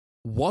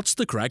What's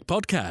the Crack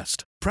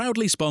podcast?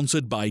 Proudly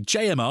sponsored by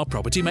JMR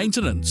Property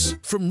Maintenance.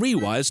 From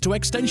rewires to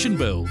extension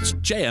builds,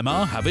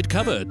 JMR have it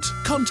covered.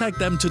 Contact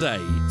them today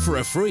for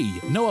a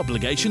free, no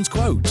obligations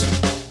quote.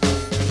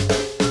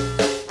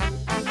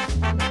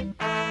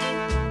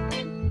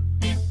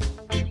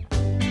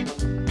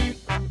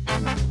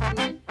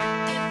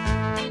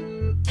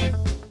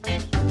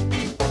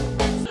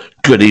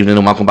 Good evening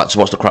and welcome back to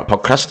What's the Crack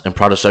podcast in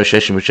proud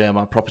association with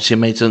JMR Property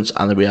Maintenance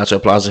and the Rialto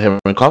Plaza here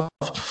in Cov.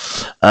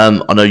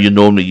 I know you're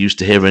normally used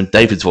to hearing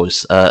David's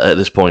voice at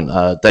this point.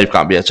 Dave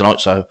can't be here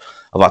tonight, so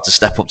I've had to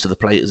step up to the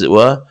plate, as it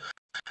were.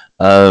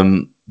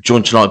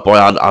 Joined tonight by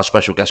our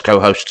special guest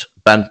co-host,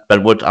 Ben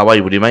Wood. How are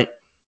you, mate?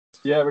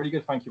 Yeah, really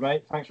good, thank you,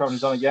 mate. Thanks for having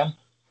us on again.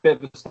 Bit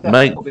of a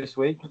step up this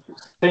week.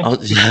 Seems to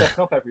be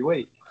stepping up every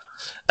week.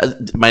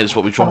 Mate, it's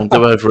what we try and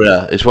do over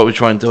here.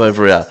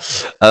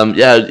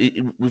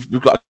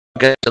 We've got a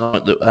guest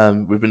tonight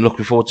that we've been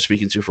looking forward to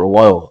speaking to for a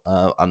while,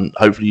 and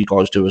hopefully you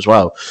guys do as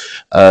well.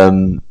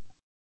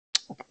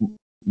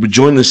 We're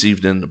joined this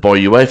evening by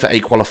UEFA A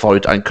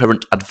qualified and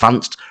current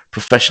advanced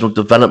professional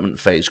development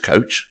phase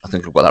coach. I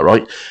think I've got that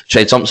right.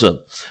 Chay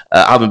Thompson.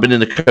 Having been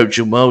in the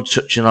coaching world,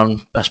 touching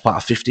on best part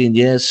of 15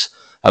 years,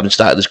 having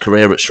started his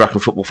career at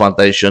Strachan Football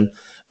Foundation.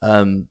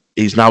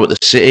 He's now at the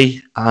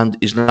City and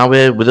he's now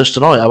here with us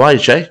tonight. How are you,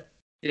 Chay?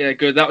 Yeah,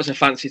 good. That was a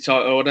fancy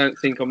title. I don't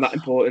think I'm that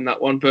important,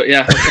 that one, but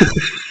yeah.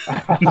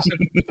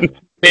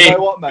 You know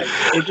what, mate?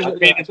 I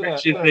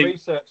did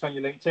research on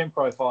your LinkedIn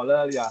profile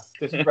earlier.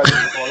 This is ready to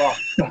fall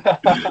off.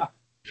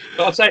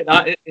 But I'll take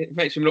that. It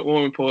makes him look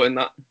more important.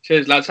 That.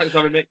 Cheers, lads. Thanks for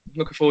having me.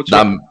 Looking forward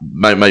to it.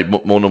 Mate,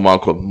 more than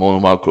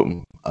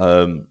welcome.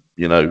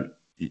 You know,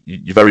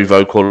 you're very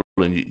vocal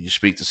and you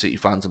speak to City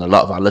fans, and a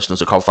lot of our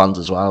listeners are Cov fans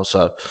as well.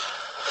 So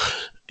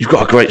you've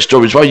got a great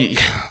story as well. You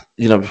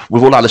know,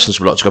 with all our listeners,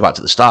 we'd like to go back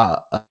to the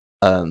start.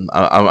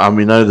 And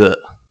we know that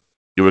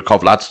you're a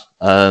Cov lad.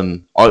 I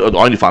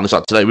only found this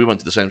out today. We went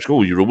to the same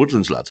school. You're a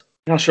Woodlands lad.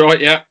 That's right,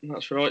 yeah.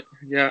 That's right,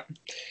 yeah.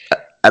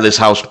 Ellis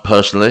House,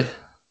 personally?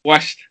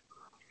 West.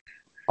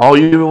 Oh,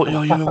 you were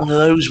one of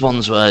those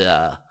ones, were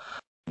you?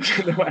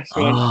 The West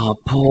one. Oh,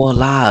 poor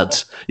lad.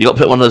 You got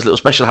put in one of those little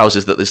special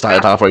houses that they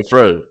started halfway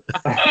through.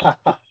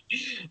 I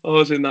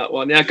was in that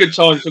one. Yeah, good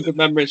times, some good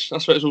memories.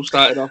 That's where it's all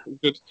started off. It was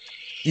good.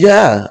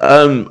 Yeah,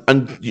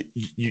 and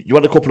you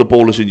had a couple of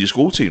ballers in your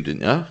school team,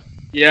 didn't you?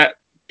 Yeah,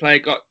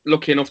 got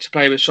lucky enough to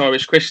play with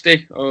Cyrus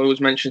Christie. I always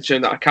mentioned to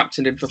him that I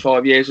captained him for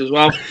 5 years as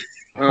well.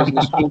 I was in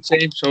the school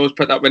team, so I always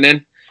put that one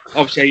in.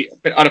 Obviously,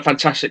 had a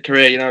fantastic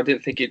career. You know, I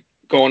didn't think he'd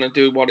go on and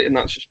do and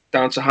that's just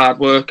down to hard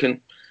work and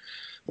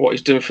what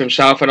he's doing for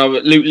himself. And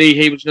Luke Lee,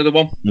 he was another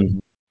one. Mm-hmm.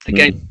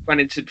 Again,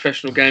 went into the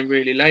professional game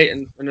really late,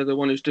 and another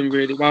one who's doing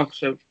really well.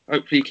 So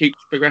hopefully he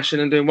keeps progressing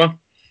and doing well.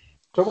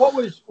 So what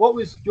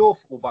was your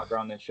football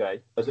background then,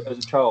 Shay, as a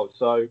child?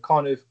 So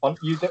kind of,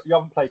 you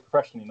haven't played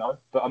professionally, no?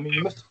 But I mean,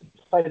 you must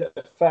have played at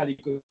a fairly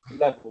good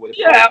level with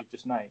the players you've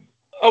just named.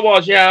 I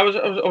was, yeah. I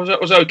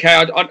was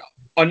okay.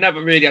 I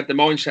never really had the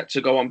mindset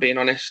to go on, being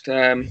honest.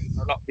 A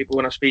lot of people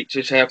when I speak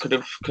to say I could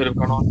have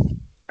gone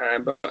on,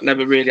 but I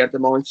never really had the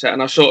mindset.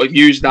 And I sort of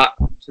used that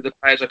to the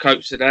players I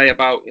coach today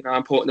about how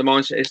important the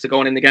mindset is to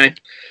go on in the game.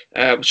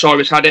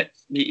 Cyrus had it.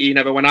 He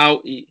never went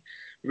out.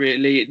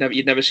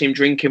 You'd never see him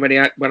drinking when he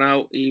went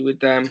out. He would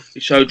be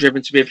so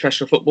driven to be a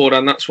professional footballer,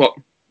 and that's what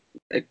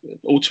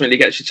ultimately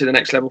gets you to the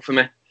next level for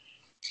me.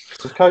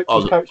 Was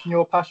coaching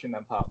your passion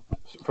then, Pat,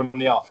 from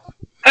the off?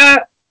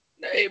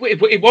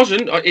 It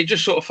wasn't. It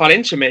just sort of fell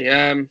into me.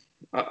 I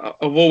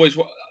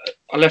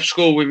left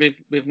school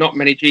with not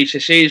many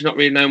GCSEs, not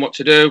really knowing what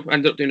to do.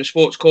 Ended up doing a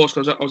sports course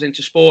because I was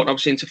into sport,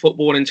 obviously into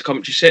football, into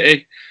Coventry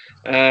City.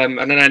 And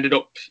then I ended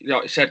up,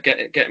 like I said,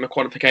 getting my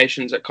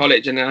qualifications at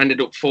college, and then I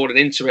ended up falling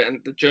into it.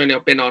 And the journey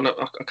I've been on,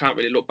 I can't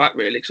really look back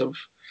really, because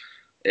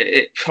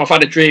I've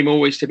had a dream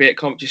always to be at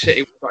Coventry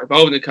City, got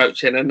involved in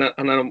coaching, and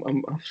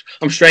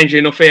I'm strangely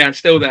enough here and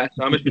still there.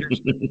 So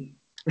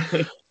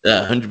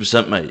Yeah,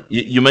 100%, mate.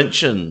 You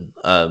mentioned,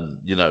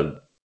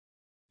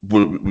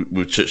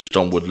 we touched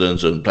on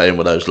Woodlands and playing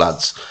with those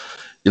lads.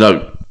 You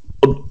know,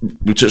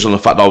 we touched on the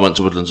fact that I went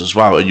to Woodlands as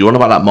well, and you're on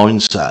about that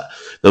mindset.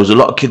 There was a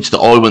lot of kids that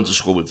I went to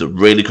school with that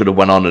really could have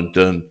went on and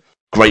done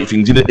great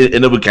things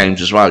in other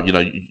games as well. You know,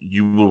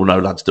 you will know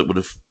lads that would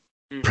have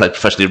played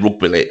professionally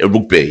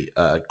rugby,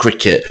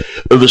 cricket,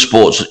 other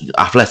sports,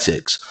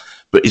 athletics.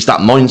 But it's that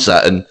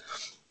mindset, and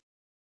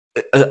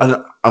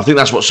I think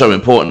that's what's so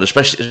important,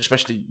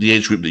 especially the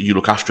age group that you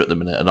look after at the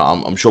minute. And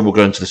I'm sure we'll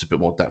go into this a bit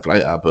more depth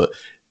later, but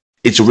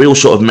it's a real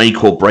sort of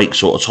make or break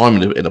sort of time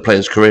in a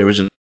player's career,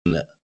 isn't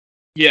it?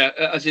 Yeah,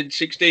 as in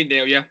 16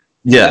 now, yeah.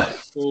 Yeah.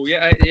 Well,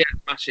 yeah,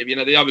 massive. You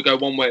know, they either go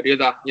one way or the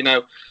other. You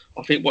know,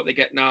 I think what they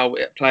get now,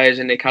 players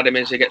in the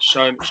academies, they get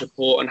so much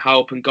support and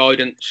help and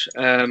guidance.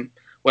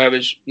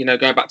 Whereas, you know,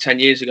 going back 10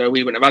 years ago,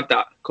 we wouldn't have had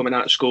that coming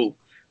out of school.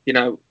 You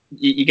know,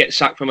 you get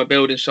sacked from a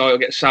building site or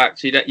get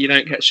sacked, you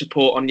don't get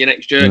support on your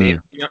next journey.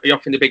 You're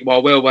off in the big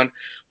wide world when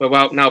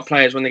now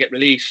players, when they get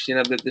released, you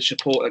know, the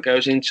support that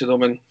goes into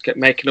them and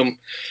making them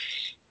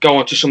go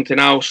on to something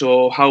else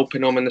or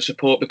helping them and the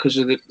support because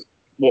of the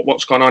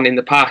what's gone on in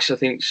the past, I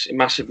think, is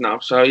massive now.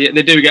 So yeah,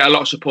 they do get a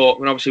lot of support,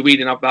 and obviously we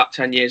didn't have that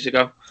 10 years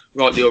ago,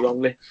 rightly or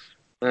wrongly.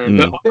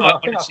 But I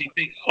honestly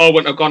think I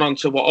wouldn't have gone on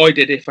to what I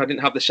did if I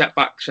didn't have the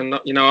setbacks, and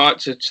I had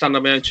to stand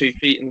on my own 2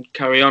 feet and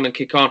carry on and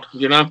kick on.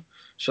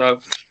 So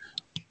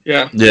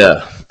yeah.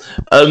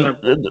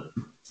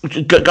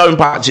 Going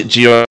back to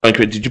your own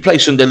career, did you play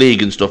Sunday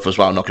League and stuff as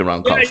well, knocking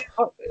around clubs?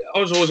 Yeah, I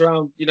was always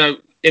around,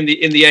 in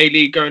the A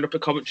League, growing up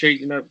at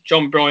Coventry.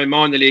 John Bryan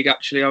minor league.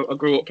 Actually, I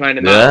grew up playing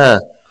in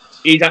that.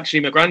 He's actually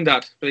my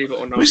granddad, believe it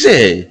or not. Was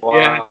he?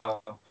 Wow. Yeah.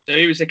 So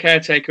he was the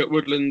caretaker at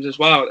Woodlands as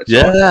well at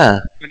the time. Yeah.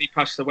 When he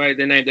passed away,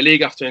 they named the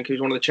league after him because he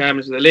was one of the chairmen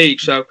of the league.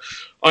 So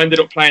I ended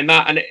up playing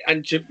that,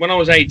 and when I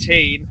was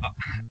 18,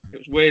 it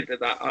was weird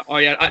that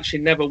I had actually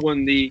never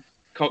won the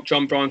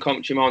John Bryan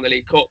Coventry minor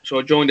league cup. So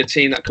I joined a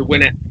team that could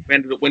win it. We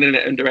ended up winning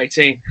it under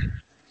 18,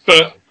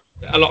 but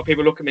a lot of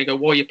people look at me and go,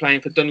 "Why are you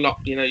playing for Dunlop?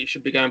 You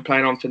should be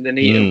playing on for the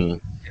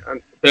Neaton."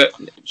 But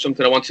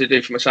something I wanted to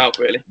do for myself,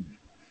 really.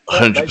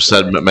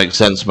 100% makes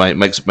sense, mate.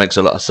 Makes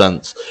a lot of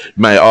sense,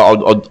 mate. I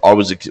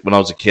was when I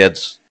was a kid,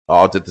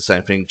 I did the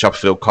same thing.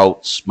 Chapperfield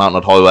Colts,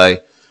 Mountain Highway,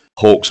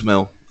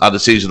 Hawksmill. I had a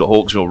season at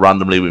Hawksmill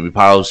randomly with my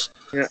pals.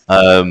 Yeah.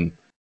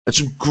 And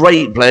some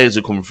great players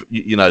have come,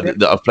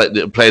 that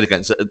I've played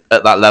against at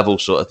that level,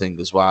 sort of thing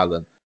as well,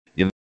 and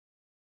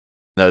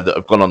that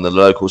have gone on the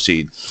local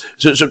scene.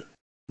 So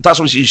that's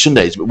obviously your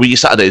Sundays. But were your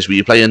Saturdays? Were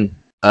you playing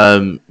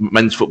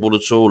men's football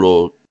at all,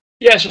 or?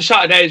 Yeah, so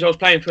Saturdays I was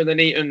playing for the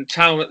Neaton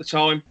Town at the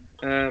time.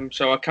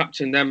 So I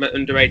captained them at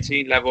under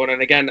 18 level,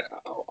 and again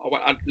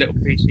I had little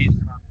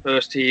pre-season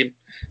first team,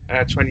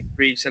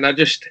 23s, and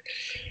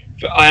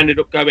I ended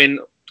up going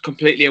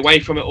completely away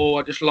from it all.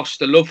 I just lost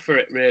the love for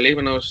it really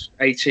when I was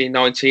 18,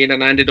 19,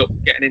 and I ended up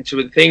getting into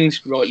other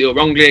things, rightly or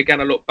wrongly.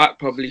 Again, I look back,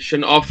 probably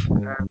shouldn't have,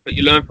 but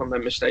you learn from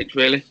them mistakes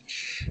really.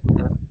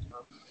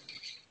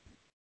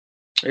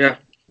 Yeah,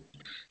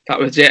 that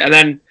was it. And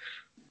then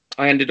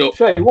I ended up.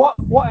 Chay, what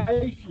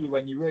age were you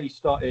when you really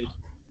started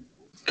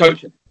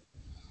coaching?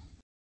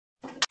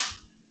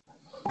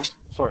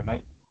 Sorry,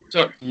 mate.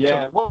 Sorry.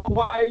 Yeah.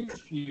 What age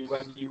were you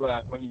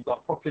when you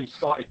got properly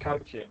started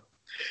coaching?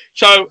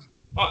 So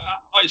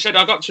I said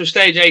I got to a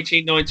stage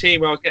 18, 19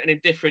 where I was getting in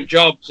different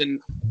jobs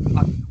and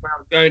where I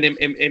was going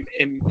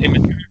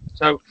in.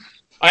 So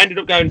I ended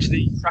up going to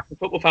the Track and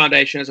Football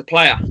Foundation as a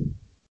player.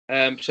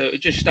 So it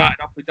just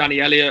started off with Danny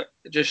Elliott.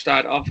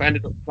 I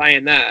ended up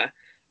playing there,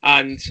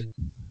 and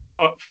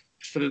I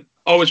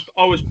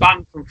was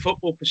banned from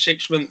football for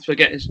 6 months for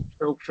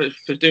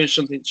doing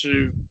something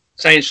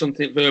saying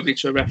something verbally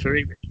to a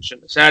referee, which I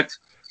shouldn't have said,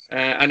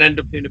 and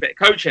ended up doing a bit of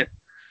coaching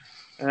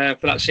for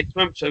that 6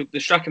 months. So the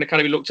Strachan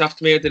Academy looked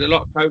after me. I did a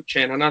lot of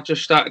coaching, and I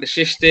just started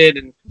assisting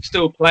and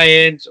still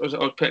playing. So I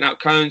was putting out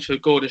cones for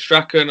Gordon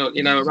Strachan,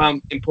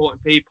 around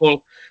important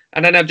people.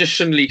 And then I just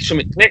suddenly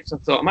something clicked. I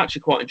thought, I'm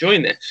actually quite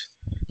enjoying this.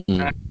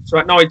 So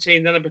at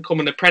 19, then I become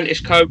an apprentice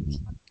coach.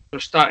 I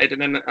started,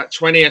 and then at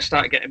 20, I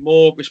started getting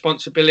more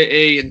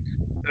responsibility and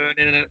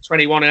earning. And at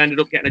 21, I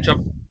ended up getting a job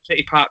at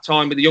City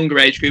part-time with the younger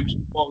age groups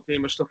while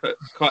doing my stuff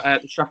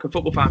at the Strachan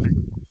Football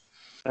Foundation.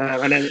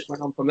 And then it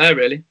went on from there,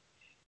 really.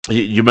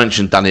 You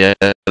mentioned Danny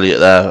Elliott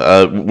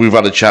there. We've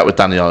had a chat with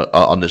Danny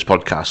on this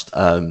podcast.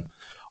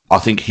 I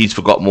think he's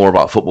forgot more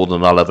about football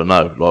than I'll ever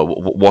know. Like,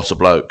 what a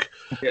bloke.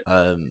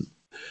 Yeah.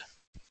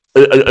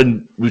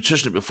 And we've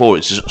touched it before.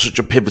 It's such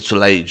a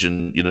pivotal age,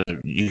 and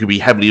you can be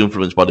heavily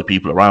influenced by the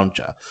people around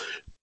you.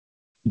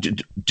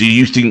 Do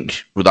you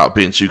think, without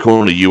being too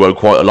corny, you owe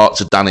quite a lot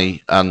to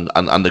Danny and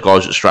the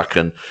guys at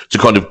Strachan to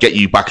kind of get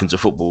you back into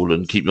football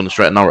and keep you on the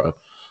straight and narrow?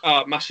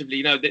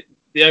 Massively.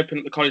 They opened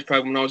up the college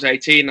program when I was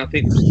 18. I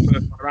think the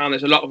first one around.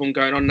 There's a lot of them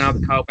going on now.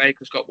 The Kyle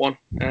Baker's got one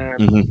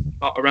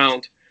not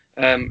around,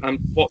 and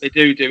what they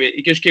do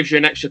it just gives you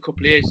an extra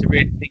couple of years to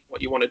really think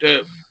what you want to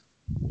do,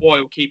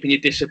 while keeping your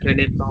discipline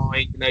in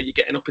line. You're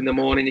getting up in the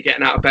morning, you're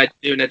getting out of bed,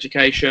 you're doing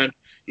education,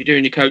 you're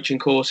doing your coaching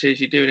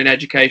courses, you're doing an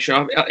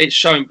education. It's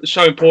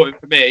so important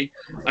for me,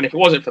 and if it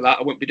wasn't for that,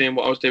 I wouldn't be doing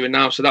what I was doing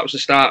now. So that was the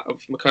start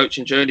of my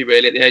coaching journey,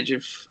 really, at the age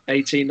of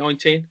 18,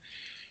 19.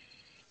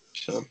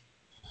 So,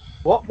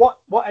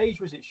 what age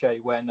was it, Chay,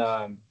 when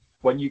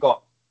you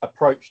got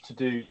approached to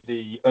do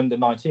the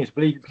under-19s? I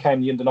believe you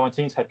became the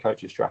under-19s head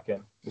coach at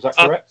Strachan. Is that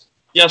correct?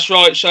 Yes,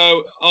 right.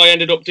 So I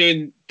ended up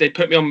they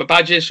put me on my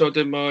badges. So I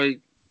did my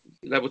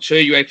level 2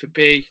 UA for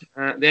B.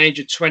 At the age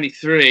of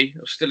 23, I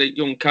was still a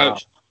young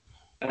coach.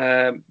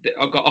 Wow.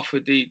 I got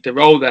offered the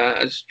role there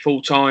as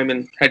full-time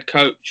and head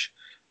coach.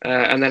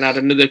 And then I had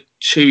another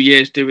 2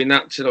 years doing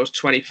that till I was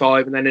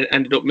 25, and then it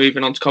ended up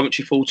moving on to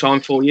Coventry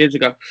full-time 4 years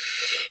ago.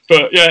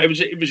 But yeah,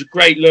 it was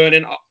great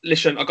learning.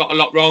 Listen, I got a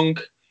lot wrong.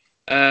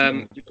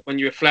 When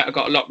you reflect, I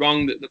got a lot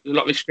wrong. A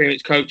lot of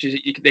experienced coaches,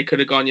 they could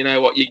have gone, you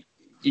know what,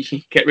 you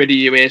can get rid of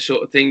you here,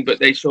 sort of thing. But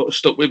they sort of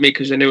stuck with me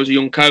because they knew I was a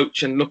young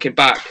coach. And looking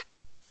back,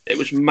 it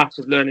was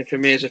massive learning for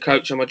me as a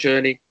coach on my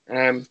journey.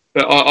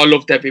 But I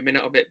loved every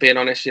minute of it, being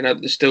honest.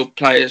 There's still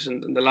players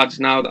and the lads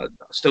now that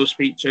I still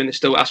speak to, and they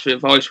still ask for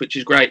advice, which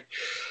is great.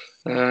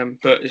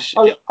 But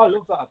I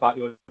love that about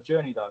your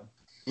journey, though.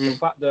 The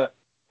fact that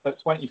at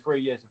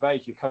 23 years of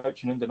age, you're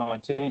coaching under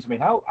 19s. I mean,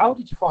 how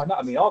did you find that?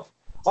 I mean,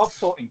 I've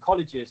taught in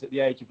colleges at the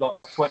age of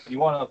like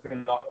 21. I've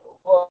been like,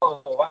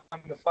 whoa,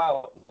 I'm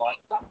about like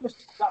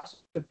that's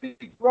a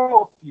big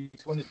role for you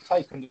to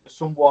undertake under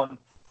someone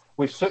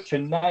with such a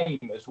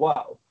name as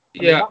well.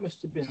 I mean, that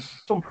must have been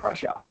some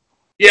pressure.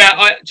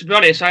 Yeah, to be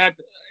honest, I had,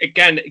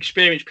 again,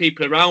 experienced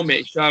people around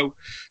me, so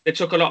they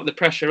took a lot of the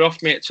pressure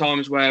off me at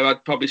times where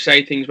I'd probably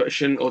say things that I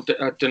shouldn't, or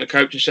I'd done a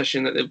coaching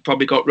session that they've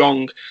probably got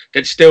wrong.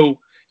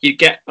 You'd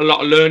get a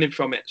lot of learning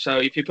from it. So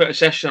if you put a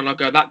session on, I'd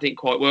go, that didn't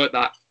quite work,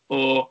 that.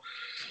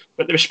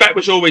 But the respect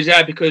was always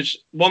there, because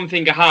one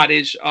thing I had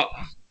is,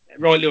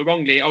 rightly or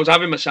wrongly, I was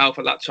having myself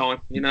at that time,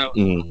 you know.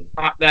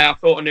 Back there, I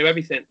thought I knew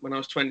everything when I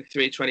was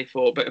 23,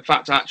 24, but in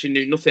fact, I actually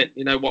knew nothing.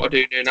 You know, what I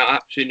do now, I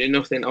absolutely knew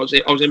nothing. I was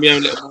in my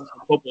own little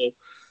bubble,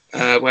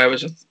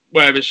 whereas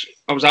I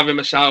was having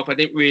myself. I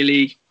didn't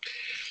really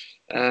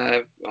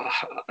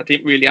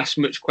ask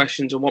much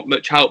questions or want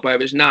much help,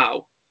 whereas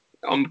now,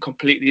 I'm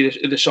completely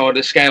the other side of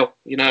the scale,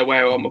 you know,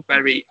 where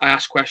I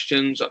ask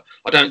questions.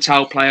 I don't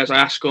tell players, I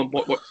ask them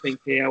what to think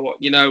here, what,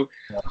 you know,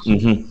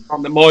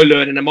 on my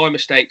learning and my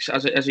mistakes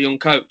as a young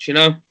coach, you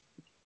know.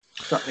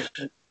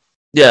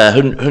 Yeah,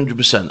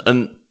 100%.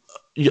 And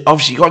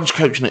obviously, you got into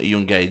coaching at a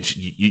young age.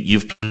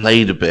 You've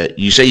played a bit.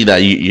 You say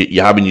that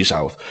you're having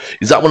yourself.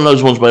 Is that one of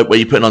those ones where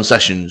you're putting on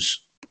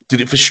sessions?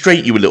 Did it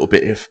frustrate you a little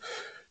bit if,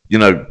 you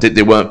know,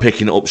 they weren't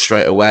picking it up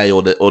straight away,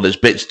 or there's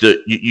bits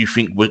that you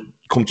think would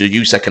come to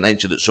you second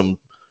nature that some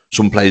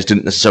players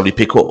didn't necessarily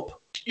pick up?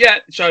 Yeah.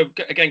 So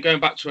again, going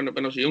back to when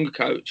I was a younger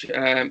coach,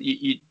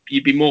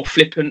 you'd be more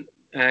flippant,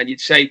 and you'd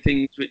say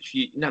things which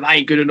that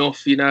ain't good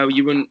enough. You know,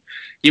 you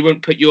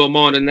wouldn't put your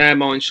mind in their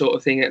mind, sort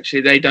of thing.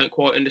 Actually, they don't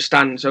quite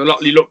understand. So a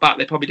lot, you look back,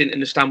 they probably didn't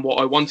understand what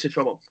I wanted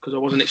from them because I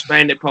wasn't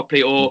explaining it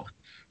properly, or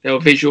they were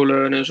visual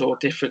learners or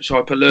different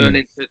type of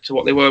learning to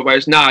what they were.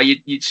 Whereas now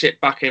you'd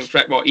sit back and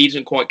reflect, well, he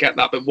doesn't quite get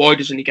that, but why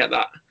doesn't he get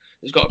that?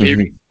 There's got to be a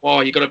reason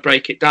why. You've got to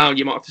break it down.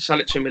 You might have to sell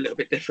it to him a little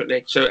bit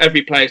differently. So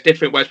every player is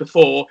different. Whereas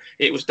before,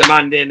 it was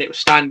demanding, it was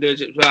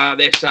standards, it was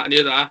this, that, and the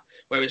other.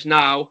 Whereas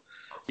now,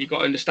 you've got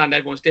to understand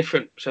everyone's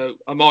different. So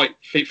I might,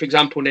 for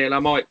example, Neil, I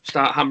might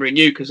start hammering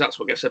you because that's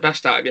what gets the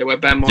best out of you, where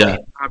Ben might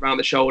be around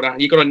the shoulder.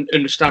 You've got to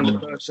understand the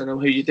person and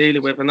who you're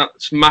dealing with, and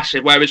that's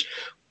massive. Whereas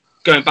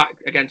going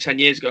back again 10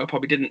 years ago, I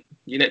probably didn't,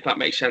 you know, if that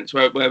makes sense.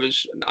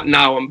 Whereas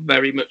now I'm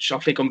very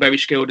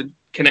skilled in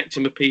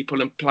connecting with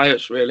people and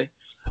players, really.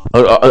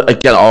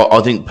 Again,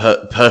 I think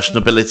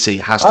personability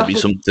has to be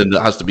something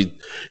that has to be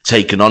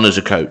taken on as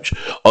a coach.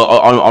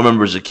 I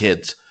remember as a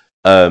kid,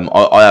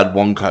 I had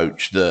one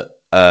coach that,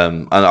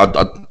 and I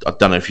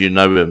don't know if you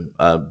know him,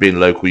 being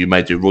local, you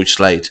may do, Roy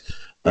Slade.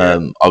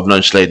 I've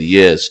known Slade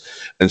years,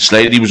 and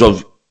Slade was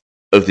of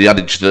the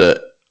adage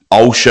that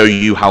I'll show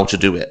you how to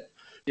do it.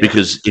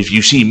 Because if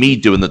you see me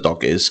doing the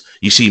doggies,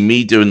 you see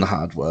me doing the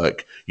hard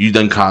work, you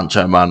then can't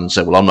turn around and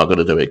say, well, I'm not going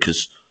to do it,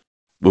 because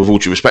with all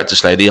due respect to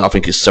Slady, I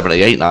think he's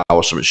 78 now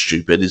or something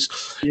stupid.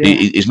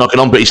 He's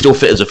knocking on, but he's still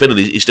fit as a fiddle.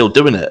 He's still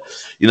doing it,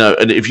 you know.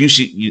 And if you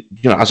see,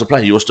 you know, as a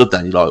player, you're stood there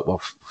and you're like, well,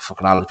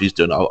 fucking hell, if he's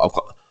doing it, I've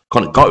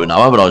got it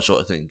now, haven't I?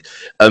 Sort of thing.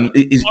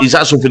 Is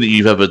that something that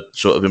you've ever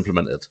sort of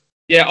implemented?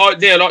 Yeah,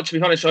 like, to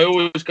be honest, I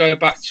always go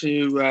back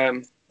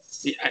to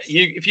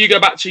if you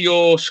go back to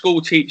your school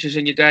teachers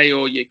in your day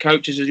or your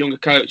coaches as a younger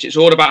coach, it's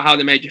all about how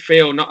they made you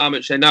feel, not how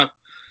much they know.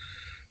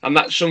 And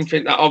that's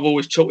something that I've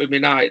always took with me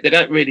now. They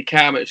don't really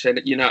care how much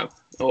you know,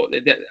 or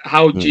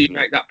how do you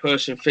make that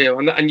person feel?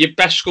 And your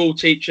best school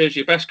teachers,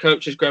 your best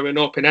coaches growing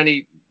up in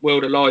any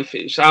world of life,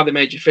 it's how they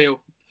made you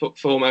feel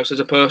foremost as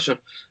a person.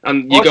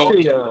 And you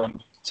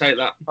take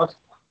that.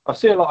 I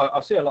see a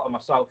lot of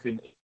myself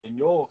in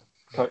your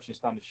coaching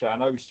standard, Shay. I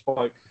know we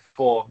spoke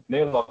before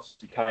Neil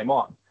obviously came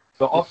on,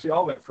 but obviously I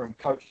went from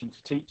coaching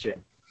to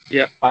teaching.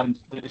 Yeah, and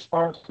the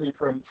disparity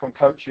from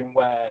coaching,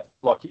 where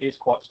like it is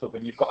quite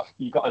stubborn, you've got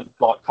to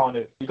like kind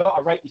of you got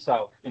to rate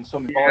yourself in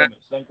some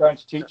environments. Then going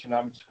to teaching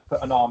them to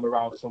put an arm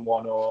around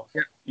someone, or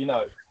you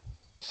know,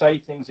 say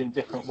things in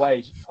different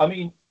ways. I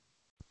mean,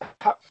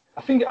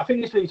 I think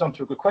this leads on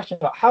to a good question.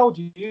 Like, how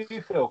do you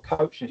feel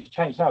coaching has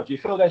changed now? Do you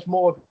feel there's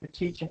more of a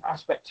teaching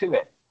aspect to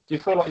it? Do you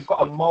feel like you've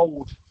got to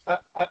mould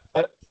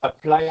a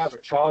player, a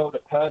child, a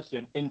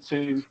person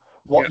into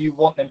what you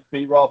want them to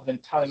be, rather than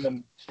telling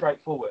them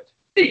straightforward?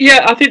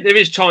 Yeah, I think there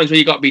is times where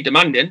you got to be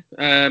demanding.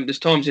 There's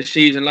times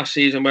last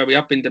season, where we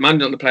have been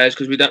demanding on the players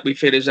because we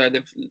feel as though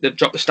they've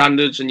dropped the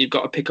standards, and you've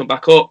got to pick them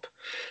back up.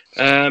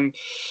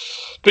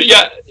 But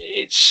yeah,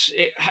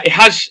 it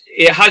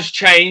has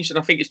changed, and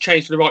I think it's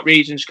changed for the right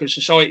reasons, because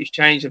society's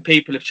changed and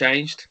people have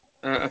changed.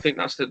 I think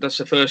that's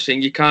the first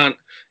thing. You can't,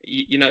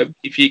 you know,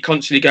 if you're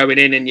constantly going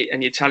in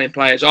and you're telling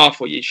players off,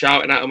 or you're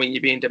shouting at them when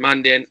you're being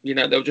demanding, you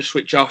know, they'll just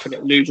switch off and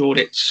it'll lose all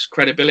its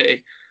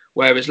credibility.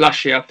 Whereas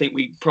last year, I think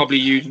we probably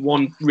used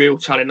one real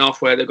telling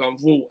off where they've gone,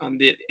 whoa, and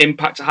the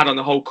impact it had on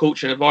the whole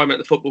culture and environment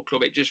of the football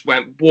club, it just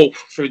went, whoa,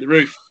 through the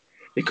roof,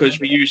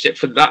 because we used it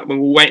for that when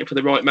we were waiting for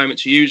the right moment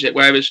to use it.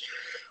 Whereas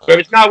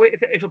Whereas now,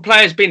 if a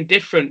player's been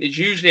different, it's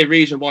usually a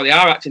reason why they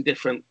are acting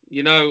different,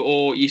 you know,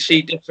 or you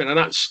see different, and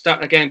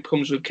that again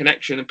comes with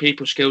connection and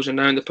people skills and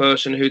knowing the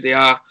person who they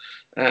are,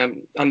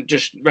 and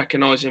just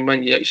recognising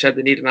when you said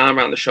they need an arm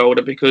around the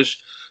shoulder,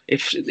 because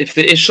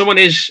if someone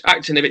is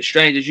acting a bit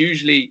strange, there's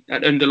usually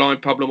an underlying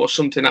problem or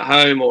something at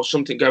home or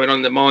something going on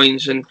in their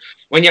minds, and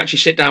when you actually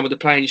sit down with the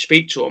player and you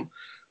speak to them,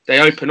 they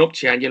open up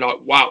to you and you're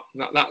like, wow,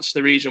 that's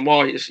the reason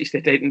why. They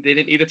didn't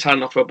either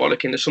turn off for a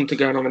bollocking. There's something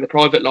going on in their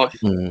private life.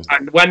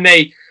 And when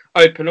they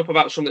open up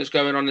about something that's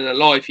going on in their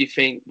life, you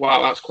think,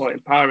 wow, that's quite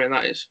empowering.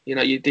 That is, you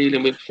know, you're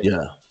dealing with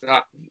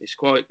that. It's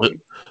quite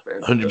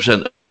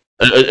 100%,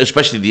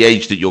 especially the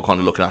age that you're kind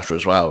of looking after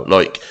as well.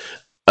 Like,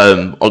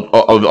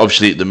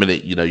 obviously at the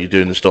minute, you know, you're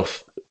doing the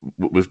stuff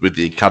with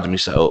the academy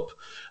setup.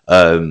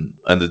 And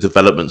the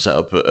development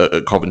setup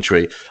at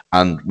Coventry,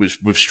 and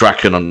with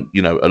Strachan on,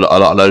 you know, a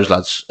lot of those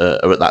lads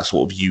are at that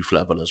sort of youth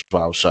level as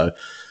well. So,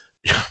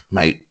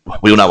 mate,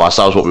 we all know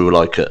ourselves what we were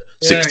like at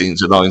 16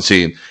 to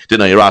 19. Didn't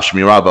know your ass from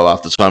your elbow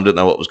half the time. Didn't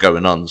know what was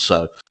going on.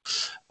 So,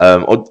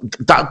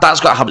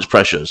 that's got to have its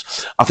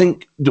pressures. I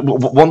think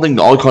one thing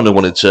that I kind of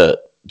wanted to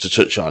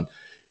touch on,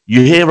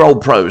 you hear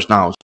old pros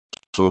now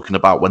talking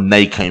about when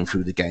they came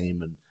through the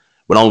game, and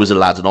when I was a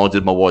lad and I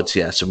did my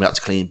YTS and we had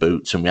to clean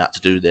boots and we had to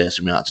do this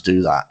and we had to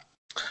do that.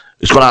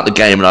 It's gone out of the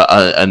game,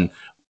 and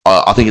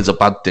I think it's a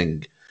bad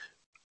thing.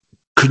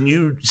 Can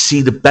you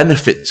see the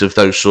benefits of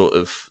those sort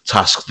of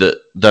tasks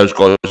that those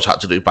guys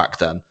had to do back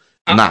then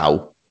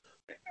now?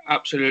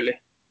 Absolutely.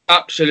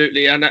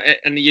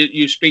 And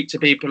you speak to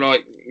people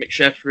like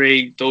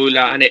McSheffrey, Doyle,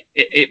 and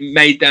it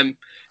made them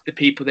the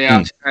people they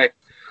are today.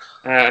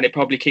 And it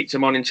probably kicked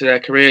them on into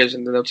their careers,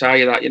 and they'll tell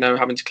you that, you know,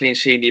 having to clean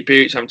senior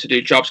boots, having to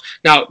do jobs.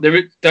 Now,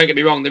 don't get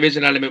me wrong, there is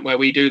an element where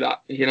we do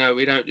that. You know,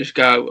 we don't just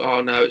go,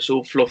 oh no, it's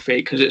all fluffy,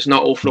 because it's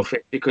not all fluffy.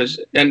 Because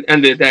at the end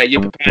of the day,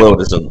 you're preparing.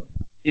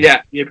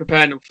 You're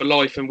preparing them for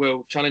life and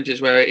world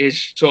challenges where it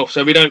is tough.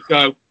 So we don't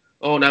go,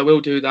 oh no, we'll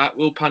do that,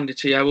 we'll pander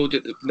to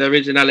you. There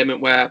is an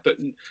element where, but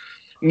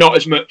not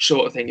as much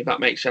sort of thing, if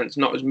that makes sense.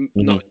 Not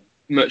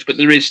much, but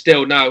there is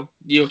still now.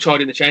 You're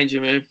tied in the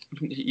changing room.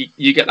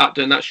 You get that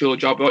done. That's your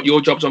job. Right? Your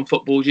job's on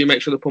footballs. You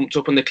make sure they're pumped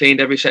up and they're cleaned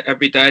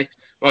every day.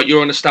 Right?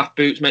 You're on the staff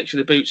boots. Make sure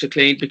the boots are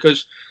cleaned,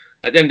 because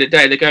at the end of the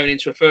day, they're going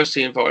into a first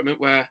team environment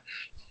where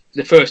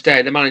the first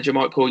day the manager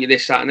might call you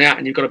this, that, and that,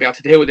 and you've got to be able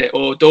to deal with it.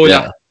 Or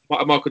Doyle,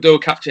 Michael Doyle,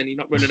 captain, you're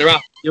not running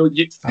around. You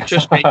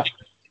trust me.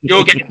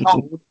 You're getting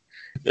told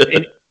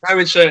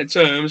in certain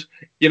terms,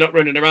 you're not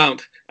running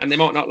around, and they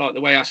might not like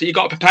the way I. So you've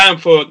got to prepare them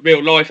for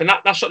real life, and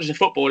that's not just in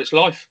football; it's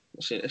life.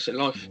 It's in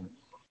life.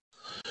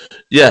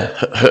 Yeah,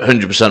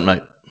 100%,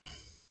 mate.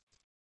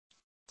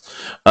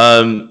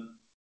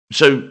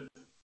 So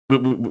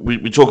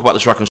we talk about the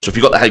Strachan stuff.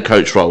 You got the head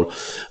coach role.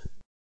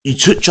 You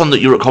touch on that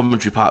you're at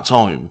Coventry part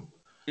time.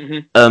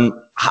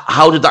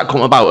 How did that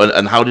come about,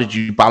 and how did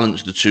you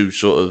balance the two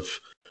sort of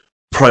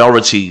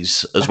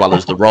priorities as well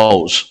as the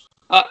roles?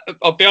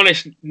 I'll be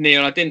honest,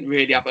 Neil, I didn't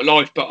really have a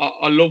life, but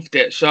I loved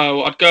it.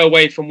 So I'd go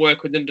away from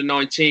work with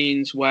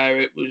under-19s where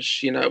it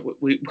was, you know,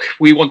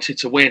 we wanted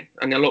to win.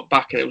 And I look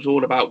back and it was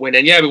all about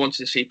winning. Yeah, we wanted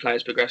to see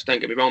players progress,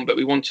 don't get me wrong, but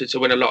we wanted to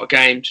win a lot of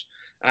games.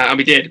 And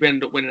we did. We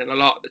ended up winning a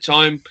lot at the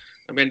time.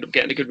 And we ended up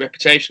getting a good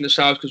reputation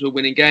ourselves because we're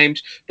winning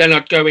games. Then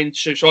I'd go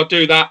so I'd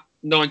do that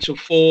 9 till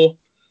 4,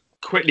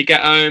 quickly get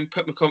home,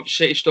 put my Coventry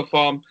City stuff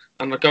on,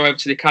 and I'd go over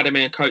to the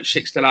academy and coach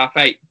 6 till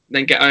 8:30,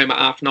 then get home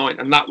at 9:30.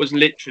 And that was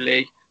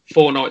literally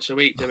 4 nights a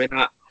week doing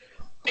that,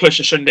 plus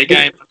a Sunday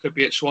game. I could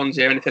be at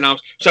Swansea or anything else.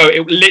 So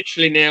it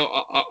literally,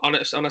 Neil, and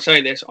I say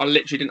this, I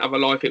literally didn't have a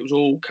life. It was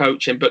all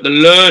coaching. But the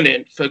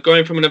learning for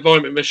going from an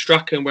environment with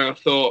Strachan where I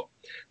thought,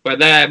 where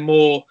they're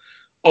more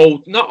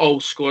not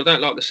old school, I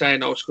don't like the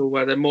saying old school,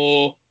 where they're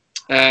more,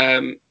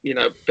 you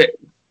know, bit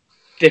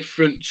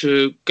different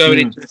to going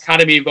into the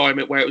academy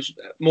environment where it was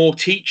more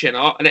teaching.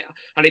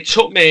 And it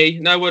took me,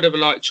 no word of a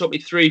lie, it took me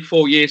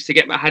 3-4 years to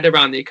get my head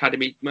around the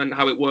academy and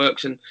how it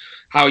works and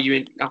how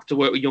you have to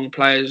work with young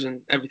players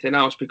and everything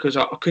else, because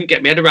I couldn't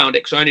get my head around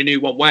it because I only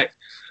knew one way.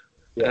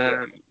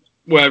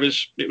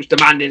 Whereas it was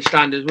demanding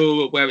standards,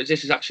 whereas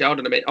this is actually, hold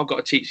on a minute, I've got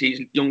to teach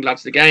these young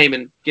lads the game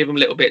and give them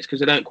little bits because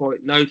they don't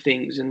quite know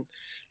things. And,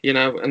 you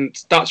know,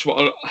 and that's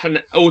what,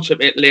 and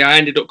ultimately I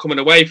ended up coming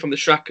away from the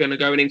Strachan and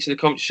going into the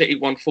Coventry City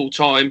one full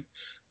time.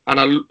 And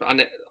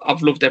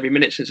I've loved every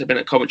minute since I've been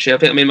at Coventry. I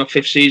think I'm in my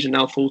 5th season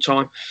now full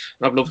time,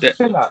 and I've loved it.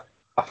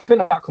 I think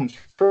that comes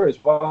through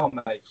as well,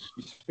 mate.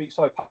 You speak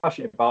so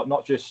passionate about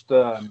not just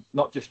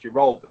your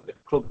role, but the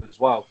club as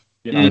well.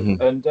 You know,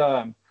 and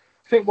I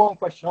think one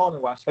question I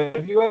want to ask: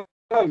 have you ever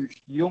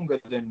coached younger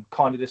than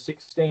kind of the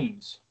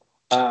 16s?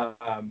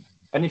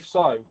 And if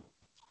so,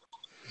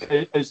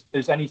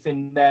 has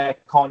anything there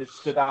kind of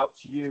stood out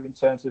to you in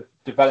terms of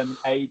development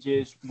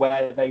ages,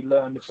 where they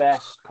learn the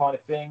best, kind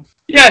of thing?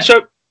 Yeah.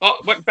 So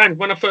Ben,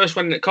 when I first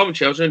went into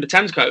Coventry, I was an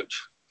under-10s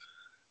coach.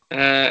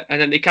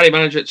 And then the academy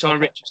manager at the time,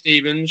 Richard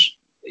Stevens,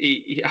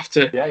 he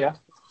after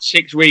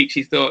 6 weeks,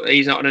 he thought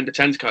he's not an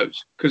under-10s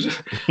coach because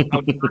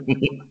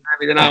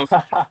everything else.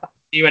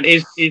 He went,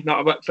 he's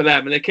not a for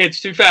them. And the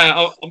kids, to be fair,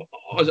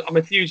 I'm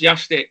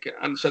enthusiastic,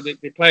 and so the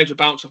players will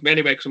bounce off me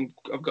anyway because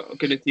I've got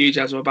good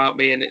enthusiasm about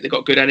me, and they've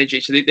got good energy,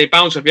 so they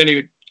bounce off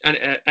you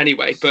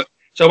anyway. But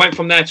so I went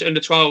from there to under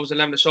 12s,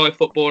 11-a-side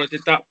football. I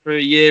did that for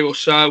a year or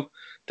so.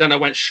 Then I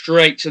went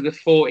straight to the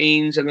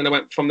 14s, and then I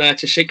went from there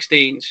to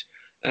 16s,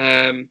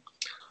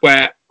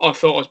 where I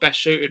thought I was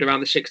best suited around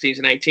the 16s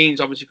and 18s,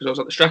 obviously because I was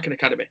at the Strachan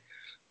Academy.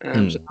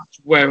 So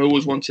that's where I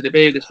always wanted to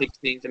be, the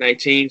 16s and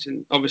 18s.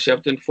 And obviously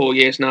I've done 4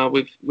 years now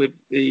with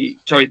the,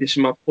 this is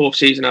my 4th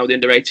season now with the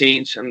under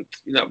 18s. And,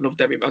 I've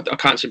loved I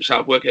can't see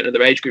myself working at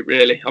another age group,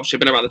 really. Obviously I've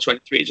been around the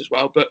 23s as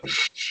well. But,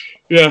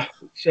 yeah,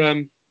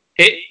 to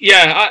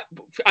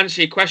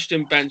answer your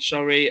question, Ben,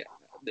 sorry.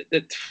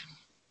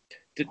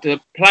 The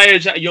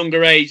players at a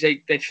younger age,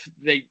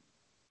 they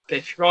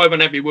thrive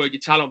on every word you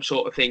tell them,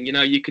 sort of thing.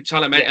 You could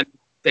tell them it and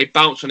they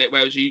bounce on it.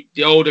 Whereas the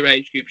older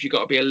age groups, you've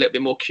got to be a little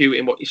bit more cute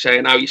in what you say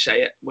and how you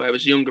say it.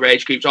 Whereas younger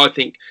age groups, I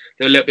think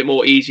they're a little bit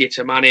more easier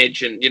to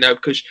manage, and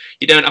because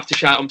you don't have to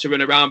shout them to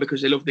run around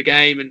because they love the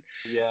game, and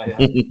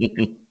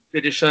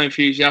they're just so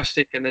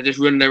enthusiastic and they're just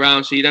running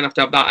around, so you don't have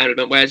to have that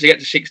element. Whereas you get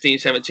to 16,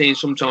 17,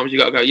 sometimes you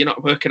got to go, you're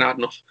not working hard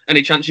enough.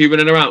 Any chance you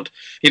running around,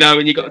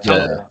 and you got to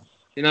tell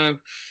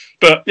them,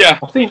 But yeah,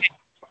 I think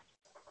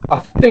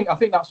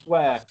that's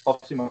where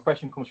obviously my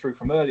question comes through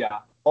from earlier.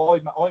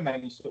 I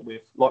mainly stuck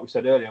with, like we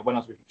said earlier, when I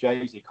was with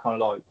Jay-Z,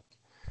 kind of like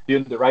the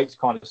underrated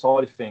kind of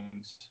side of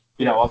things.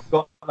 I've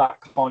got that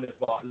kind of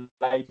like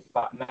laid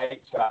back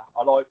nature.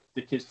 I like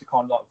the kids to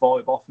kind of like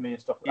vibe off me and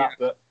stuff like that.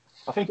 But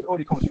I think it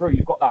already comes through.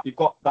 You've got that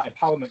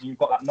empowerment, you've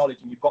got that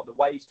knowledge, and you've got the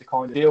ways to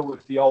kind of deal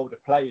with the older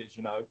players.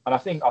 And I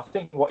think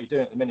what you're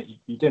doing at the minute,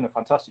 you're doing a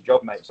fantastic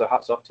job, mate. So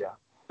hats off to you.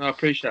 I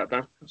appreciate that,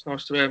 Ben. That's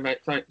nice to hear, mate.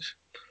 Thanks.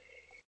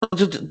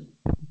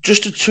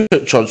 Just to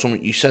touch on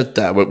something you said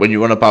there, when you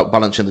were on about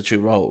balancing the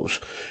two roles,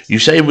 you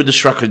say with the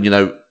Strachan,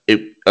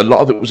 a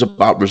lot of it was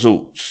about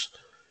results.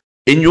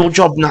 In your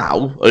job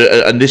now,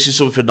 and this is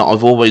something that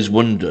I've always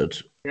wondered,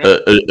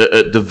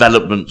 at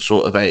development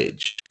sort of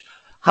age,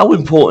 how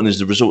important is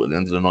the result at the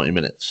end of the 90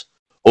 minutes?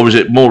 Or is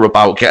it more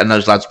about getting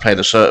those lads playing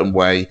a certain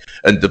way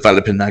and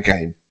developing their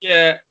game?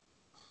 Yeah.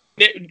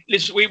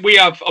 Listen, we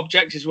have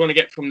objectives we want to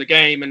get from the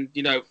game, and,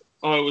 I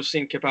always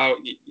think about...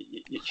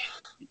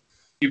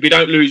 If we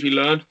don't lose, we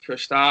learn, for a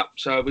start.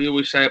 So we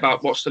always say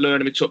about what's the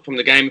learning we took from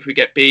the game if we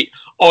get beat.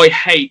 I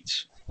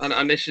hate,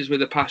 and this is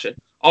with a passion,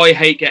 I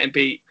hate getting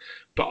beat,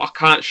 but I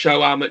can't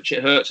show how much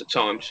it hurts at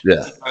times.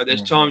 Yeah.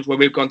 There's times where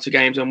we've gone to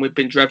games and we've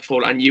been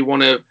dreadful and you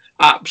want to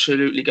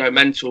absolutely go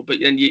mental,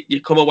 but then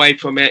you come away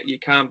from it, you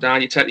calm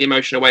down, you take the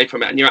emotion away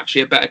from it, and you're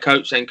actually a better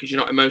coach then because you're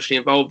not emotionally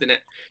involved in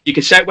it. You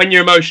can say when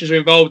your emotions are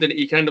involved in it,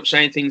 you can end up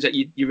saying things that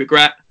you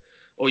regret,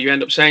 or you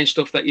end up saying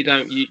stuff that you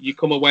don't. You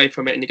come away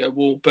from it and you go,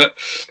 whoa. But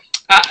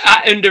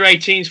at under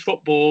 18s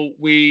football,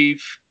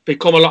 we've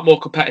become a lot more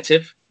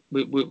competitive.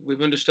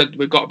 We've understood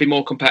we've got to be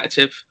more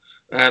competitive.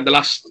 The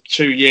last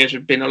 2 years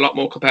we've been a lot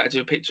more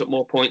competitive, picked up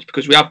more points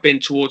because we have been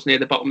towards near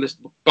the bottom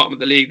of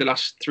the league the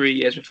last 3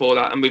 years before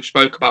that, and we've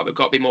spoke about we've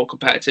got to be more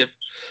competitive.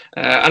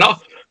 And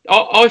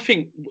I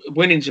think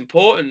winning's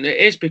important. It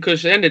is,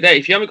 because at the end of the day,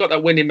 if you haven't got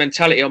that winning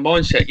mentality or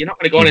mindset, you're not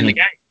going to go on in the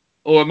game.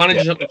 Or a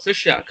manager's not going to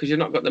push you because you've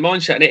not got the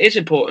mindset, and it is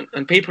important.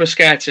 And people are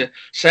scared to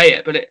say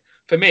it, but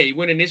for me,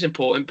 winning is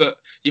important,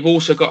 but you've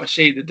also got to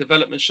see the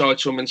development side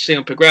to them and see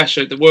them progress.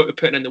 So the work we're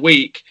putting in the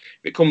week,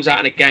 if it comes out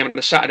in a game on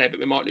a Saturday, but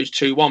we might lose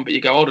 2-1, but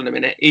you go, hold on a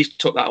minute, he's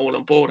took that all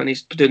on board and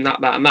he's doing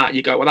that, and that.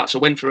 You go, well, that's a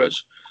win for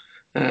us.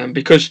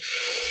 Because,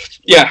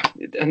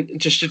 and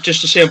just to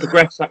see them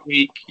progress that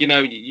week, you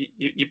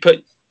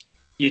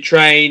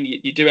train,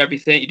 you do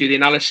everything, you do the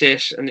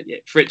analysis, and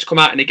for it to come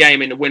out in a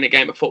game and win a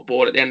game of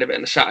football at the end of it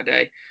on a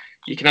Saturday,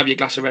 you can have your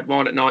glass of red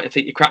wine at night and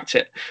think you cracked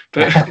it.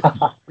 But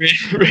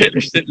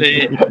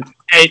realistically, it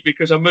ain't,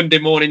 because on Monday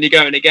morning you're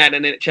going again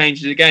and then it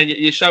changes again.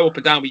 You're so up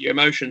and down with your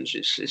emotions.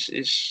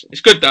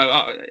 It's good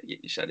though.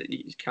 You said it,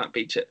 you can't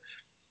beat it.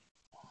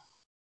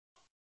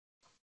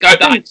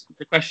 That's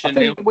the question,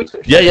 Neil. No,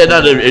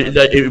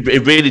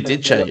 it really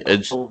did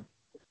change. Go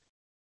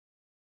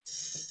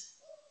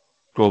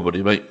on,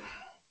 buddy, mate.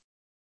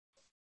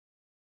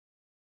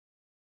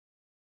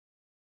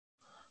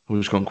 We've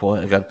just gone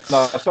quiet again.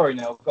 No, sorry,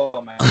 Neil. Go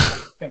on, man.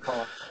 I think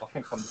I'm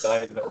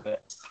delayed a little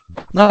bit.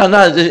 No,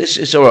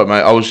 it's all right,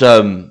 mate. I was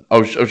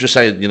just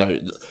saying,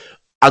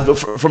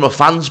 from a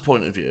fan's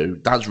point of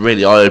view, that's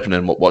really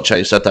eye-opening what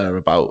Chay said there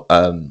about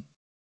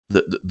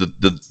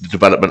the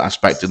development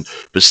aspect,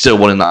 but still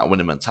wanting that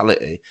winning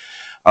mentality.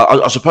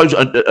 I suppose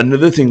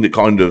another thing that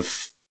kind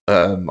of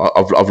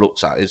I've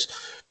looked at is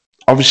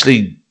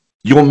obviously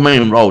your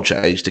main role,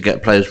 Chay, is to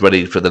get players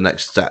ready for the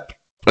next step,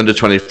 under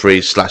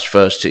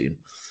 23/first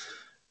team.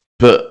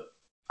 But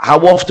how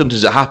often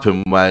does it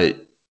happen where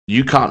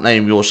you can't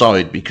name your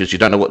side because you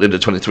don't know what the under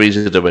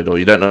 23s are doing, or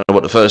you don't know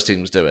what the first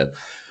team's doing?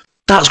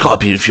 That's got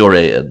to be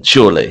infuriating,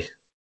 surely.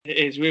 It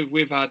is.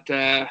 We've had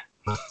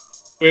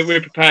we're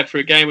prepared for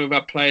a game. We've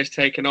had players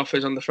taking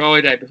offers on the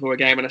Friday before a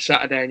game on a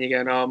Saturday, and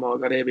you're going, oh my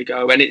God, here we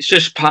go. And it's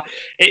just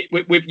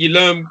you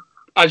learn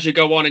as you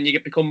go on and you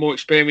become more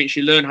experienced,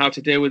 you learn how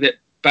to deal with it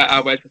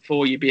better. Whereas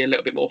before you'd be a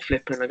little bit more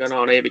flippant and going,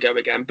 "Oh, here we go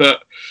again."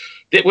 But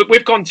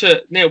we've gone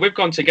to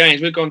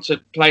games, we've gone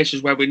to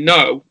places where we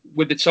know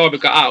with the time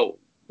we've got out,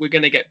 we're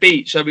going to get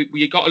beat. So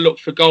you got to look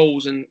for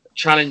goals and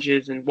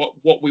challenges and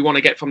what we want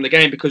to get from the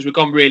game, because we've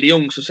gone really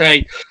young. So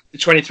say the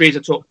 23s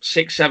are took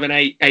 6, 7,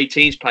 8,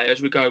 18s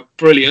players, we go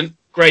brilliant.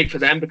 Great for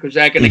them, because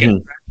they're going to get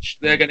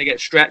stretched. They're going to get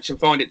stretched and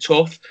find it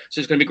tough.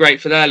 So it's going to be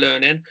great for their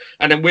learning.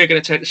 And then we're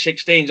going to take the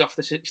 16s off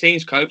the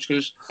 16s coach, and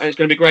it's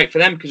going to be great for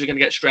them because they're going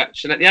to get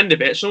stretched. And at the end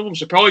of it, some of them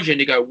surprise you and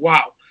you go,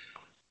 "Wow,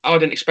 I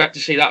didn't expect to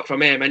see that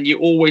from him." And you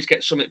always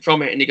get something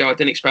from it and you go, "I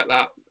didn't expect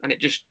that." And it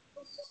just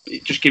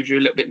gives you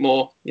a little bit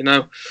more,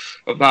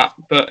 of that.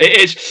 But it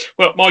is,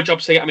 well, my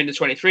job's to get them in the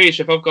 23s.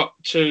 So if I've got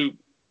two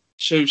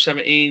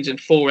 17s and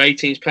 4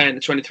 18s playing,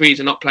 the 23s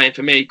are not playing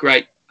for me,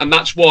 great. And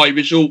that's why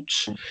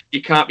results,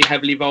 you can't be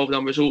heavily involved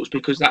on results,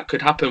 because that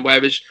could happen.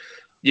 Whereas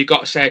you've got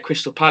to say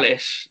Crystal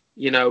Palace,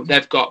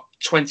 they've got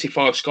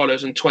 25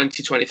 scholars and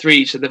 20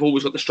 23s. So they've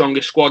always got the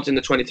strongest squads in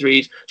the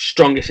 23s,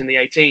 strongest in the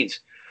 18s.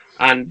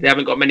 And they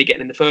haven't got many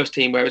getting in the first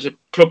team. Whereas a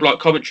club like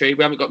Coventry,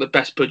 we haven't got the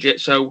best budget.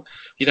 So,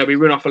 we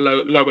run off a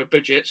lower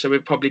budget. So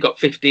we've probably got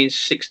 15,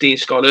 16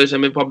 scholars,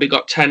 and we've probably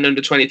got 10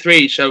 under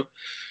 23. So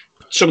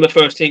some of the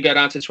first team go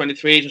down to the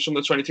 23s, and some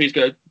of the 23s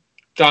go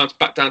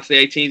back down to the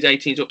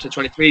 18s up to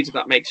 23s, if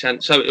that makes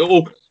sense. So it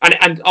all,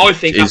 and I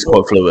think it's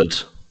quite fluid.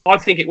 I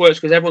think it works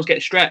because everyone's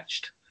getting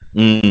stretched,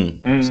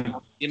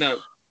 Mm.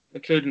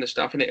 including the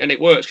staff, and it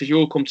works because you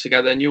all come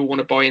together and you all want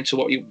to buy into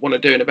what you want to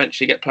do, and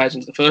eventually get players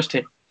into the first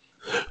team.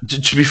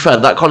 To be fair,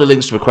 that kind of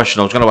links to a question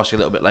I was going to ask you a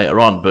little bit later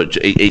on, but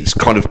it's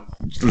kind of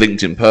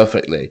linked in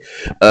perfectly.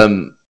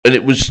 And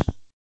it was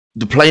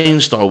the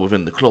playing style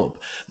within the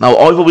club. Now,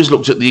 I've always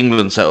looked at the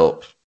England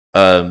setup,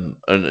 and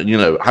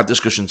had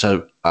discussions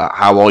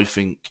how I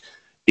think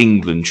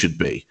England should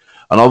be,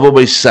 and I've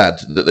always said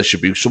that there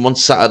should be someone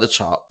sat at the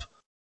top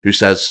who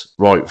says,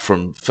 right,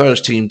 from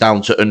first team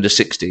down to under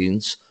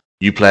 16s,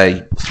 you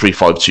play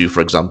 3-5-2,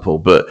 for example,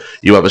 but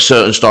you have a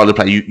certain style of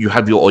play. You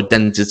have your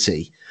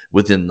identity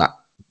within that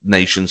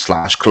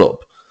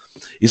nation/club.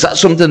 Is that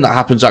something that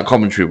happens at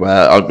Coventry,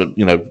 where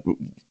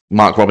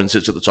Mark Robbins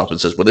sits at the top and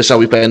says, well, this is how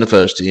we play in the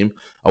first team.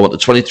 I want the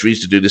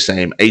 23s to do the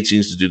same,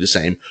 18s to do the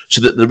same,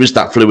 so that there is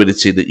that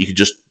fluidity that you can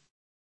just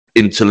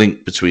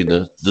interlink between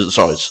the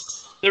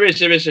sides? There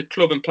is a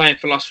club and playing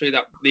philosophy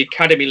that the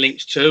academy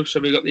links to. So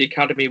we've got the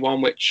academy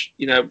one, which,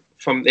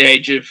 from the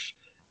age of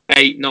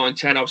 8, 9,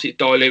 10, obviously it's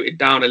diluted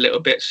down a little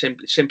bit,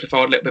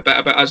 simplified a little bit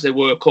better. But as they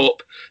work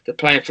up, the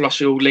playing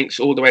philosophy all links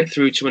all the way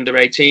through to under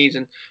 18s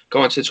and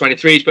go on to the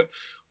 23s. But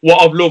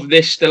what I've loved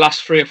the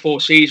last 3 or 4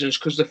 seasons,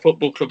 because the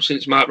football club,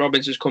 since Mark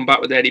Robbins has come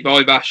back with Eddie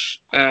Boybash,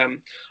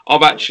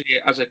 I've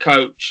actually, as a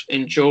coach,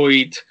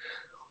 enjoyed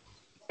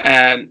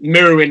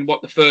mirroring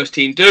what the first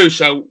team do.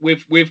 So we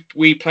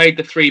played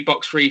the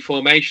 3-box-3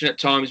 formation at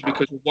times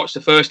because we've watched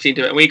the first team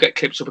do it, and we get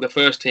clips up of the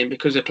first team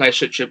because they play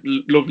such a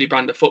lovely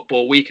brand of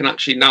football. We can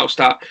actually now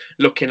start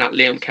looking at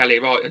Liam Kelly,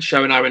 right, and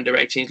showing our under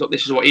 18s, look,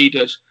 this is what he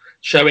does,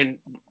 showing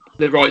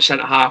the right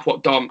centre half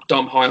what Dom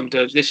Hyam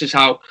does. This is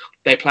how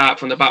they play out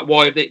from the back.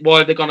 Why have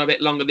they gone a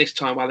bit longer this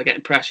time while they're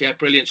getting pressed? Yeah,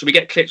 brilliant. So we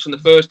get clips from the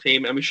first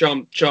team and we show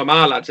them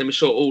our lads, and we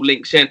sort of all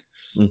links in.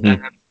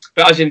 Mm-hmm.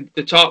 But as in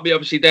the top,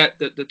 obviously at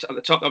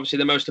the top, obviously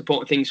the most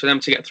important thing is for them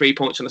to get 3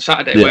 points on a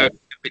Saturday, where it's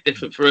a bit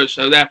different for us.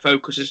 So their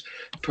focus is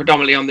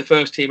predominantly on the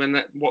first team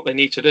and what they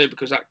need to do,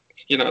 because that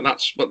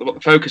that's what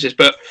the focus is.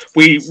 But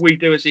we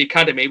do, as the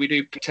academy, we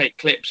do take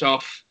clips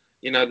off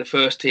the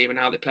first team and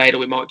how they played, or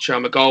we might show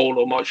them a goal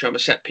or might show them a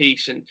set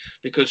piece. And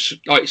because,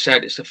 like you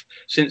said, it's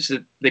since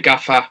the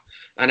Gaffer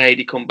and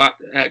AD come back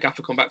to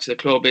the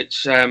club,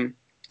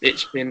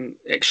 it's been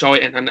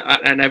exciting, and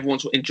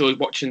everyone's enjoyed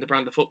watching the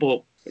brand of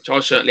football, which I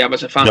certainly have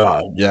as a fan.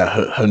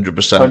 Yeah,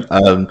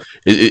 100%.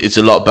 It's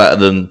a lot better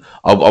than,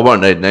 I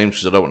won't name names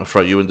because I don't want to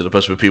throw you into the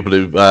bus with people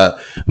who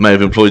may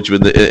have employed you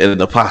in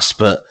the past,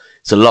 but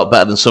it's a lot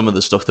better than some of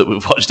the stuff that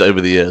we've watched over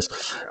the years.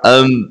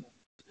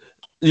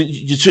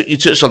 You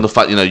touched on the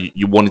fact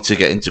you wanted to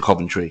get into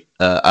Coventry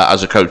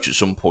as a coach at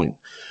some point.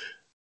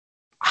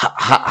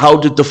 How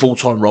did the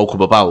full-time role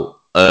come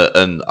about?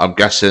 And I'm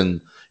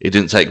guessing it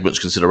didn't take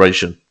much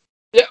consideration.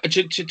 Yeah,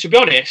 to be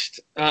honest,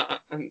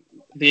 and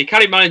the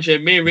academy manager,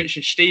 me and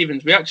Richard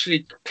Stevens, we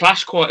actually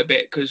clashed quite a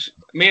bit, because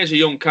me as a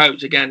young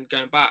coach, again,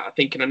 going back,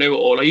 thinking I knew it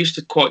all, I used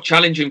to quite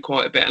challenge him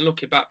quite a bit, and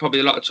looking back, probably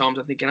a lot of times,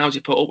 I'm thinking, how's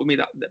he put up with me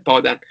that by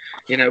then?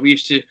 We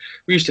used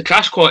to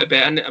clash quite a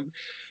bit, and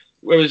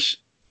whereas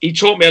he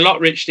taught me a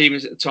lot, Rich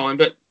Stevens, at the time,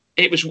 but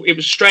it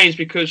was strange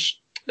because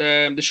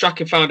the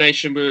Strachan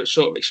Foundation were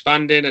sort of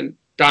expanding, and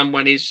Dan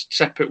went his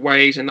separate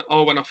ways, and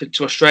I went off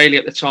to Australia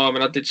at the time,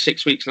 and I did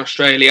 6 weeks in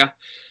Australia,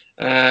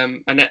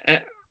 and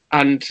I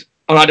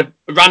had a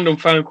random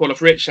phone call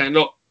of Rich saying,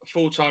 look,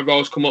 full-time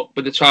roles come up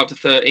with the 12 to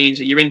 13s,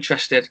 are you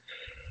interested?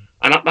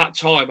 And at that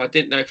time, I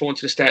didn't know if I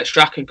wanted to stay at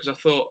Strachan, because I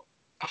felt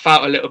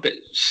a little bit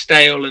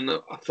stale, and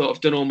I thought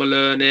I've done all my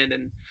learning,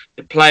 and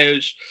the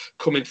players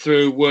coming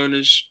through weren't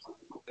as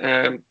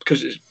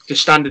because it's the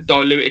standard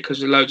diluted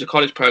because of loads of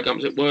college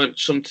programs. It weren't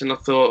something I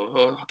thought,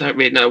 oh, I don't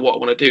really know what I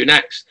want to do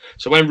next.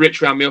 So when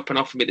Rich ran me up and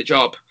offered me the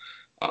job,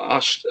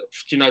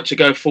 to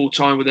go full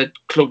time with a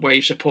club where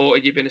you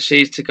supported, you've been a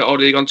season ticket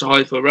holder, you've gone to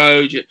Highfield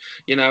Road. At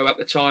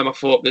the time I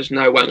thought there's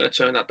no way I'm going to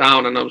turn that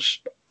down, and I was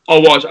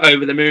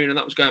over the moon, and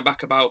that was going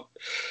back about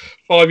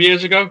 5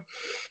 years ago.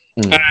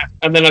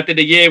 And then I did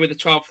a year with the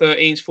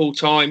 12-13s full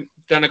time.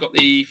 Then I got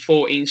the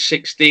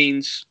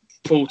 14-16s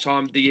full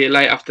time the year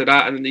late after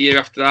that, and then the year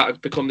after that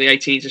I've become the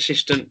 18s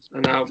assistant,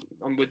 and now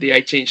I'm with the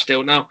 18s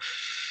still now.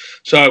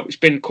 So it's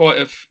been quite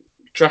a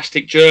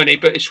drastic journey,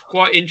 but it's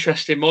quite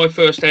interesting. My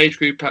first age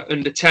group at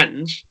under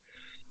 10s,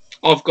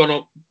 I've gone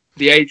up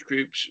the age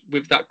groups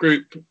with that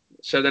group,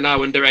 so they're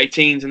now under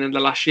 18s, and in the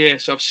last year,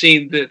 so I've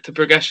seen the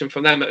progression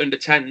from them at under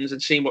 10s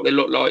and seen what they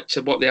look like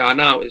to what they are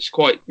now. It's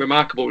quite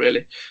remarkable,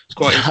 really. It's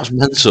quite that's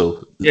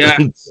mental. Yeah.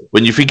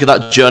 When you think of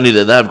that journey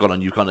that they've gone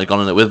on, you've kind of gone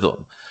on it with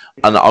them.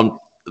 And I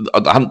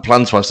hadn't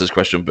planned to ask this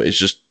question, but it's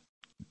just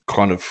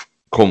kind of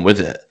come with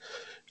it.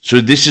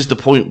 So this is the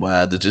point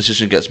where the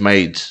decision gets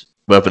made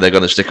whether they're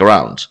going to stick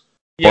around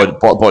by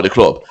the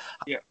club.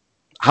 Yeah.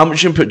 How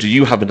much input do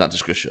you have in that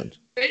discussion?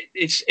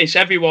 It's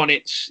everyone.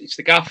 It's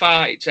the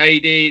gaffer, it's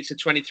AD, it's the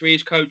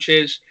 23s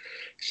coaches,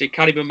 it's the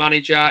academy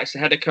manager, it's the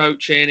head of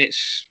coaching,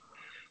 it's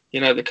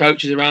the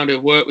coaches around who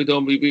work with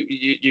them.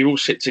 You all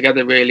sit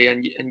together really,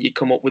 and you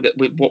come up with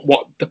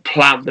what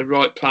the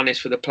right plan is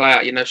for the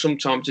player.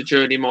 Sometimes the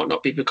journey might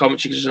not be for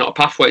commentary because there's not a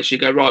pathway. So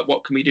you go, right,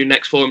 what can we do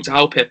next for him to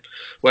help him?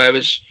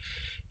 Whereas,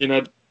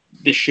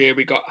 this year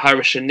we got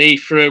Harrison Nee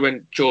through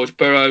and George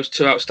Burrows,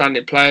 two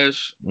outstanding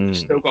players.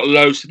 Still got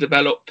loads to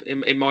develop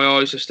in my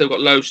eyes. They've still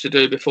got loads to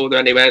do before they're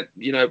anywhere,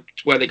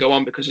 where they go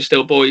on, because they're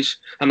still boys.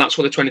 And that's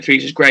what the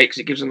 23s is great, because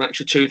it gives them an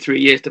extra 2-3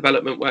 years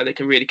development where they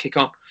can really kick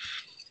on.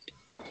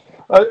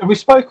 We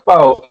spoke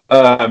about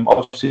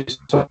obviously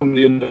some of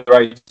the under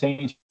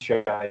 18s,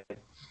 Chay.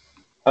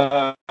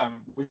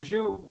 Was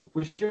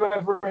you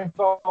ever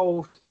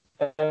involved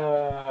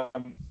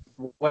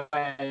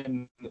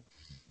when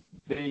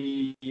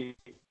the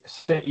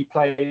City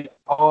played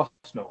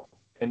Arsenal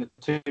in the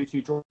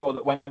 2-2 draw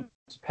that went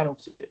to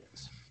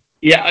penalties?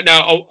 Yeah,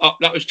 no,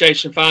 that was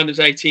Jason Founder's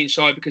 18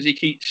 side, because he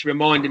keeps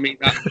reminding me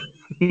that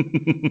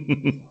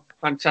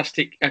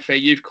fantastic FA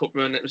Youth Cup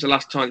run. It was the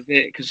last time they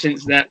did it, because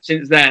since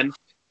then,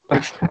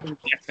 the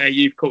FA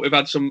Youth Cup, we've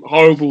had some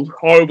horrible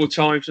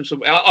times.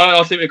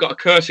 I think we've got a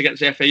curse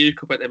against the FA Youth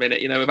Cup at the minute.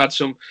 We've had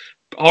some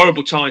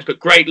horrible times, but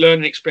great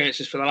learning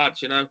experiences for the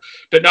lads.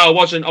 But no, I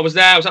wasn't. I was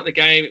there. I was at the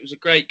game. It was a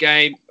great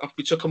game.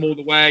 We took them all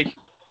the way.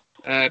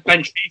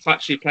 Ben Sheaf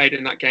actually played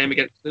in that game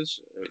against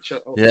us.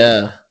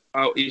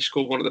 He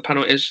scored one of the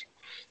penalties.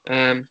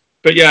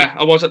 But yeah,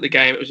 I was at the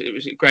game. It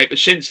was great. But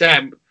since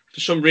then, for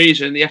some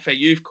reason, the FA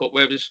Youth Cup,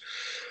 we've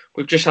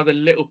just had a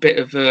little bit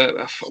of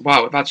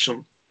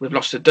we've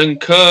lost to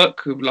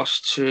Dunkirk. We've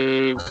lost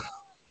to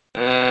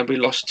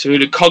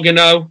the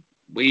Cogino.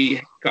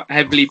 We got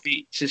heavily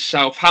beat to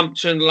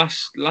Southampton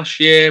last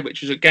year,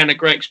 which was again a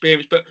great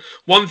experience. But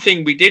one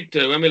thing we did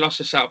do when we lost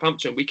to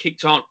Southampton, we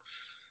kicked on.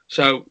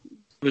 So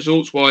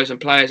results wise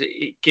and players,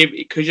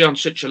 because you're on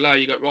such a low,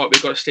 you go, right,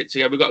 we've got to stick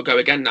together. We've got to go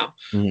again now.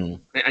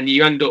 And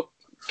you end up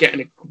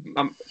getting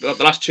the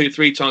last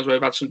 2-3 times where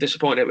we've had some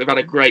disappointment, we've had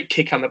a great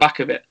kick on the back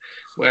of it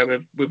where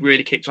we've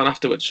really kicked on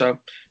afterwards. So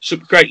it's a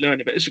great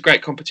learning, but it's a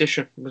great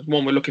competition. It's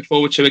one we're looking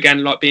forward to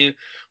again.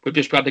 We've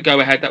just had the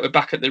go ahead that we're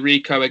back at the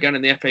Rico again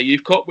in the FA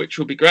Youth Cup, which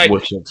will be great.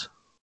 Wicked.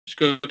 It's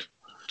good.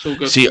 It's all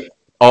good. See,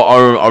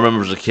 I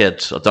remember as a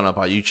kid, I don't know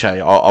about you,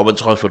 Chay, I went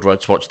to Highfield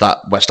Road to watch that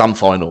West Ham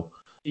final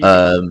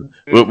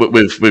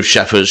with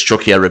Sheffers,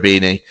 Chucky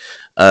Arabini,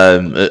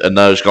 and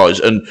those guys,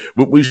 and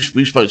we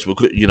spoke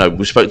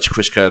to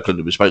Chris Kirkland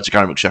and we spoke to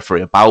Gary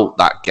McSheffrey about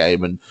that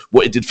game and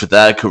what it did for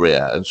their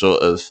career, and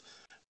sort of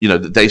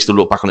they still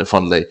look back on it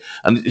fondly.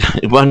 And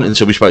it wasn't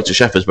until we spoke to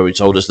Sheffers where he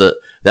told us that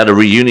they had a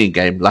reunion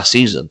game last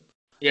season.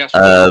 Yes.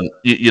 And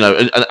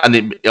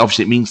it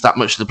obviously it means that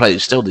much to the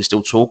players. They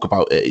still talk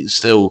about it. It's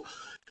still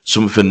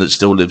something that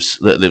still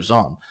lives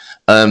on.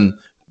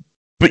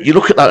 But you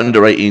look at that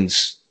under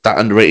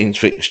 18s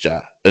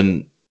fixture,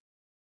 and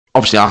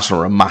obviously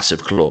Arsenal are a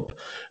massive club.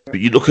 But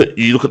you look at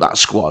that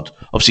squad.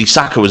 Obviously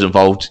Saka was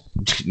involved.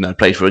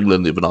 Played for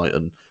England the other night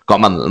and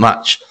got man of the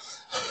match.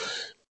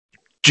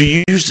 Do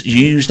you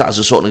use that as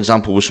a sort of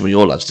example with some of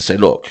your lads to say,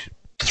 look,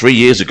 3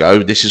 years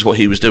ago, this is what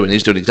he was doing.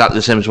 He's doing exactly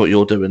the same as what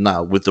you're doing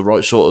now, with the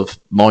right sort of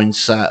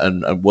mindset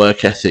and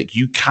work ethic.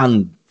 You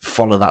can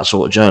follow that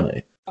sort of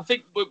journey. I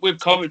think with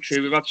commentary,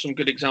 we've had some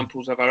good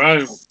examples of our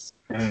own,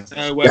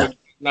 where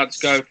lads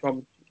go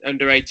from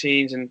under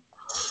 18s and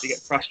they get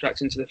fast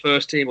tracked into the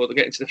first team, or they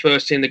get into the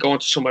first team, they go on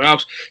to somewhere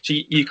else. So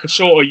you could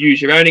sort of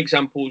use your own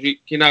examples.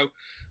 You know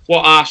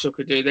what Arsenal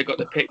could do. They've got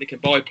the pick. They can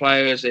buy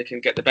players. They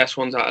can get the best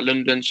ones out of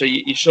London. So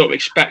you sort of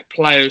expect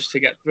players to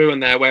get through in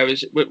there.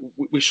 Whereas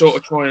we sort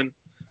of try and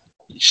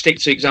stick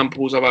to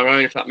examples of our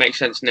own, if that makes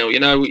sense, Neil.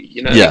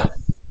 Yeah.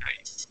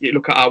 you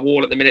look at our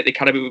wall at the minute, the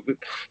academy,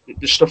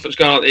 the stuff that's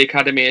going on at the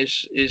academy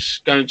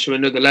is going to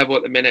another level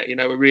at the minute. You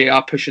know, we really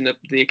are pushing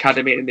the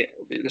academy and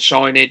the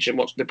signage and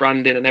what's the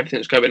branding and everything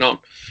that's going on.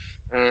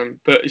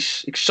 But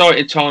it's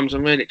exciting times.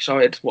 I'm really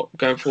excited what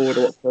going forward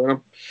or what's going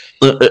on.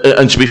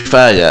 And to be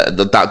fair, yeah,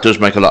 that does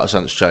make a lot of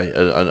sense, Chay.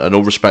 And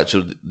all respect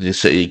to the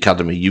City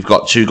Academy, you've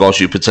got two guys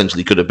who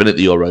potentially could have been at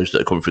the Euros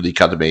that are coming through the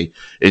academy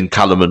in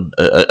Callum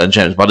and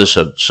James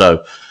Maddison.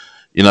 So,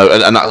 you know,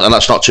 and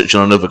that's not touching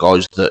on other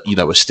guys that, you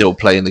know, are still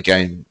playing the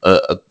game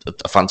at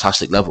a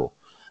fantastic level.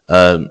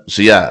 So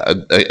yeah,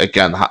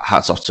 again,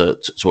 hats off to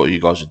what you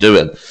guys are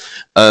doing.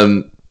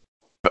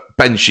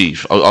 Ben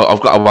Sheaf,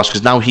 I've got to ask,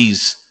 because now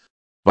he's,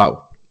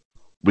 well,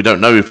 we don't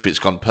know if it's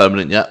gone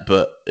permanent yet,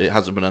 but it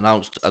hasn't been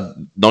announced.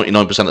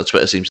 99% of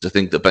Twitter seems to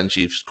think that Ben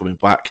Sheaf's coming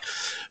back.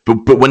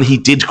 But when he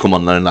did come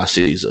on loan last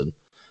season,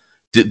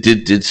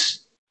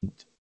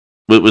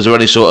 was there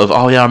any sort of,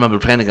 oh yeah, I remember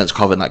playing against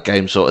Cov in that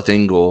game sort of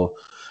thing, or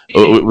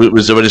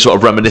was there any sort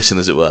of reminiscing,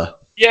 as it were?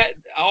 Yeah,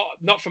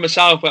 not for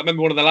myself, but I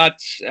remember one of the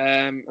lads,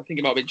 I think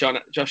it might be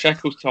Josh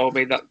Eccles, told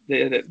me that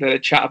the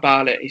chat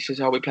about it. He says,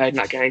 "Oh, we played in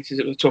that game." He says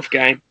it was a tough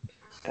game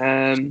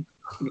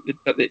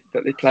that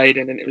they played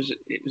in, and it was a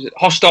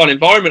hostile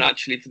environment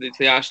actually for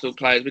the Arsenal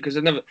players, because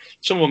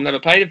some of them never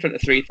played in front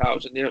of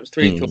 3,000. You know, it was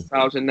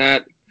 3,000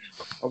 there.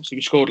 Obviously,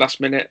 we scored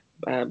last minute.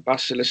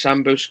 Basile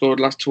Sambu scored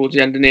towards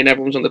the end, and then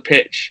everyone was on the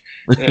pitch.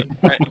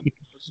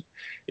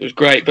 It was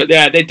great, but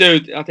yeah, they do.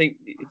 I think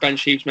Ben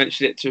Sheaves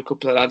mentioned it to a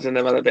couple of lads, and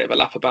they've had a bit of a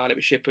laugh about it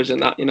with Shippers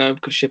and that, you know,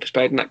 because Shippers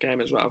played in that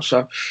game as well.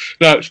 So,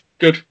 no, it's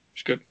good.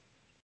 It's good.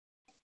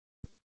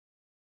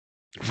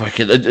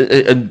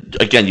 And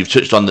again, you've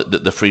touched on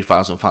the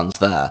 3,000 fans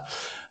there.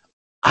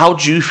 How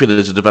do you feel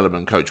as a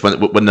development coach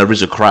when there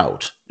is a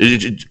crowd?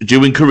 Do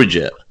you encourage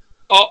it?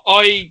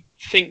 I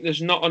think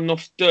there's not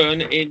enough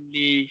done in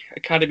the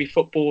academy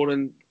football,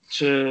 and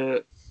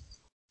I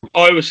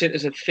always think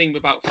there's a thing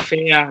about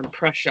fear and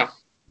pressure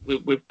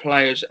with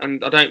players,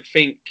 and I don't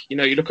think, you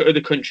know, you look at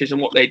other countries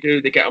and what they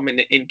do, they get them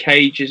in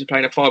cages and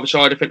playing a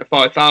five-a-side in front of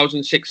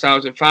 5,000,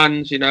 6,000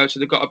 fans, you know, so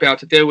they've got to be able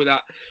to deal with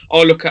that.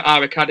 I look at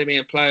our academy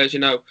and players, you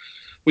know,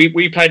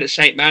 we played at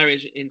St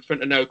Mary's in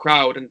front of no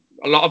crowd, and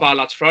a lot of our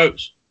lads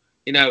froze,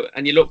 you know,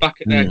 and you look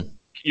back at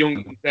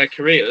their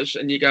careers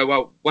and you go,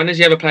 well, when has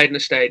he ever played in a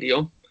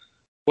stadium?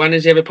 When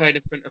has he ever played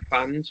in front of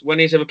fans? When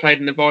he's ever played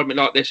in an environment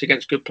like this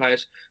against good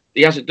players?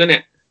 He hasn't done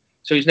it.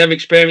 So he's never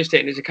experienced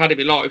it in his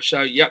academy life.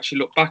 So you actually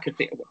look back and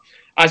think,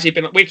 has he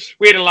been? We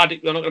had a lad, I'm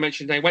not going to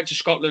mention his name, went to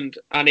Scotland,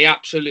 and he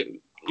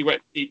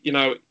went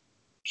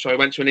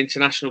to an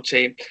international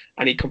team,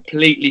 and he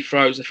completely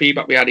froze. The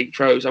feedback we had, he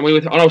froze. And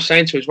I was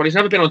saying to us, well, he's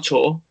never been on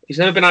tour. He's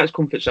never been out of his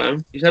comfort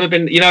zone. He's never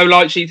been, you know,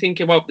 like, so you're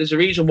thinking, well, there's a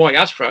reason why he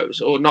has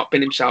froze or not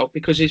been himself,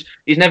 because he's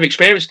never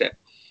experienced it.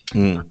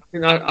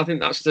 I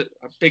think that's a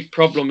big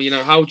problem. You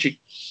know, how would you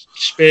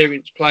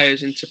experience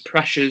players into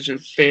pressures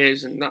and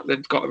fears and that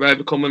they've got to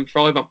overcome and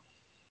thrive on?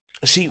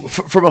 See,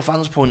 from a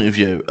fan's point of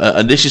view,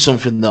 and this is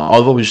something that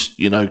I've always,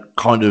 you know,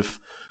 kind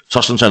of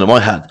tossed and turned in my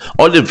head.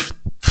 I live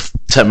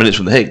 10 minutes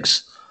from the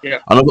Higgs. Yeah.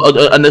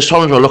 And there's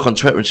times where I look on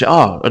Twitter and say,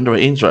 under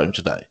 18's at home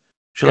today.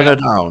 Should I go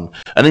down?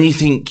 And then you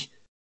think,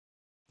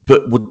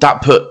 but would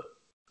that put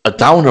a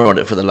downer on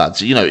it for the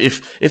lads? You know,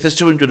 if there's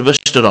 200 of us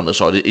stood on the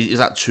side, is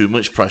that too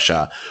much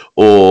pressure,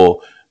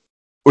 or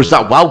is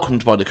that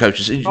welcomed by the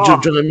coaches? Do you know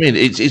what I mean?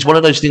 It's one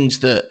of those things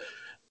that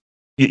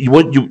you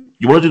want to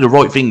do the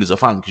right thing as a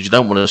fan, because you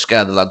don't want to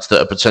scare the lads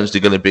that are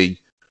potentially going to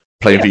be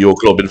playing for your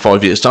club in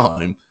 5 years'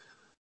 time.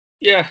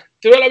 Yeah,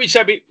 like we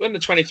said, when the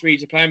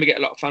 23s are playing, we get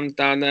a lot of fans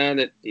down there,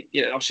 and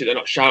you know, obviously they're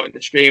not shouting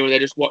the stream, they're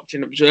just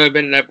watching,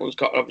 observing, and everyone's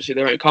got obviously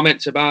their own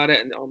comments about it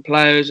and on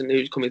players and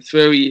who's coming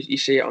through. You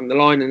see it on the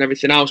line and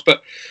everything else.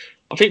 But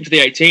I think for the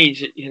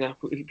 18s, you know,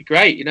 it'd be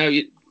great. You know,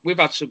 we've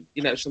had some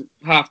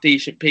half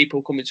decent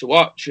people coming to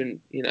watch, and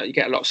you know, you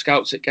get a lot of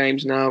scouts at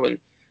games now and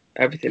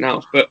everything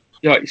else. But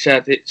like you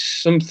said, it's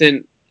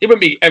something it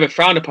wouldn't be ever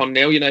frowned upon,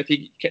 Neil. You know, if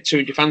you get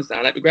 200 fans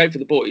down, that'd be great for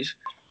the boys.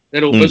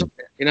 They're all buzzing,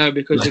 you know,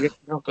 because they're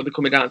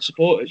coming down to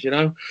support us, you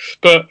know.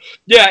 But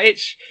yeah,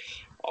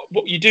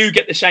 you do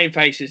get the same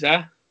faces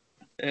there.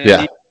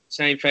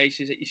 Same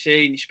faces that you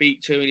see and you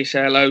speak to and you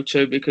say hello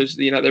to, because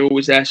you know they're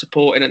always there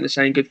supporting and they're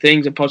saying good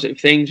things and positive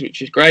things,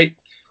 which is great.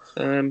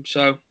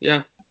 So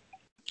yeah.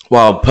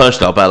 Well,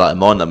 personally, I'll bear that in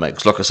mind then, mate.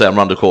 Because like I say, I'm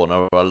round the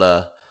corner.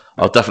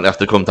 I'll definitely have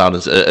to come down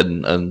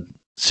and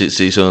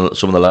see some of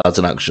the lads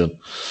in action.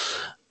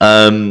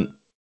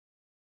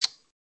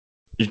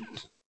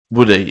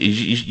 Woody,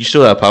 you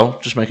still there, pal?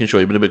 Just making sure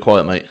you've been a bit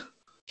quiet, mate.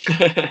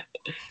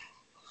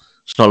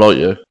 It's not like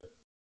you.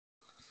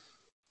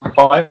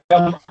 I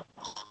am.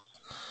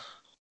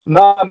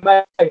 No,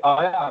 mate,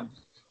 I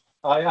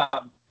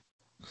am.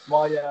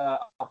 My,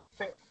 I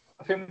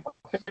think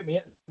my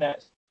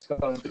internet's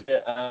gone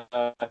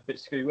a bit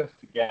screwy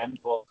again,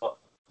 but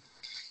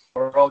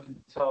we're all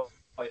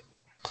tight.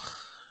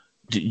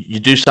 You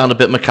do sound a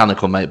bit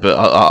mechanical, mate, but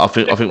I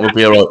think we'll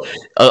be all right.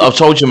 I've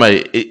told you,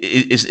 mate.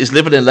 It's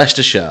living in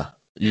Leicestershire.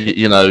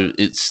 You know,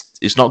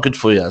 it's not good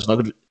for you. It's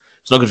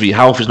It's not good for your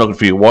health. It's not good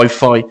for your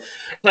Wi-Fi.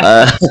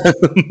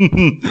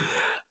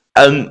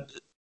 And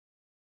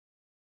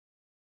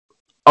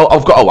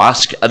I've got to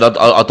ask, and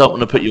I don't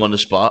want to put you on the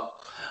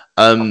spot.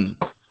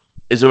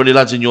 Is there any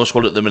lads in your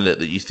squad at the minute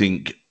that you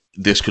think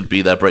this could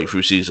be their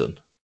breakthrough season?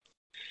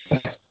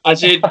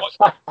 As in,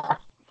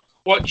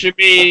 what do you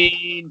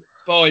mean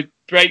by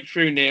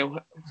breakthrough, Neil?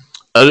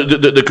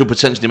 That could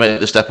potentially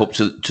make the step up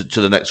to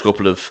the next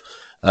couple of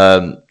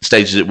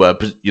stages, it were,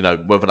 you know,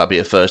 whether that be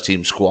a first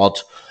team squad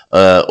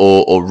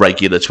or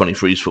regular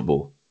 23s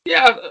football.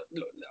 Yeah,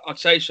 I'd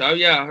say so.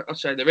 Yeah, I'd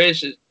say there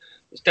is.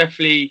 There's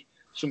definitely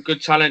some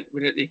good talent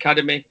within the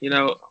academy. You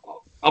know,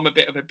 I'm a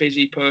bit of a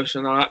busy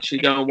person. I actually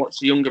go and watch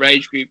the younger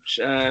age groups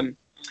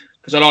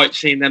because I like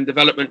seeing them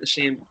development and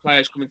seeing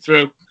players coming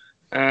through.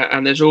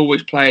 And there's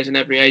always players in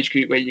every age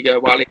group where you go,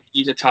 well,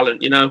 he's a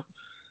talent, you know.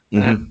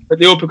 But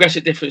they all progress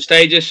at different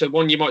stages. So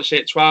one you might see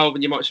at 12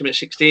 and you might see him at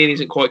 16, he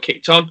isn't quite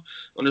kicked on.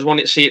 And there's one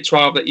that see at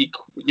 12 that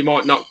you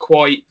might not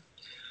quite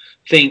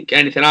think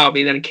anything out of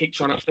him, and then he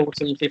kicks on at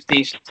 14,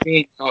 15,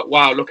 16. Like,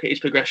 wow, look at his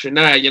progression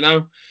there, you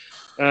know.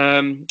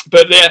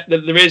 But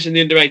there is in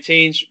the under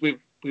 18s,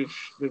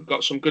 we've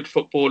got some good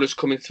footballers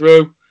coming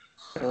through.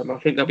 I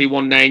think there'll be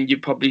one name you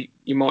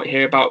might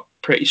hear about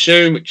pretty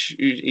soon, which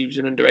he was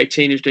an under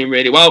 18 who's doing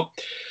really well.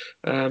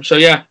 So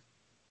yeah,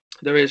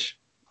 there is.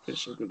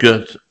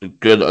 Good.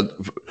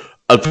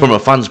 And from a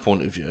fan's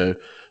point of view,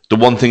 the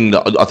one thing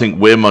that I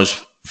think we're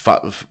most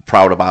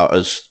proud about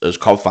as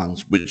COV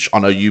fans, which I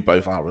know you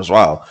both are as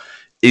well,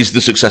 is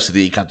the success of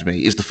the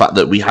academy, is the fact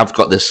that we have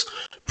got this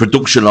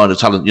production line of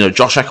talent. You know,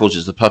 Josh Eccles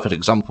is the perfect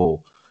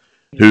example,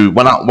 who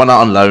went out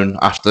on loan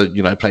after,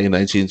 you know, playing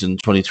 18s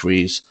and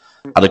 23s,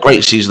 had a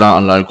great season out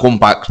on loan, come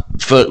back,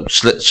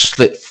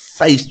 slip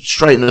face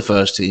straight into the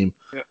first team,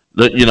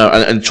 you know,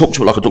 and took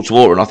to it like a duck to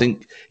water. And I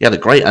think he had a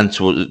great end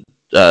towards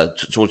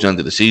the end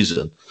of the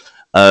season.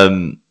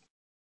 But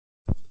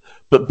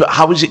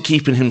how is it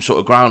keeping him sort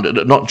of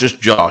grounded? Not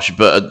just Josh,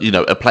 but you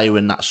know, a player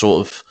in that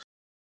sort of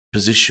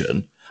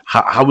position.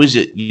 How is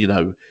it, you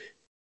know,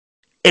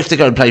 if they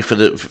go and play for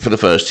the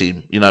first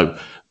team? You know,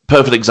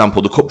 perfect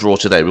example, the cup draw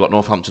today. We got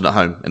Northampton at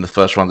home in the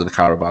first round of the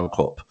Carabao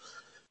Cup.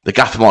 The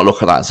gaffer might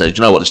look at that and say, do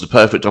you know what? This is the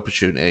perfect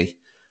opportunity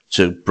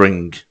to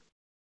bring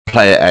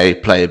player A,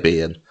 player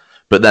B in.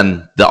 But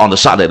then they're on the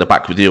Saturday, they're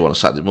back with you on a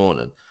Saturday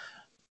morning.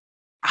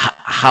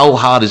 How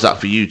hard is that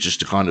for you, just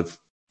to kind of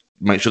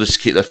make sure to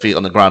keep their feet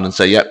on the ground and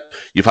say, yep,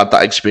 you've had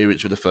that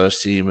experience with the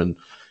first team and,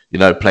 you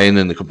know, playing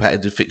in the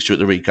competitive fixture at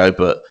the Rico,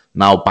 but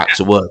now back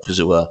to work, as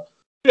it were?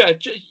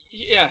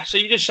 Yeah. So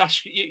you just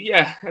ask,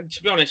 and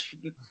to be honest,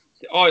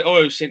 I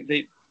always think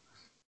that,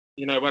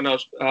 you know, when I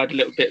had a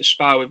little bit of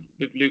spar with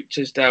Luke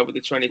Tisdale with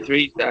the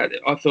 23s there,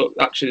 I thought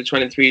actually the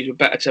 23s were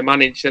better to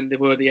manage than they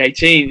were the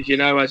 18s, you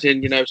know, as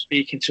in, you know,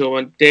 speaking to them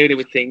and dealing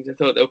with things. I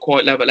thought they were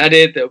quite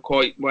level-headed, they were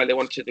quite where they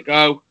wanted to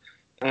go.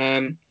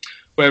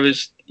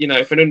 Whereas, you know,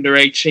 if an under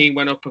 18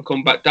 went up and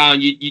come back down,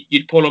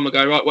 you'd pull them and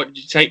go, right, what did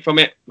you take from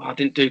it? I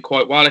didn't do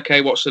quite well.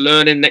 Okay, what's the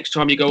learning? Next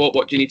time you go up,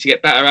 what do you need to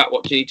get better at?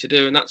 What do you need to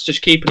do? And that's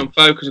just keeping them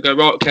focused and go,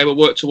 right, okay, we'll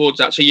work towards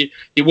that. So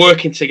you're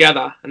working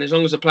together. And as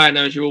long as the player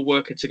knows you're all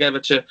working together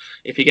to,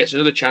 if he gets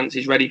another chance,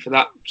 he's ready for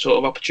that sort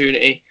of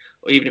opportunity.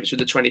 Or even if it's with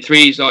the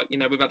 23s, like, you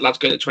know, we've had lads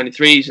go to the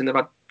 23s and they've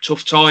had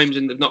tough times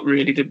and they've not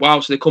really did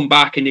well. So they come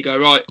back and you go,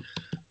 right,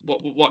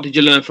 what did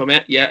you learn from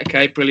it? Yeah,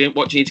 okay, brilliant.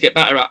 What do you need to get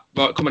better at?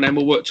 Right, come on then,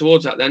 we'll work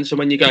towards that then. So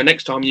when you go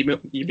next time, you'll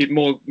be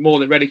more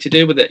than ready to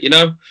deal with it, you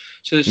know?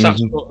 So there's that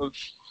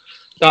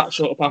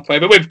sort of pathway.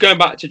 But with going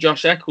back to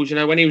Josh Eccles, you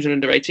know, when he was an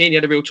under 18, he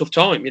had a real tough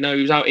time. You know,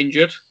 he was out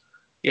injured.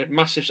 He had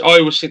massive... I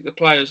always think the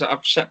players that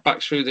have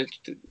setbacks through the,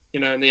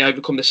 you know, and they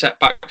overcome the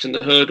setbacks and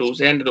the hurdles,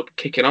 they ended up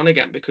kicking on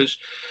again because...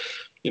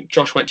 You know,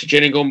 Josh went to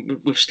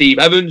Gillingham with Steve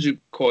Evans, who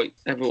quite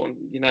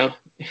everyone, you know,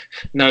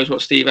 knows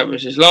what Steve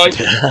Evans is like.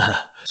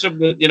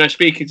 You know,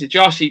 speaking to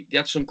Josh, he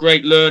had some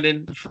great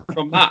learning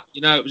from that.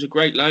 You know, it was a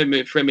great loan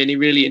move for him, and he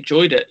really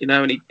enjoyed it. You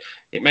know, and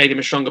it made him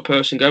a stronger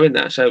person going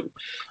there. So,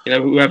 you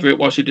know, whoever it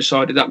was who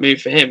decided that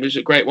move for him was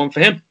a great one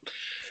for him.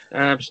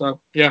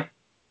 So yeah,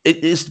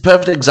 it's the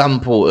perfect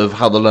example of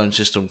how the loan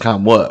system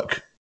can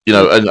work. You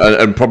know,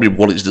 and probably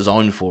what it's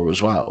designed for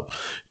as well.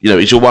 You know,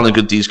 it's all well and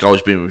good these guys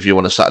being with you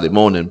on a Saturday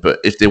morning, but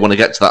if they want to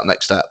get to that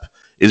next step,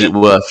 is it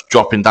worth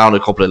dropping down a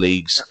couple of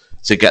leagues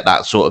to get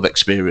that sort of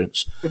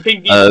experience? The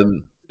thing,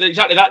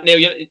 exactly that,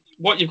 Neil.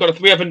 What you've got, if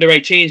we have under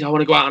 18s, I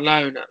want to go out on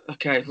loan.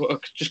 Okay,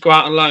 well, just go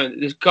out on loan.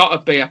 There's got to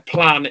be a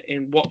plan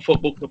in what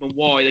football club and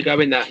why they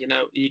go in there. You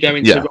know, you go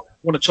into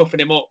want to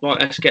toughen him up.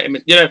 Right, let's get him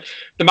in. You know,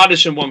 the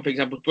Madison one, for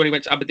example, when he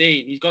went to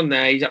Aberdeen, he's gone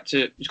there.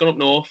 He's gone up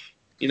north.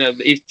 You know,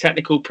 he's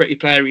technical, pretty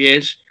player he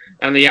is,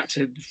 and he had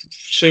to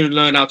soon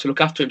learn how to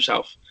look after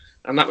himself.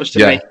 And that was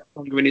to make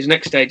longer in his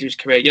next stage of his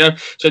career, you know.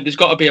 So there's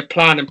got to be a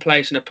plan in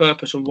place and a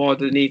purpose on why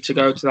they need to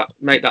go to that,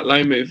 make that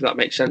loan move, if that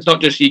makes sense.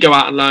 Not just you go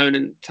out on loan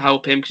and to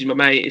help him because he's my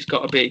mate. It's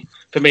got to be,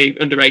 for me,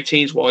 under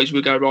 18s wise,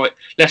 we go, right,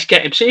 let's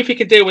get him, see if he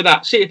can deal with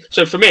that.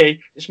 So for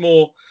me, it's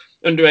more,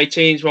 under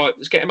 18s, right,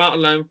 let's get him out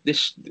on loan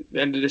this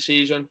end of the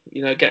season,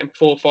 you know, get him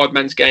 4 or 5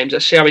 men's games.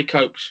 Let's see how he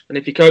copes. And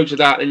if he copes with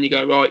that, then you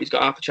go, right, he's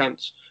got half a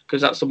chance.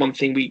 Because that's the one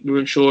thing we were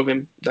unsure of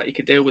him, that he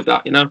could deal with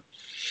that, you know?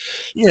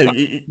 Yeah,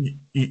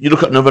 you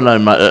look at another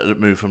loan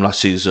move from last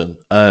season.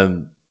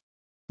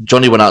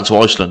 Johnny went out to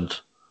Iceland.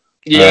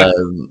 Yeah.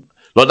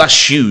 Like,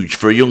 that's huge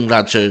for a young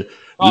lad to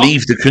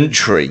leave the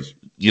country,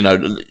 you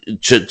know,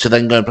 to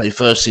then go and play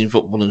first team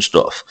football and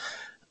stuff.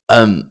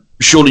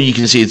 Surely you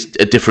can see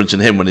a difference in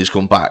him when he's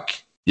come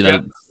back. You know,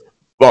 yeah.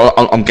 Well,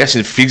 I'm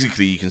guessing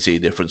physically you can see a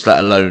difference, let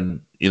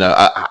alone, you know,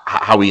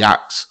 how he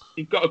acts.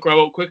 You've got to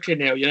grow up quickly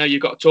now. You know,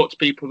 you've got to talk to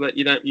people that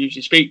you don't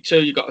usually speak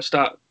to. You've got to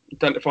start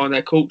identifying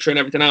their culture and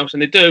everything else.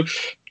 And they do.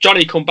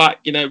 Johnny come back,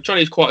 you know,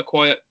 Johnny's quite a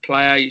quiet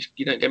player.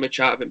 You don't get much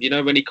out of him. You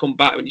know, when he come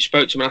back, when you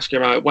spoke to him and asked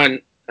him how it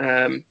went,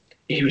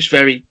 he was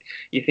very,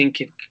 you're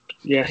thinking,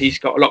 yeah, he's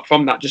got a lot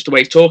from that, just the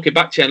way he's talking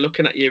back to you and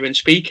looking at you and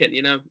speaking,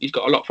 you know, he's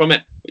got a lot from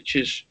it, which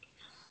is,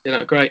 you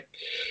know, great.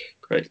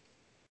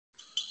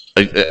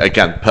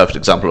 Again, perfect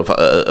example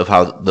of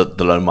how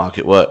the loan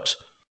market works.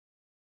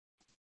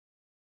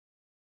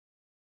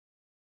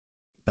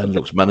 Ben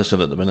looks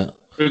menacing at the minute.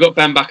 We've got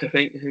Ben back, I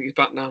think. He's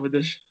back now with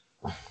us.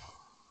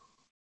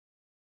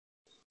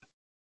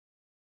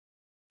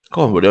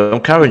 Come on, buddy.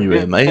 I'm carrying you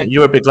here, mate.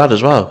 You're a big lad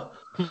as well.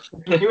 Can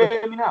you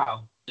hear me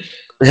now?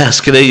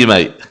 Yes, can hear you,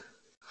 mate.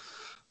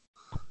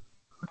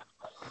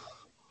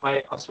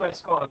 Mate, I swear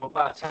to God, I'm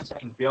about 10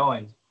 seconds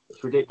behind.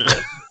 It's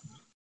ridiculous.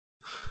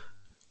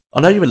 I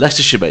know you're in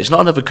Leicestershire, mate. It's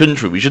not another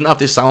country. We shouldn't have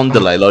this sound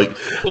delay. Like,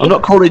 I'm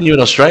not calling you in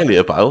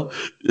Australia, pal.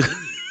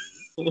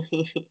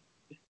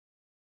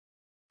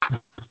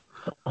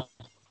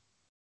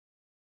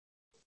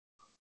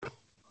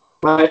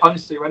 Mate,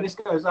 honestly, when this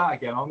goes out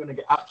again, I'm going to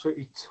get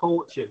absolutely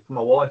tortured for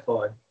my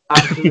Wi-Fi.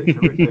 Absolutely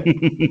horrific.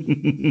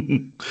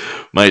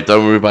 Mate,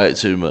 don't worry about it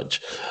too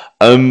much.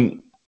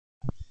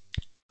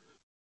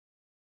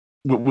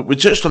 We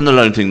touched on the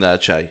loan thing there,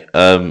 Chay.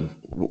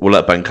 We'll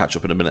let Ben catch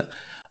up in a minute.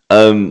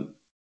 I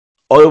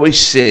always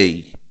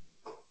see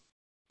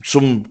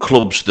some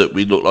clubs that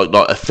we look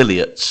like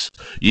affiliates.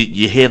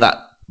 You hear that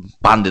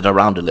banded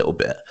around a little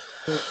bit.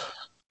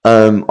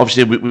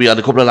 Obviously, we had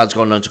a couple of lads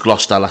go on loan to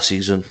Gloucester last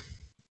season.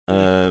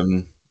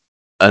 And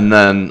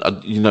then,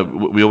 you know,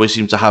 we always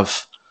seem to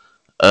have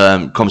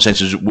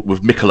conversations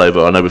with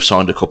Mikulova. I know we've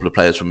signed a couple of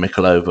players from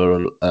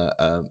Mikulova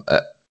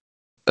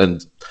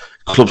and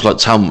clubs like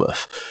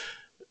Tamworth.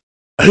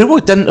 Who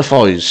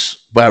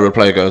identifies where a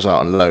player goes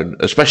out on loan,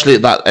 especially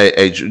at that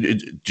age?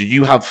 Do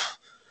you have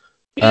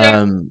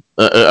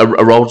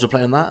a role to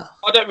play in that?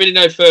 I don't really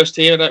know first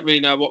team. I don't really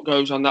know what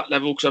goes on that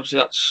level because obviously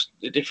that's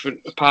a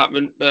different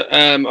apartment. But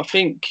I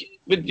think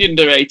with the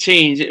under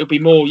 18s, it'll be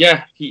more,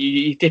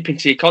 you dip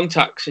into your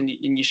contacts and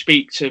you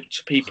speak to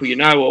people you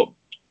know, or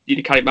the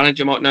academy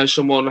manager might know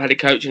someone, head of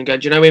coach, and go,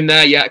 do you know him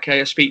there? Yeah,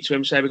 okay, I speak to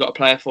him, say we've got a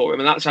player for him.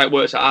 And that's how it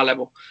works at our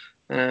level.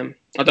 I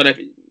don't know if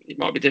it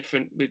might be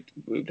different with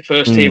the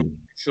first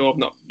team. Sure, I've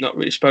not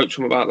really spoke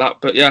to him about that.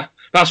 But yeah,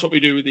 that's what we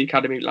do with the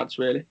academy lads,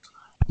 really.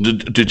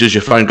 Does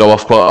your phone go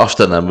off quite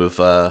often then with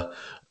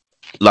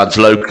lads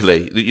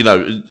locally? You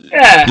know,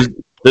 yeah.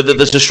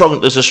 There's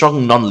a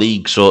strong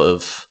non-league sort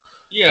of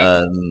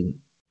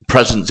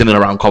presence in and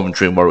around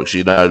Coventry and Warwickshire.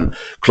 You know,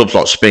 clubs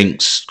like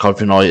Spinks,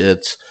 Coventry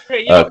United,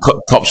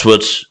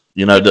 Topswood.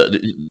 You know, that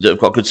have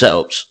got good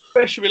setups.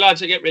 Especially with lads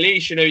that get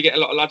released, you know, you get a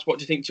lot of lads, what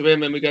do you think to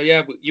him? And we go,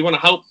 yeah, but you want to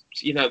help,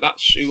 you know,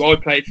 that's who I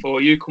played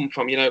for, you come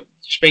from, you know,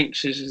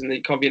 Spinks is in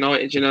the Coventry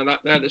United, you know,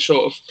 they're the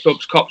sort of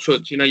clubs,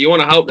 Copswood, you know, you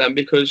want to help them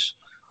because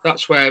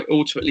that's where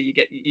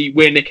ultimately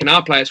we're nicking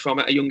our players from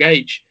at a young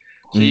age.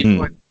 So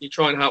you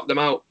try and help them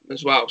out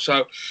as well.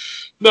 So,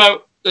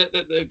 no,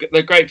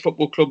 they're great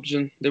football clubs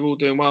and they're all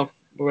doing well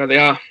where they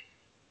are.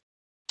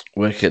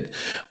 Wicked.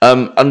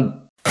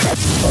 And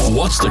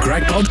What's the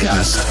Crack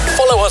podcast?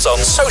 Follow us on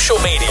social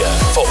media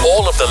for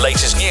all of the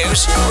latest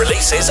news,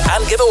 releases,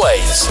 and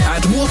giveaways.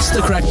 At What's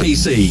the Crack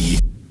PC.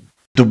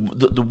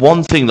 The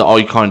one thing that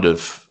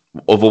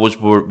I've always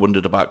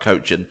wondered about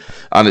coaching,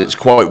 and it's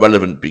quite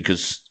relevant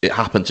because it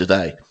happened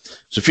today.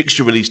 So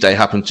fixture release day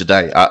happened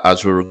today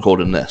as we're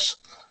recording this.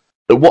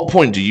 At what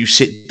point do you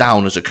sit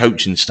down as a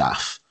coaching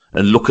staff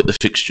and look at the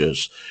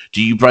fixtures?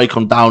 Do you break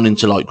them down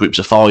into like groups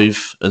of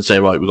 5 and say,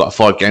 right, we've got a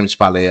 5-game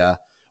spell here.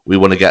 We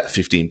want to get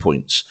 15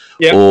 points,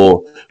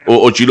 or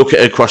do you look at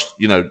it across,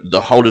 you know, the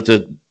whole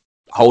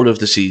of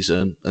the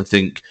season and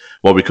think,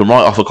 well, we can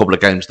write off a couple of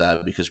games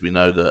there because we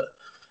know that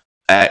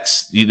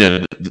X, you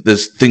know,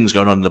 there's things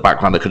going on in the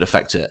background that could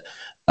affect it.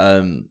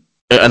 And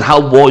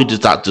how wide does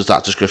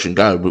that discussion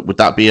go? Would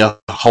that be a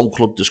whole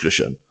club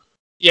discussion?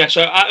 Yeah.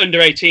 So at under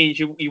 18s,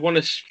 you want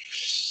to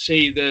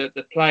see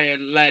the player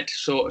led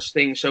sort of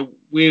thing. So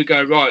we'll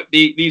go, right,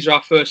 these are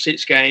our first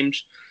 6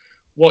 games.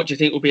 What do you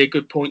think will be a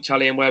good point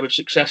tally and where we've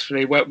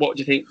successfully, what do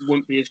you think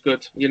wouldn't be as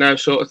good, you know,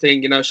 sort of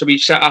thing, you know. So we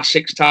set our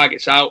 6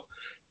 targets out.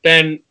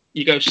 Then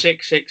you go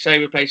 6, say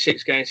we play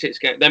 6 games.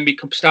 Then we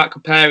start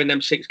comparing them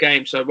 6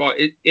 games. So,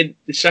 right, in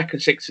the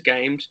second 6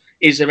 games,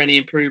 is there any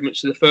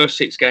improvements to the first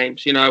 6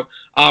 games? You know,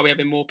 are we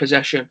having more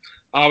possession?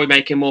 Are we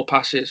making more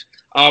passes?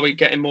 Are we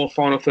getting more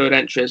final third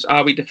entries?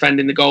 Are we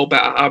defending the goal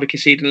better? Are we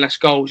conceding less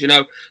goals? You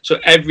know, so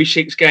every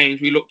 6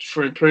 games we looked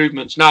for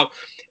improvements. Now,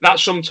 that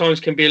sometimes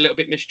can be a little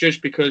bit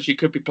misjudged because you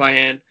could be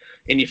playing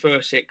in your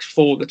first 6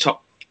 for the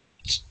top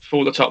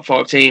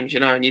 5 teams, you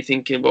know, and you're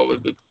thinking, well,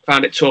 we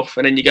found it tough,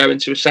 and then you go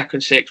into a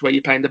second 6 where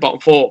you're playing the bottom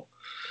 4.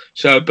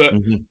 So, but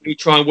we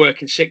try and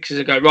work in 6s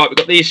and go, right, we've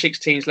got these 6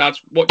 teams,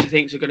 lads. What do you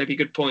think are going to be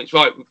good points?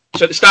 Right.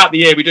 So at the start of the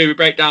year, we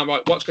break down,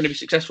 right, what's going to be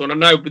successful. And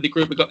I know with the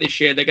group we've got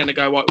this year, they're going to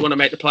go, right, we want to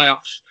make the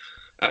playoffs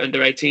at under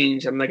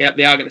 18s. And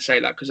they are going to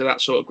say that because of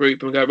that sort of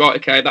group. And we go, right,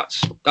 okay,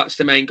 that's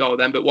the main goal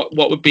then. But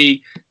what would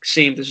be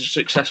seemed as a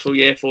successful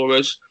year for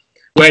us?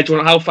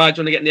 How far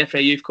do you want to get in the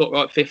FA Youth Cup?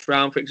 Right, 5th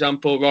round, for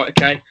example. Right,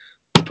 okay,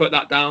 we put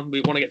that down.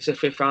 We want to get to the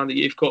 5th round of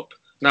the Youth Cup.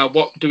 Now,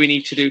 what do we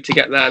need to do to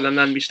get there? And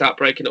then we start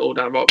breaking it all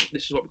down. Right,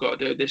 this is what we've got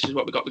to do. This is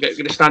what we've got to get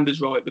the standards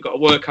right. We've got to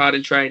work hard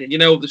in training. You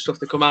know, all the stuff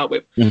they come out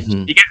with. So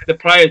you get the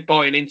players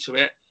buying into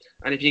it.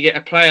 And if you get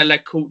a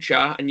player-led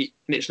culture and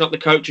it's not the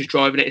coaches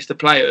driving it, it's the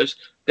players,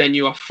 then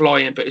you are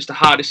flying. But it's the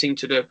hardest thing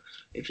to do.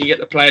 If you get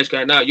the players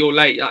going, no, you're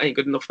late. That ain't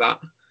good enough, that.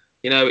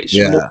 You know, it's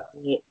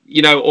more,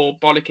 you know, or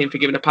bollocking for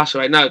giving a pass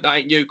away. No, that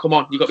ain't you. Come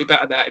on, you've got to be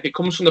better there. If it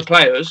comes from the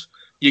players,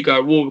 you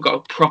go, whoa, we've got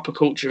a proper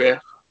culture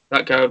here.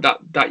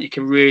 That you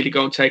can really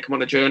go and take them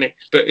on a journey.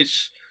 But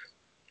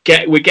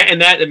we're getting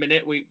there at the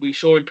minute. We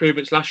saw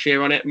improvements last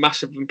year on it,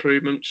 massive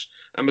improvements,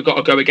 and we've got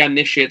to go again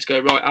this year to go,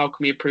 right, how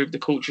can we improve the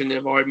culture and the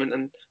environment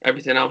and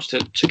everything else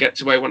to get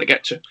to where we want to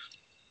get to.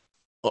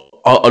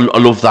 I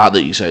love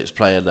that you say it's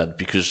player led,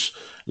 because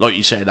like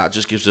you say, that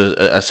just gives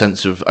a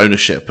sense of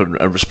ownership and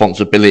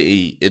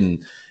responsibility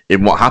in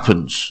what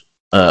happens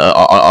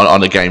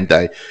on a game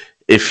day.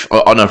 If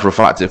I know for a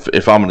fact,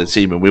 if I'm on the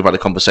team and we've had a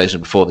conversation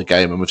before the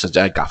game and we've said,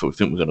 "Yeah, Gaffer, we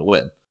think we're going to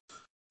win,"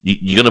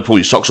 you're going to pull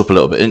your socks up a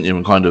little bit, aren't you?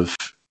 And kind of,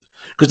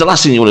 because the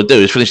last thing you want to do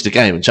is finish the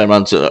game and turn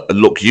around to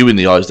look you in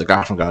the eyes, the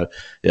Gaffer, and go,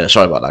 "Yeah,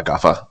 sorry about that,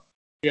 Gaffer."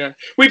 Yeah,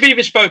 we've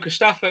even spoke to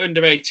staff at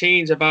under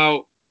 18s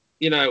about,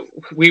 you know,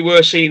 we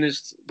were seen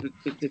as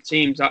the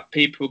teams that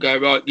people go,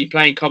 right, you're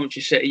playing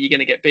Coventry City, you're going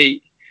to get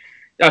beat.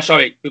 Oh,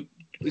 sorry.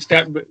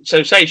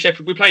 So say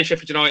Sheffield, we're playing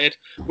Sheffield United,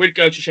 we'd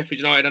go to Sheffield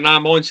United and our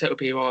mindset would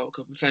be, oh,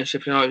 we're playing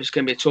Sheffield United, it's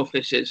going to be tough,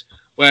 this is.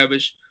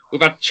 Whereas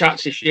we've had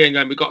chats this year and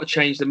going, we've got to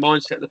change the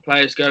mindset of the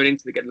players going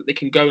into the game. They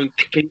can go and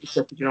compete with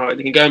Sheffield United,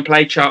 they can go and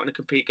play Charlton and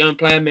compete, go and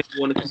play a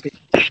Millwall and compete.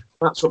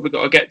 That's what we've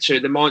got to get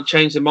to,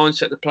 change the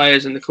mindset of the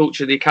players and the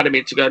culture of the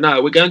academy to go,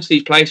 no, we're going to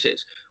these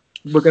places,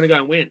 we're going to go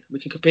and win,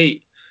 we can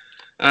compete.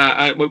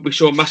 We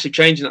saw a massive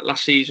change in that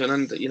last season,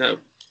 and you know,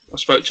 I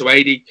spoke to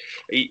AD.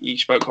 He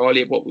spoke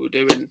highly of what we were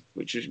doing,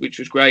 which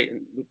was great,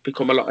 and we've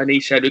become a lot. And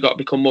he said we've got to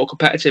become more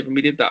competitive, and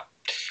we did that.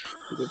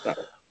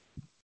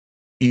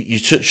 You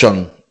touched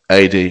on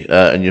AD,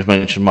 and you've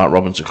mentioned Mark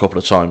Robbins a couple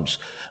of times,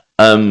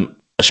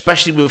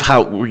 especially with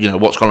how, you know,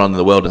 what's gone on in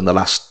the world in the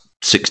last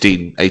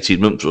 16, 18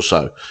 months or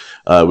so,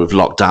 with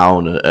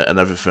lockdown and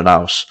everything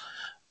else.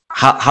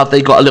 Have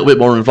they got a little bit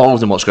more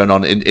involved in what's going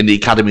on in the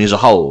academy as a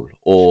whole,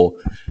 or?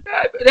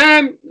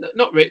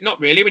 Not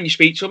really. When you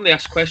speak to them, they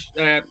ask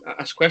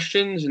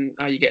questions and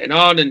how you're getting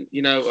on, and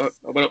you know,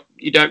 well,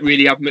 you don't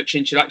really have much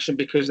interaction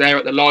because they're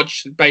at the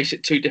lodge, based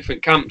at 2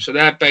 different camps. So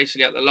they're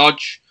basically at the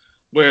lodge.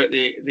 We're at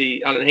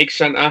the Alan Higgs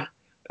Centre,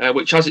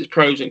 which has its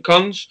pros and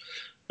cons,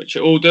 which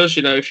it all does.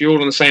 You know, if you're all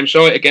on the same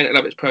site, again, it'll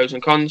have its pros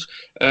and cons.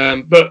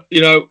 But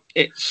you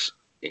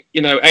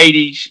know,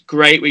 AD's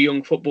great with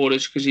young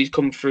footballers because he's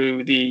come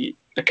through the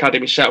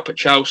academy set up at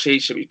Chelsea,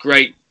 so he's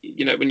great.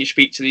 You know, when you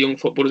speak to the young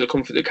footballers that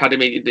come through the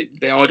academy,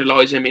 they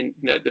idolise him, and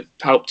you know, they've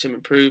helped him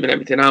improve and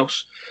everything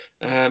else,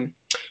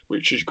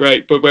 which is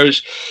great. But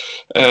whereas,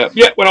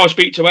 when I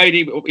speak to AD,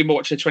 even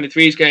watching the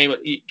 23s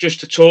game, just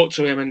to talk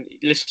to him and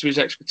listen to his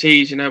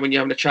expertise, you know, when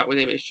you're having a chat with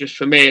him, it's just,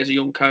 for me as a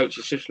young coach,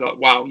 it's just like,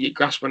 wow, you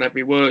grasp on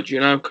every word,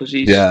 you know, because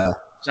he's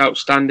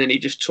outstanding. He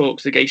just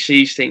talks, the guy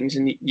sees things,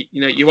 and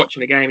you know, you're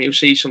watching the game, he'll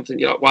see something,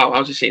 you're like, wow,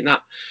 how's he seeing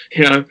that,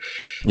 you know?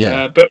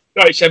 But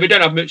like I said, we don't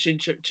have much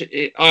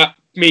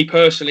me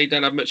personally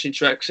don't have much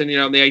interaction, you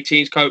know. I'm the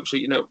 18s coach, so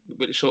you know,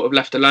 we're sort of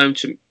left alone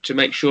to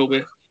make sure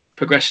we're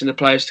progressing the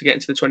players to get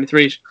into the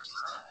 23s.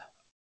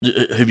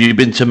 Have you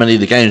been to many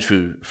of the games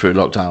through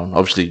lockdown?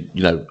 Obviously,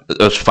 you know,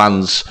 us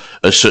fans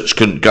as such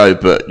couldn't go,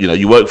 but you know,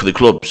 you work for the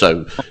club,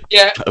 so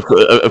yeah, of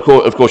course,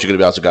 you're going to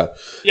be able to go.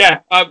 Yeah,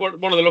 one of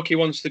the lucky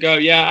ones to go.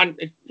 Yeah,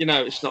 and you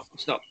know, it's not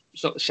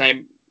the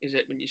same, is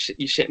it, when you're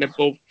sitting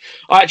above?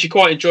 I actually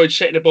quite enjoyed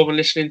sitting above and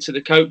listening to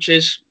the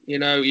coaches. You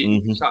know,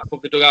 you sat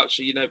above the dugout,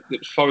 so you know, it was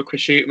before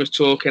Chris Hooton was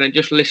talking, and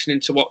just listening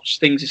to what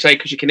things they say,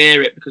 because you can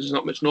hear it because there's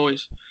not much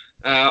noise.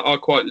 I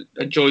quite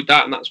enjoyed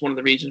that, and that's one of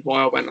the reasons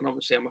why I went. And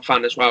obviously, I'm a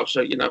fan as well.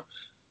 So you know,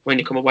 when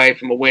you come away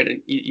from a win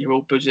and you're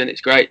all buzzing,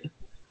 it's great.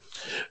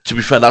 To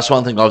be fair, that's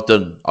one thing I've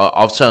done.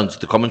 I've turned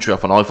the commentary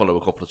off on iFollow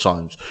a couple of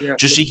times. Yeah.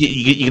 Just so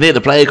you can hear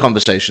the player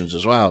conversations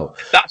as well.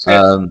 That's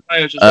it.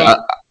 Players as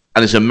well.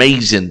 And it's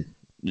amazing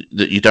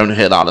that you don't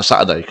hear that on a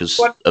Saturday because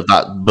of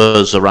that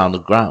buzz around the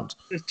ground.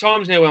 There's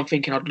times now where I'm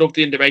thinking I'd love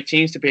the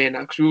under-18s to be in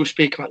that because we always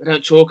speak about they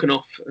don't talk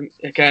enough. And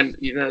again,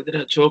 they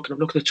don't talk enough.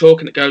 Look at the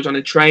talking that goes on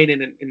in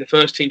training and in the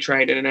first team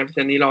training and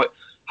everything. And you're like,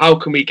 how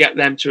can we get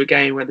them to a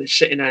game where they're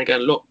sitting there and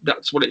going, look,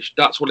 that's what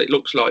it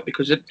looks like?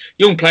 Because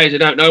young players, they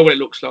don't know what it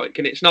looks like,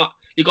 and it's not.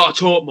 You got to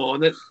talk more,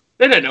 and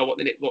they don't know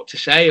what to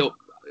say, or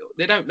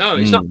they don't know.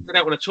 It's not they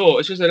don't want to talk.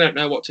 It's just they don't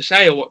know what to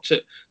say or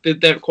they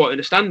don't quite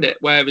understand it.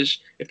 Whereas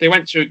if they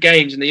went through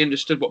games and they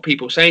understood what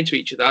people were saying to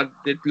each other,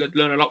 they'd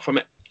learn a lot from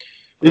it.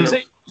 Is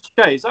it,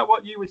 Chay, is that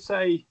what you would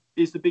say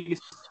is the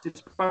biggest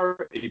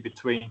disparity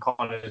between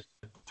kind of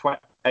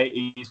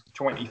 80s,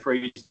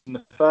 23s and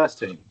the first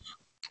team?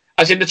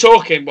 As in the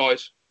talking,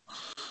 boys.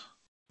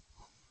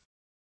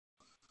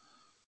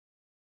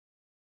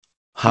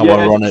 How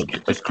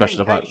ironic a question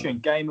about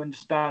game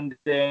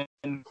understanding,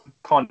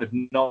 kind of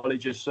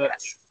knowledge as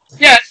such.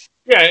 Yeah,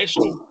 it's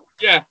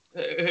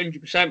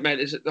 100%, mate.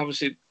 It's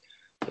obviously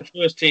the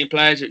first team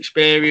players are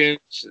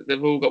experienced.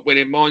 They've all got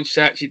winning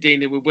mindsets. You're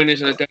dealing with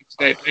winners on a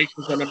day-to-day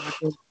basis, I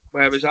imagine.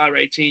 Whereas our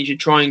 18s, you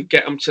try and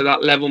get them to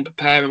that level and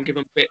prepare them, give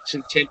them bits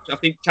and tips. I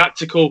think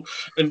tactical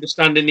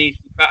understanding needs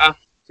to be better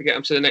to get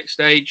them to the next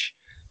stage.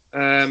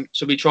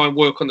 So we try and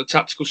work on the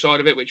tactical side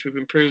of it, which we've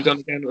improved on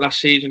again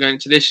last season, going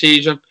into this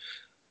season.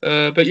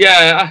 But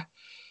I'd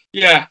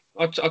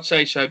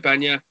say so,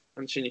 Ben. Yeah,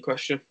 answering your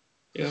question.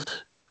 Yeah.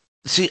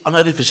 See, I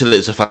know the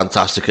facilities are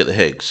fantastic at the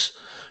Higgs,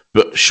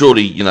 but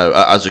surely,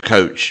 as a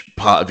coach,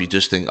 part of you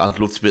just think, I'd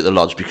love to be at the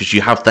Lodge because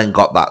you have then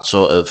got that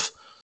sort of,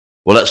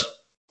 well,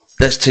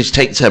 let's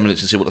take 10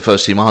 minutes and see what the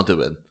first team are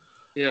doing.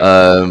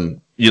 Yeah.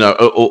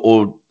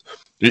 Or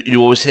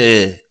you always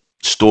hear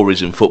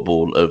stories in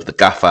football of the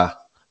gaffer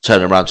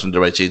turning around to under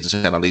 18s and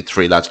saying, I need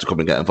 3 lads to come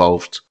and get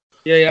involved.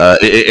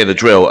 In a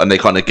drill, and they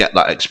kind of get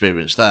that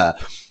experience there.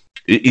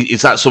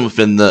 Is that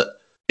something that,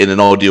 in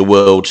an ideal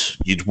world,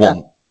 you'd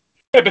want?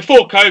 Yeah,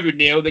 before COVID,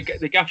 Neil, the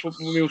gaffer,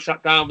 when we all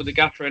sat down with the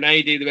gaffer and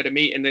AD, they had a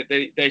meeting.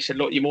 They said,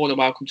 look, you're more than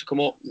welcome to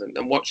come up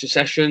and watch the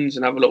sessions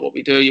and have a look what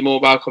we do. You're more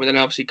welcome. And then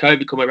obviously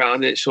COVID come around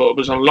and it sort of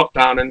was on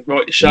lockdown and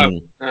rightly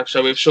so.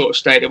 So we've sort of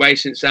stayed away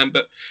since then.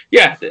 But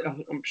yeah,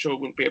 I'm sure it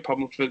wouldn't be a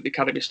problem for the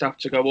academy staff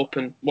to go up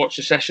and watch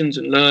the sessions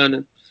and learn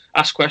and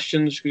ask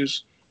questions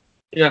because,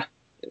 yeah,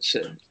 it's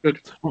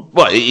good.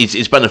 Well,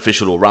 it's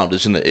beneficial all round,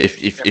 isn't it?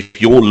 If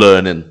you're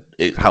learning,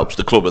 it helps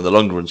the club in the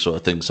long run, sort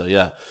of thing. So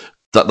yeah,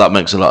 that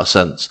makes a lot of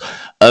sense.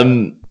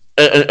 And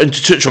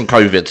to touch on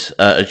COVID,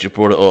 as you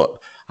brought it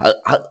up,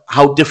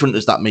 how different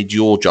has that made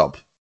your job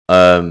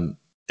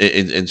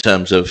in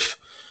terms of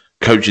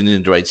coaching the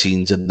under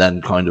 18s and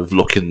then kind of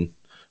looking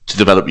to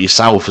develop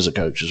yourself as a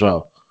coach as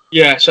well?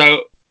 Yeah,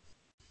 so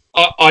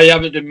I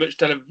haven't done much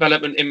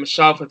development in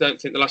myself. I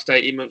don't think the last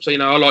 18 months. So,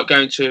 I like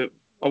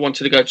I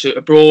wanted to go to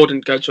abroad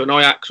and go to an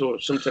Ajax or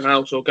something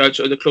else, or go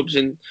to other clubs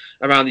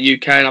around the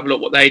UK and have a look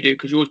what they do,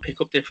 because you always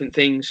pick up different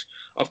things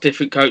of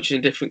different coaches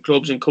and different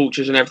clubs and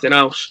cultures and everything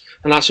else.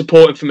 And that's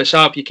important for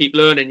myself. You keep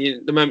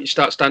learning. The moment you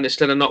start standing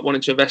still and not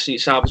wanting to invest in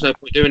yourself, there's no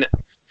point doing it.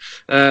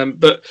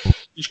 But you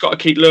just got to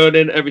keep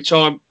learning every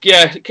time.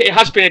 Yeah, it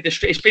has been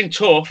it's been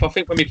tough. I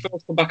think when we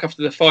first come back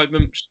after the first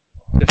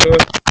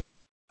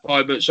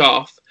 5 months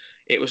off,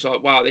 it was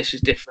like, wow, this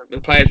is different.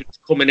 The players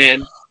were coming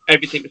in.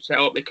 Everything was set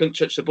up. They couldn't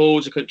touch the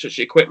balls. They couldn't touch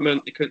the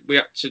equipment. We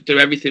had to do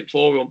everything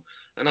for them.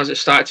 And as it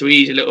started to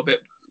ease a little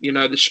bit,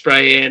 the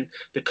spraying,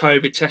 the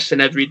COVID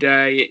testing every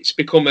day, it's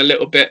become a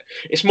little bit.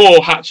 It's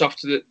more hats off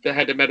to the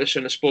head of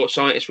medicine and sports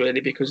scientists, really,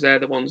 because they're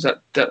the ones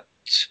that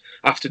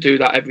have to do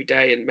that every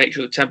day and make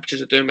sure the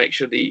temperatures are doing. Make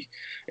sure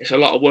it's a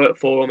lot of work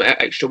for them,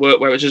 extra work.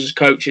 Whereas as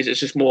coaches, it's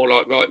just more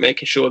like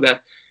making sure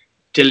they're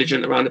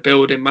diligent around the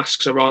building,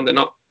 masks are on, they're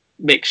not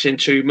mixing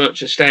too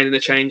much and staying in the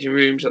changing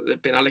rooms that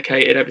they've been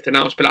allocated, everything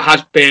else. But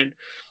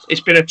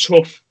it's been a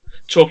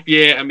tough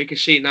year, and we can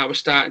see now we're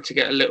starting to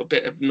get a little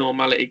bit of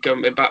normality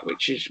going back,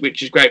 which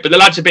is great. But the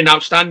lads have been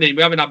outstanding.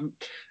 We haven't had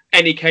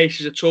any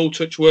cases at all,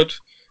 touch wood,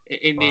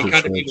 in the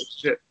academy,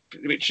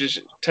 which is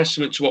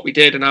testament to what we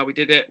did and how we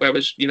did it.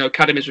 Whereas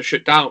academies were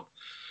shut down.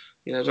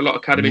 There's a lot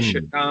of academies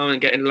shut down and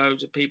getting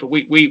loads of people.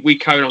 We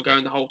carried on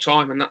going the whole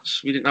time, and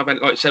we didn't have any,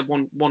 like I said,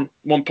 one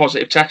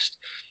positive test.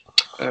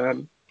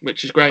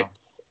 Which is great.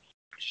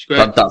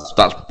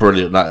 That's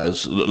brilliant. That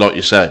is, like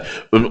you say,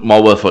 my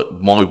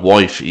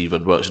wife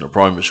even works in a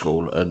primary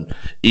school, and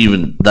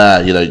even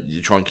there,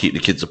 you try and keep the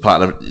kids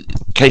apart.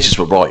 Cases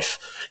were rife.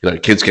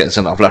 Kids getting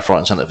sent off left, right,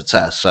 and centre for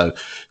tests. So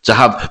to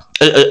have,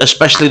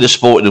 especially the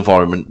sporting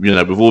environment,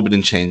 we've all been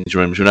in change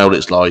rooms. We know what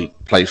it's like,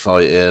 play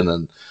fighting,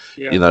 and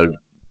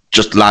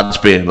just lads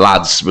being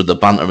lads with the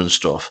banter and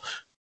stuff.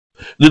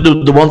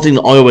 The one thing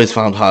that I always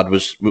found hard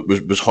was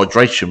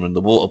hydration and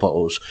the water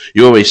bottles.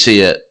 You always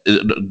see it,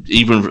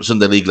 even at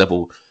Sunday League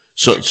level.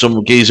 So,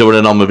 some geezer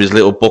running on with his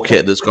little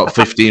bucket that's got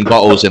 15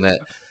 bottles in it.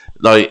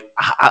 Like,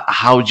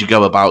 how would you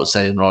go about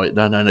saying, right,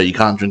 no, you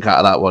can't drink out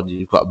of that one.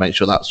 You've got to make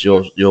sure that's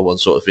your one,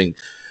 sort of thing.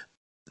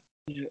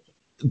 Yeah.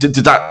 Did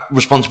that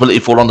responsibility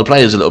fall on the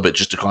players a little bit,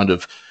 just to kind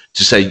of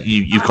to say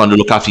you kind of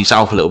look after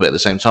yourself a little bit at the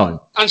same time.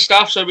 And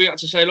staff, so we had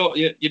to say, look,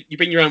 you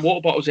bring your own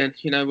water bottles in.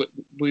 You know,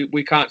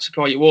 we can't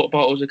supply your water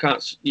bottles. We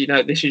can't, you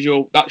know, that's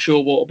your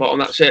water bottle,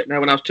 and that's it. No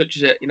one else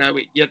touches it. You know,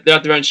 they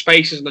had their own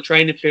spaces in the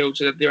training field,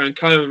 so they had their own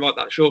cone, like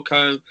that's your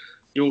cone,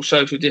 your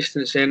social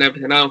distancing and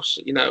everything else.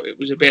 You know, it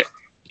was a bit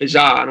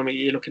bizarre. And I mean,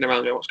 you're looking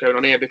around going, what's going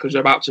on here? Because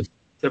they're about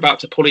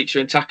to pull each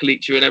other and tackle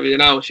each other and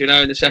everything else, you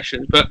know, in the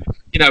sessions. But,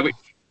 you know,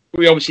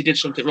 we obviously did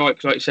something right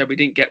because, like you said, we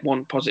didn't get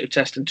one positive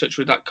test, and touch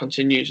with that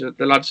continues.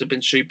 The lads have been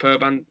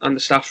superb, and the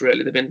staff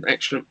really, they've been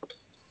excellent.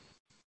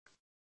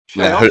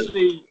 Yeah,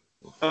 obviously,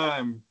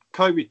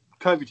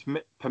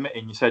 COVID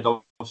permitting, you said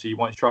obviously you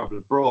want to travel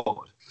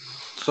abroad.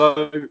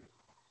 So,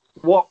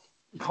 what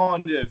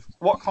kind of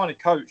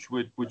coach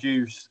would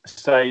you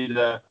say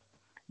that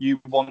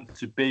you want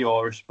to be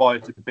or aspire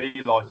to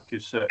be like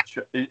as such?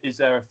 Is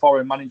there a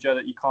foreign manager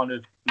that you kind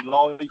of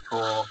like,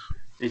 or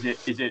is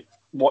it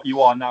what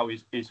you are now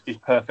is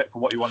perfect for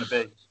what you want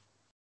to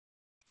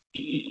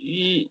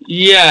be?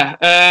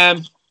 Yeah.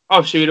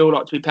 Obviously, we'd all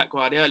like to be Pep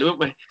Guardiola,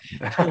 wouldn't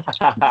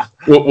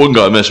we? One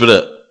guy mess with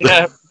it.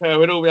 Yeah,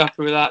 we'd all be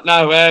happy with that.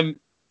 No,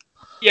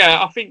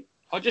 yeah,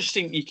 I just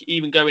think you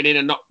even going in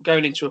and not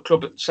going into a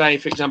club, say,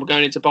 for example,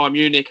 going into Bayern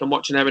Munich and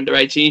watching their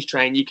under-18s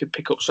train, you could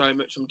pick up so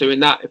much from doing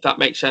that, if that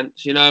makes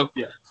sense, you know?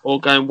 Yeah. Or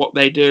going what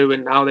they do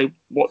and how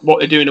what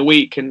they do in a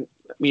week, and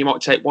you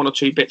might take one or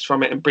two bits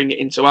from it and bring it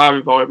into our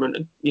environment,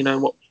 and you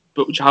know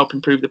which help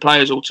improve the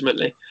players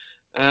ultimately.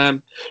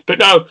 But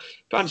no,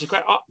 to answer your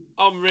question,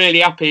 I'm really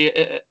happy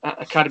at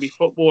academy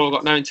football. I've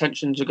got no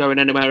intentions of going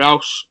anywhere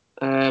else.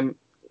 I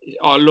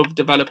love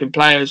developing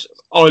players.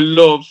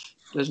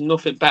 There's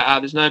nothing better.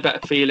 There's no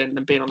better feeling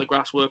than being on the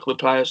grass working with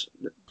players.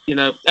 You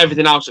know,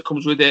 everything else that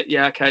comes with it,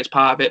 yeah, okay, it's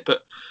part of it.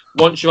 But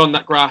once you're on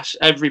that grass,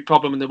 every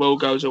problem in the world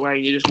goes away.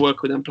 And you just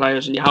work with them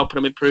players and you're helping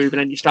them improve. And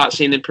then you start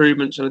seeing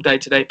improvements on a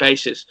day-to-day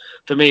basis.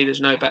 For me,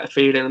 there's no better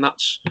feeling. And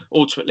that's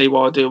ultimately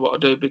why I do what I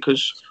do,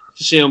 because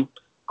to see them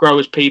grow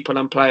as people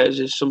and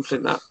players is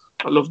something that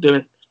I love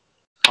doing.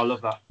 I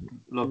love that.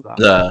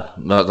 Yeah,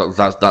 no,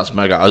 that's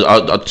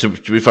mega. To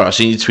be fair, I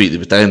seen you tweet the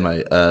other day,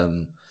 mate.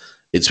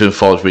 It's been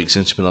 5 weeks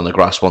since you've been on the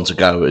grass once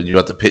ago, and you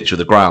had the picture of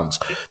the grounds,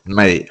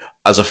 mate.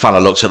 As a fan, I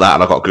looked at that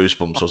and I got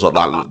goosebumps. I was like,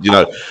 that, you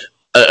know,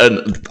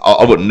 and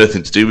I want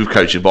nothing to do with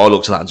coaching, but I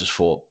looked at that and just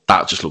thought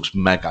that just looks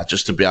mega.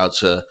 Just to be able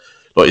to,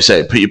 like you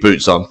say, put your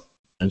boots on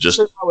and just.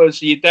 2 hours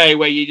of your day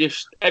where you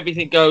just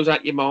everything goes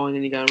out your mind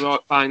and you're going, right,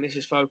 bang, this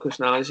is focus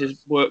now. This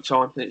is work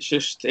time. And it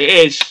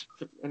is,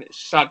 and it's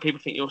sad. People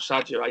think you're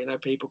sad, you know,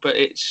 people, but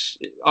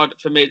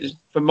for me,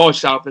 for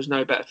myself, there's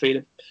no better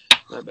feeling.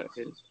 No better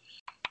feeling.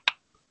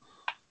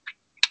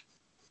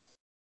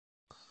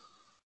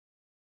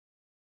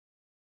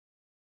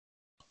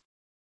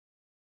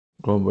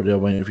 Go on, buddy. I'm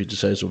waiting for you to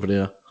say something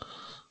here.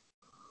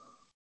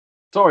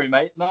 Sorry,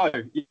 mate. No,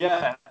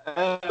 yeah.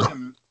 I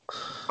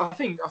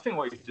think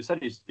what you just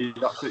said is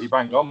absolutely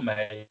bang on,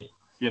 mate.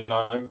 You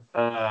know,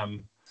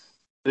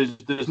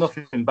 there's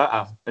nothing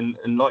better,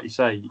 and like you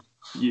say,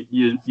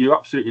 you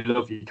absolutely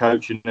love your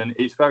coaching, and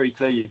it's very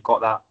clear you've got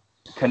that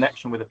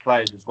connection with the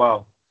players as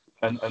well,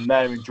 and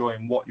they're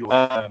enjoying what you're.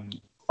 I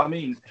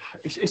mean,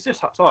 it's just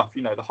hats off.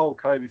 You know, the whole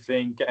COVID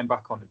thing, getting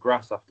back on the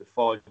grass after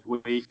 5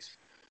 weeks.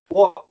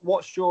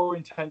 What's your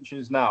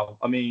intentions now?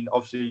 I mean,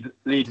 obviously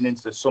leading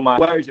into the summer.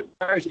 Where is it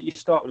you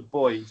start with the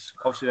boys?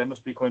 Obviously they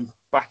must be coming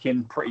back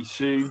in pretty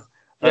soon.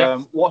 Yeah.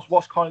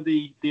 What's kind of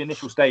the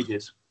initial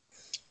stages?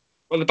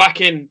 Well, they're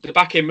back in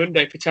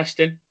Monday for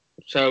testing.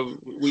 So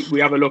we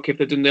have a look if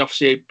they've done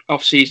the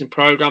off-season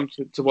programme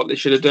to what they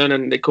should have done,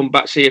 and they come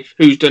back, see if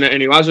who's done it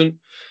and who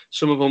hasn't.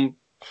 Some of them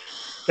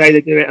say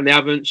they do it and they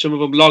haven't. Some of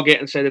them log it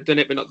and say they've done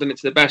it but not done it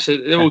to the best. So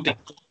they're all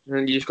different,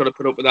 and you just got to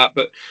put up with that.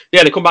 But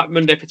yeah, they come back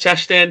Monday for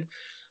testing.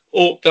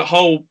 Or the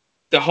whole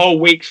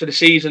weeks for the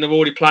season have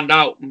already planned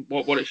out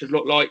what it should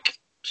look like.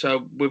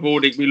 So we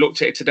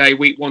looked at it today,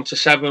 week 1 to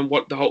 7,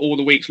 what all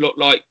the weeks look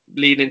like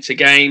leading into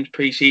games,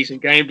 pre-season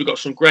games. We've got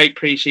some great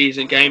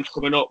pre-season games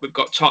coming up. We've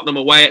got Tottenham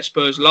away at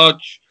Spurs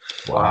Lodge.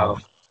 Wow.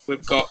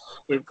 We've got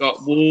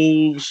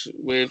Wolves.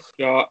 We've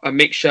got a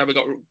mixture. We've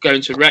got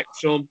going to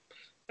Wrexham.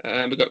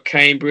 We've got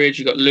Cambridge.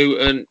 We've got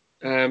Luton.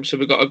 So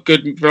we've got a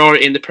good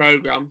variety in the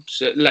programme.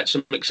 So it lets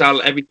them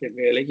excel at everything,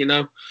 really, you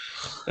know.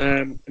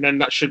 And then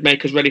that should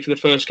make us ready for the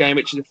first game,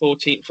 which is the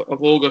 14th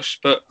of August.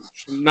 But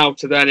from now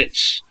to then,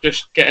 it's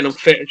just getting them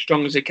fit as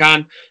strong as they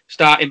can,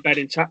 start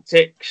embedding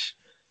tactics,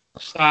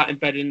 start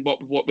embedding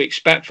what we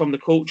expect from the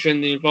culture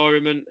and the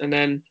environment, and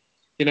then,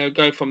 you know,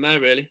 go from there,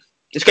 really.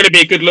 It's going to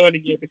be a good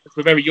learning year because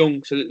we're very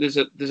young. So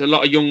there's a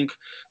lot of young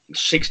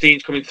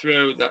 16s coming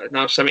through that are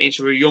now 17.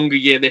 So we're a younger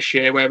year this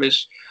year,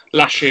 whereas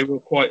last year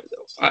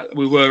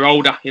we were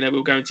older. You know, we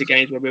were going to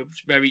games where we were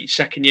very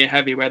second year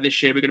heavy, where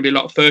this year we're going to be a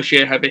lot of first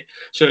year heavy.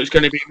 So it's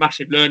going to be a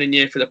massive learning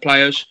year for the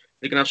players.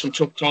 They're going to have some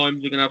tough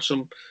times. They're going to have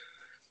some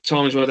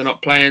times where they're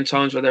not playing,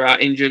 times where they're out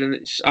injured, and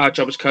it's our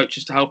job as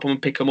coaches to help them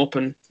and pick them up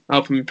and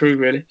help them improve,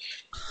 really.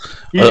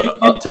 You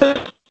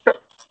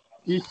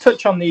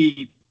touch on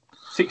the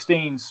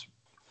 16s,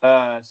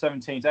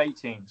 17s,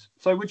 18s.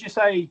 So would you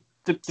say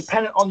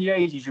dependent on the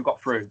ages you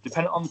got through,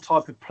 dependent on the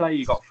type of play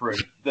you got through,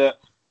 that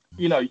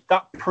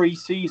that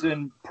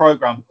pre-season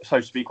program, so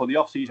to speak, or the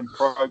off-season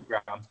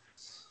program,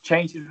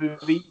 changes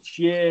with each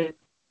year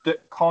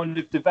that kind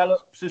of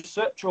develops as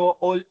such,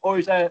 or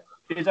is there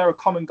a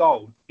common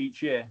goal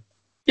each year?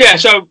 Yeah,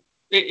 so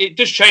it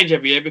does change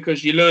every year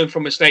because you learn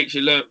from mistakes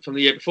you learned from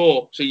the year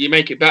before, so you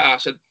make it better.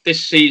 So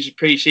this season,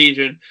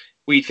 pre-season,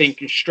 we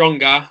think is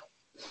stronger.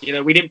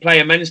 We didn't play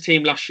a men's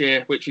team last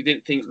year, which we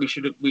didn't think we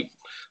should have.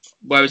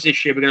 Whereas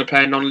this year we're going to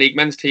play a non-league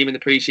men's team in the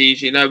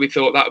pre-season. We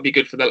thought that would be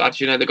good for the lads.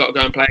 They've got to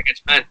go and play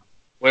against men.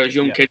 Whereas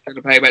young kids are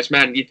going to play against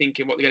men. You're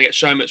thinking, what, they're going to get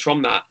so much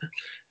from that.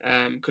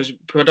 Because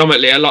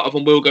predominantly a lot of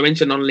them will go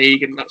into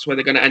non-league and that's where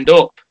they're going to end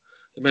up,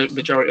 the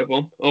majority of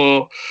them.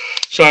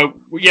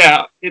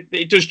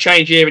 It does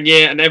change year and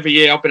year. And every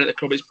year I've been at the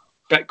club, it's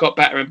got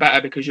better and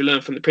better because you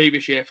learn from the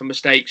previous year from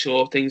mistakes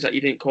or things that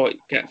you didn't quite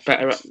get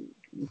better at,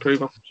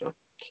 improve on. So,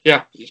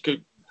 yeah, it's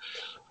good.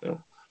 Yeah.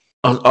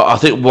 I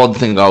think one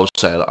thing I would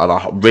say, and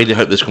I really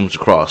hope this comes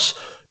across,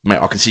 mate,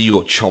 I can see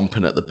you're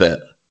chomping at the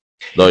bit.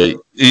 Like,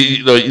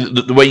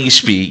 the way you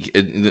speak,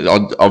 and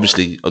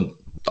obviously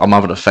I'm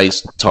having a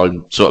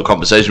FaceTime sort of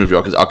conversation with you.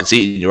 I can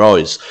see it in your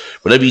eyes.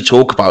 Whenever you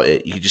talk about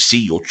it, you can just see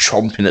you're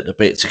chomping at the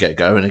bit to get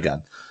going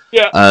again.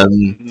 Yeah.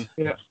 And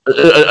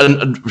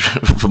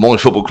for my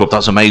football club,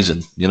 that's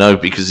amazing,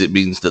 because it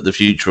means that the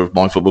future of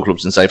my football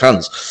club's in safe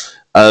hands.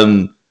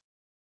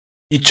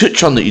 You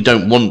touch on that you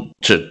don't want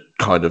to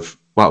kind of,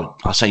 well,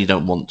 I say you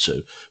don't want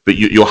to, but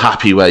you're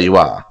happy where you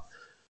are.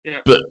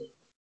 Yeah. But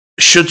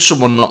should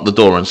someone knock the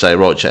door and say,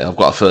 right, Chay, I've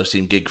got a first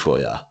team gig for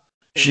you,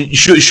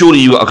 surely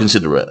you got to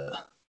consider it.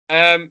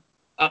 At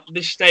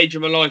this stage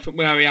of my life and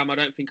where I am, I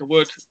don't think I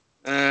would.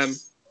 I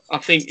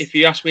think if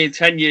you ask me in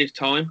 10 years'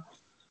 time,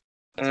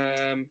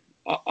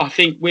 I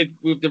think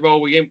with the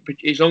role we're in,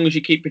 as long as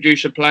you keep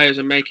producing players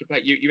and making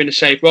play, you're in a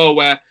safe role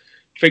where,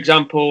 for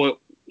example,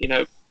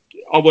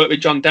 I worked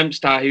with John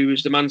Dempster, who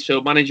was the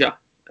Mansfield manager.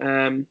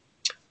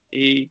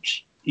 He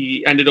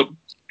ended up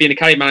being a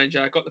Chay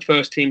manager, got the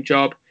first team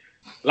job,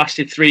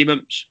 lasted 3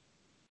 months,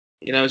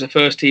 as a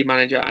first team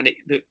manager. And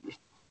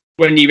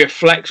when he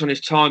reflects on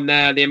his time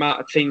there, the amount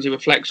of things he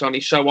reflects on,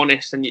 he's so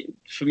honest. And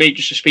for me,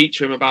 just to speak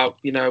to him about,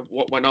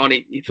 what went on,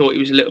 he thought he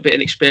was a little bit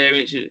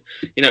inexperienced.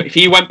 If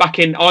he went back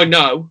in, I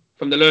know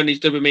from the learning he's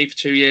done with me for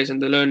 2 years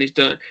and the learning he's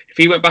done, if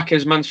he went back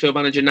as Mansfield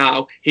manager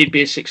now, he'd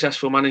be a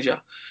successful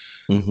manager.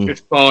 Mm-hmm.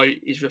 Just by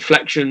his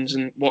reflections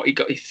and what he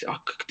got. I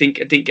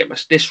didn't get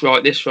this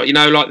right,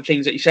 like the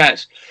things that he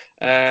says.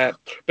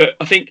 But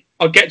I think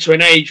I'll get to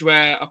an age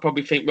where I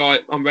probably think,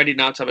 right, I'm ready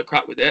now to have a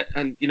crack with it.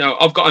 And,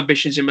 I've got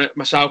ambitions in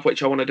myself,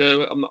 which I want to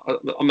do. I'm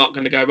not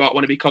going to go, right, I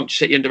want to be Compton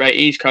City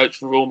under-18s coach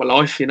for all my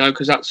life,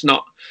 because that's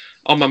not,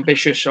 I'm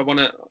ambitious. I want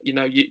to,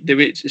 there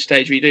is a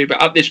stage where you do.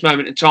 But at this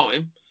moment in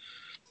time,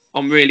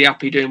 I'm really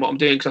happy doing what I'm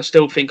doing because I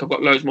still think I've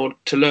got loads more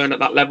to learn at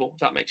that level, if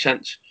that makes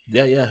sense.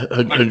 Yeah,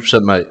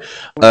 100%, mate.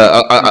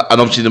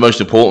 And obviously the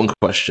most important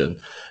question,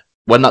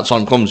 when that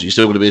time comes, are you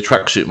still going to be a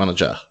tracksuit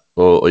manager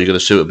or are you going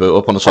to suit a boot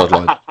up on the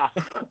sideline?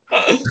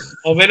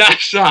 I've been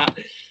asked that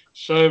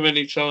so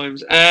many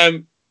times.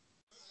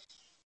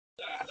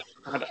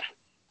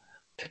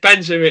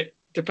 Depends who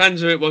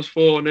it was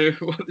for and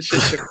what the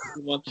situation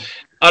was.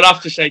 I'd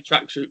have to say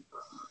tracksuit.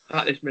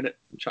 At this minute,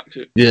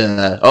 tracksuit.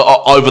 Yeah,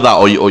 over that,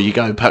 or you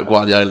go Pep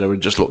Guardiola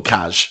and just look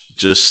cash.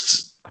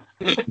 Just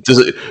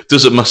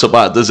doesn't mess up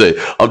that, does it?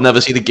 I've never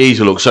seen a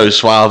geezer look so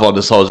suave on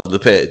the sides of the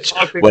pitch.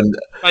 When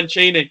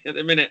Mancini at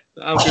the minute.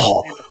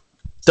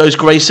 Those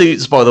grey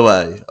suits, by the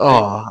way.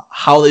 Oh,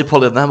 how are they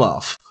pulling them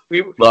off?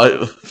 Fair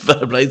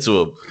play to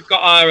them. We've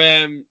got our.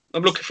 I'm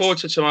looking forward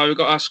to tomorrow. We've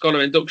got our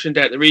scholar induction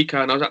day at the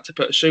Rico, and I was had to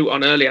put a suit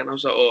on earlier, and I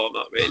was like, I'm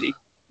not really.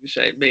 You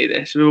say me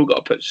this. We've all got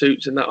to put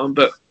suits and that on,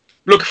 but.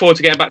 Looking forward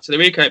to getting back to the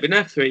Rico. I've been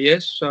there for 3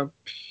 years. So,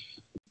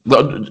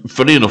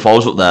 funny enough, I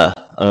was up there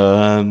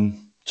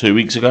 2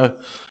 weeks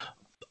ago.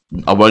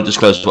 I won't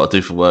disclose what I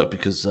do for work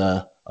because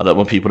I don't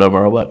want people to know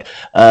where I work.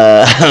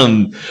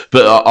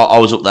 But I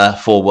was up there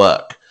for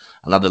work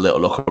and had a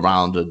little look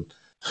around, and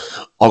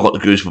I got the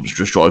goosebumps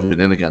just driving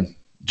in again.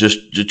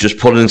 Just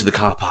pulling into the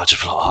car park,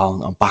 just like,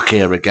 I'm back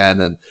here again,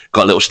 and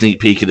got a little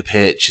sneak peek of the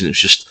pitch, and it was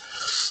just.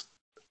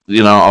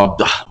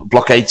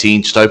 Block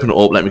 18, just open it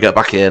up, let me get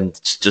back in,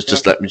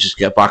 just let me just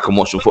get back and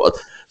watch some football.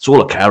 It's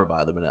all I care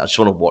about at the minute. I just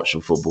want to watch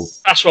some football.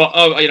 That's what,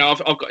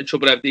 I've got in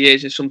trouble over the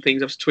years in some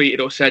things I've tweeted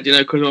or said,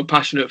 because I'm a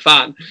passionate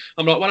fan.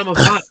 I'm like, well, I'm a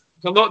fan.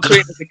 I'm not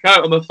tweeting as a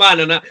coat, I'm a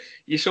fan. And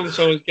you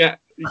sometimes get,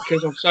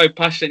 because I'm so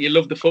passionate, you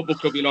love the football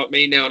club, you like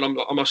me now, and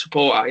I'm a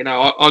supporter.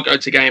 I go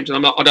to games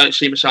and I don't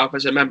see myself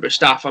as a member of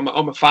staff. I'm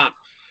a fan.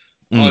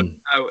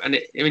 And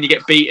when you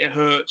get beat, it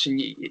hurts,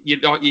 and you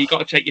got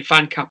to take your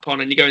fan cap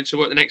on, and you go into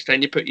work the next day,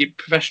 and you put your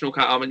professional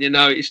cap on, and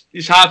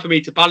it's hard for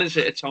me to balance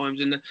it at times,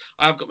 and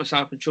I have got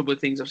myself in trouble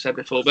with things I've said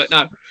before, but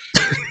no,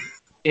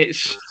 it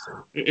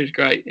is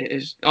great. It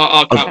is.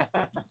 I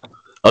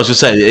was just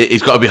saying,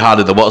 it's got to be hard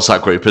in the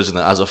WhatsApp group, isn't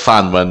it? As a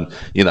fan, when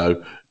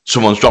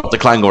someone's dropped the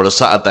clanger on a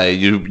Saturday,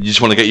 you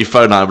just want to get your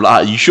phone out and be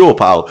like, are you sure,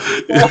 pal?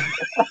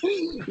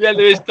 Yeah,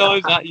 there is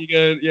times that you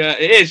go, yeah,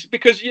 it is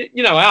because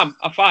you know I'm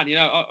a fan. You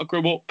know, I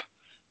grew up.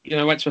 You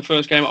know, went to my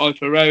first game at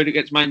Ifield Road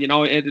against Man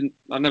United, and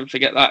I'll never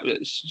forget that.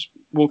 It's just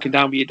walking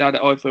down with your dad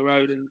at Ifield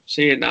Road and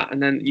seeing that,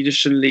 and then you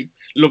just suddenly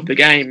love the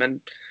game,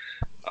 and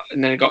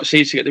then I got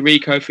season to get the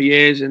Rico for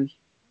years, and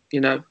you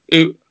know,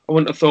 I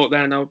wouldn't have thought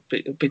then I'd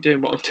be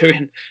doing what I'm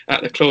doing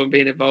at the club and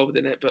being involved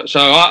in it. But so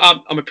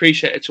I'm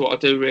appreciative to what I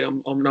do. Really,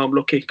 I'm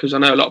lucky because I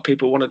know a lot of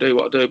people want to do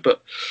what I do,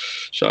 but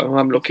so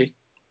I'm lucky.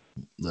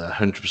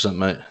 100%,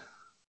 mate.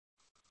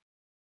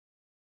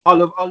 I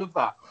love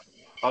that.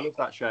 I love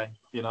that, Chay.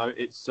 You know,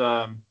 it's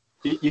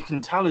you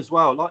can tell as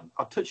well. Like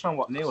I touched on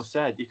what Neil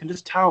said, you can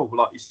just tell.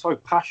 Like he's so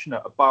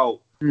passionate about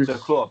the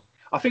club.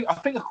 I think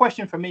a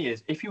question for me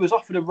is, if he was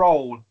offered a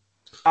role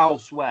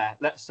elsewhere,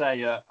 let's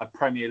say a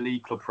Premier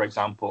League club, for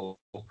example,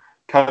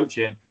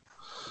 coaching,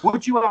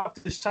 would you have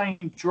the same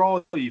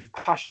drive,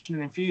 passion,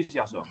 and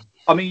enthusiasm?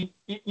 I mean,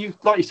 you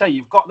like you say,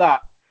 you've got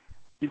that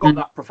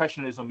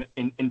professionalism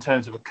in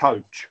terms of a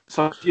coach.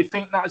 So do you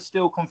think that would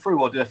still come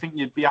through, or do you think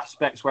you'd be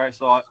aspects where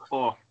it's like,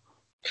 oh?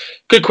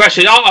 Good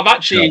question. I've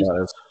actually,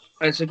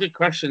 it's a good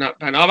question, that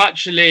Ben. I've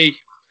actually,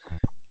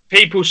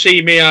 people see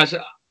me as,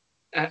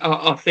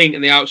 I think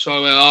in the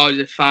outside,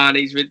 he's a fan,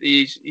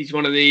 he's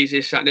one of these,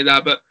 this, that, and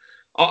that. But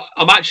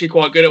I'm actually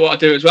quite good at what I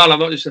do as well. I'm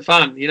not just a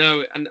fan, you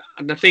know. And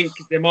I think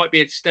there might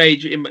be a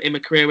stage in my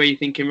career where you're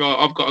thinking, right,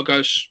 I've got to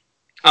go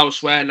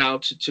elsewhere now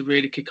to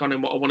really kick on in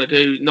what I want to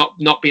do.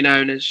 Not be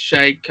known as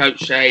Chay,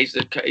 Coach Chay.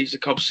 He's a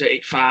Cobb City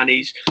fan.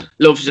 He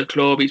loves the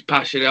club. He's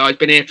passionate. He's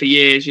been here for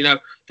years. You know,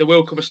 there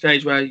will come a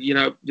stage where, you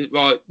know,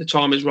 right, the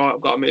time is right.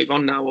 I've got to move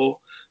on now. Or,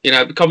 you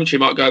know, the commentary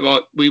might go,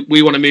 right,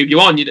 we want to move you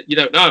on. You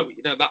don't know.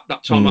 You know,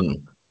 that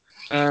time.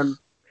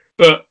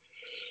 But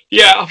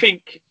yeah, I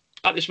think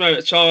at this moment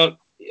of time,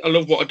 I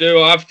love what I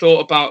do. I've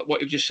thought about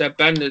what you've just said,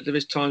 Ben. There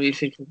is times you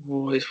think,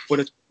 oh, this would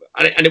have.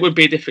 And it would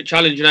be a different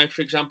challenge, you know.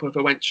 For example, if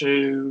I went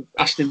to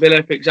Aston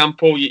Villa, for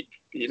example, you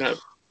know,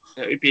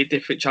 it would be a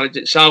different challenge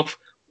itself.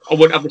 I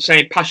wouldn't have the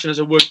same passion as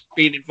I would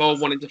being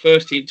involved wanting the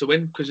first team to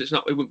win, because it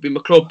wouldn't be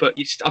my club. But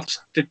you have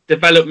the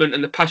development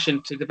and the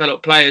passion to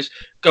develop players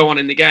go on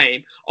in the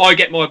game. I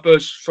get my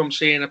buzz from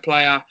seeing a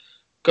player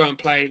go and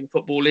play in the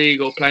Football League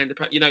or play in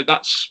the, you know,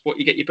 that's what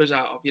you get your buzz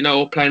out of, you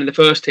know, or playing in the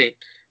first team.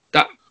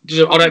 I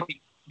don't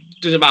think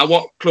it doesn't matter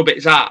what club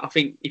it's at. I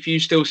think if you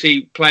still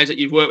see players that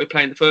you've worked with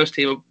playing the first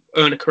team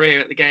earn a career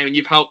at the game and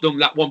you've helped them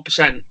that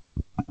 1%,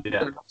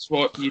 yeah, that's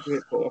what you do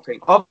it for, I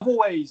think. I've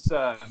always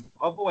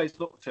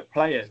looked at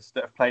players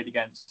that have played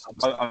against,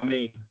 I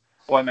mean,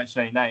 I won't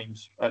mention any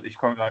names at this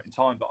current moment in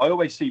time, but I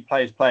always see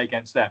players play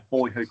against their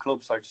boyhood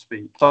club, so to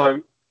speak.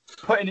 So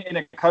putting it in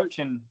a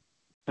coaching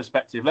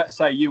perspective, let's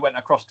say you went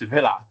across to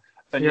Villa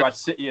and you had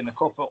City in the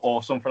cup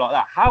or something like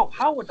that.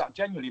 How would that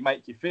genuinely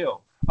make you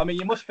feel? I mean,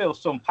 you must feel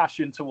some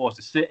passion towards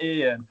the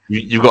City, and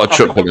you've got a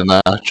chuckle in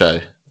there,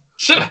 Chay.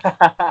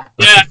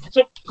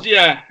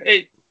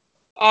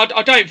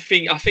 I don't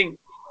think. I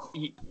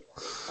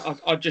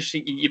just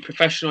think you're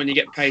professional and you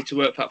get paid to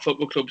work for that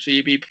football club, so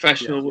you be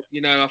professional. Yeah.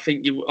 You know, I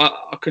think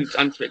I couldn't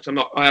answer it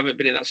because I haven't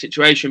been in that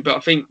situation. But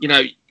I think, you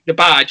know, the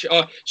badge.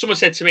 Someone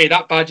said to me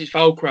that badge is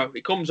Velcro.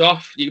 It comes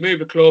off. You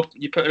move a club.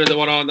 You put another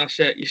one on. That's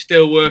it. You're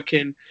still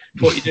working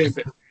for what you do.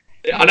 But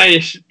I know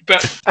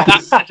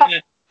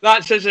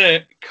that's as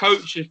a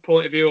coach's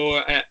point of view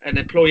or an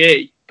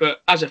employee.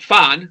 But as a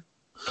fan,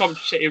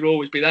 Coventry City will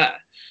always be there.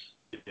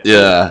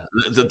 Yeah,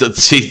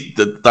 that's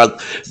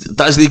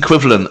the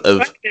equivalent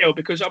of,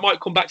 because I might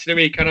come back to the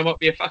week and I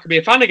could be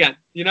a fan again.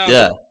 You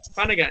know,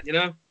 fan again. You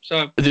know,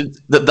 so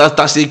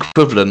that's the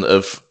equivalent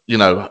of, you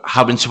know,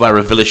 having to wear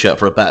a Villa shirt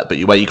for a bet, but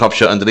you wear your Cop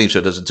shirt underneath so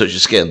it doesn't touch your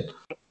skin.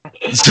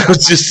 So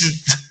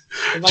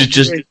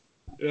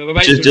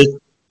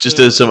just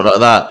do something like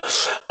that.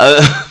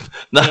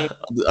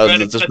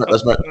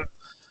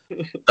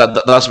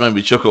 That's made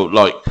me chuckle.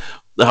 Like,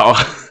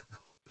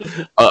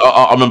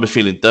 I remember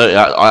feeling dirty.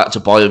 I had to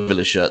buy a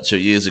Villa shirt 2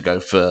 years ago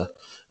for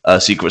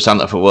Secret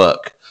Santa for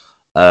work.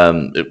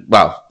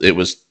 It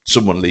was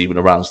someone leaving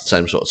around the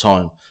same sort of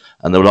time,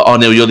 and they were like, "Oh,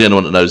 Neil, you're the only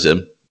one that knows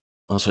him."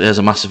 I was like, "Yeah, he's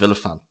a massive Villa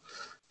fan.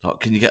 Like,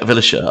 can you get a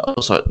Villa shirt?" I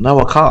was like, "No,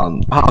 I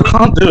can't. I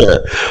can't do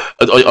it."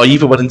 I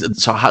even went into,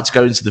 so I had to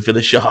go into the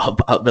Villa shop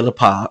at Villa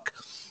Park.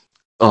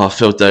 Oh, I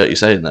feel dirty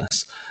saying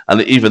this.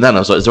 And even then, I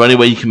was like, is there any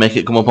way you can make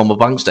it come up on my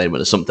bank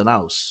statement or something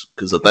else?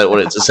 Because I don't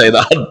want it to say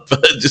that,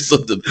 but just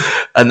something.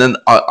 And then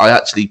I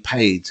actually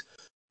paid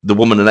the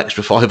woman an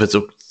extra £5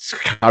 to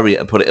carry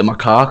it and put it in my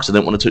car because I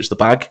didn't want to touch the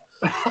bag.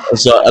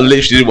 So I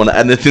literally didn't want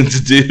anything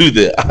to do with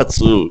it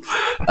at all.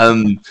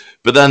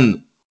 But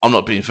then, I'm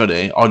not being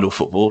funny, I know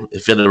football.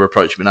 If Villa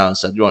approached me now and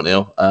said, "You right,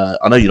 Neil,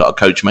 I know you're not a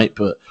coach, mate,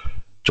 but do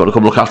you want to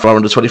come look after our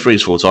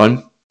under-23s full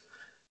time?"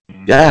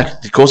 Yeah,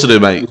 of course I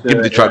do, mate. Give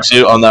me the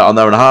tracksuit on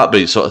there in a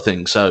heartbeat, sort of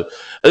thing. So,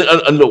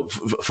 and look,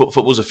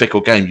 football's a fickle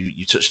game.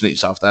 You touched on it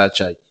yourself there,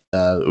 Chay,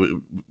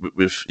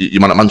 with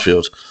your man at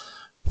Mansfield.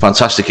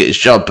 Fantastic at his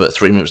job, but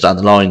 3 minutes down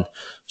the line,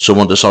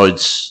 someone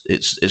decides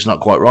it's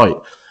not quite right.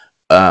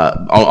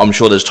 I'm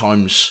sure there's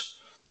times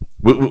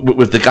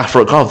with the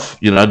gaffer at Gov,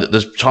 you know,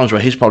 there's times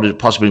where he's probably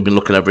possibly been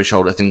looking over his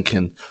shoulder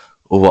thinking,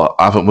 "Oh, well,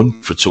 I haven't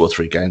won for 2 or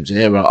 3 games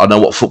here. I know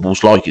what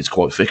football's like; it's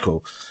quite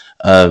fickle."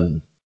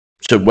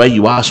 So where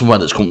you are somewhere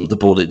that's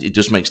comfortable, it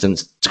just makes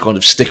sense to kind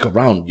of stick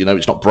around. You know,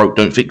 it's not broke,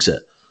 don't fix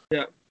it.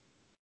 Yeah,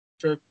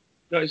 true.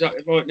 Not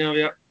exactly right now.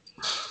 Yeah.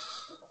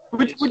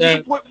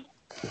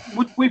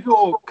 With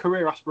your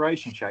career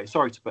aspirations, Chay,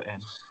 sorry to put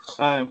in,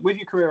 with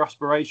your career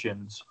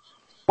aspirations,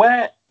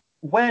 where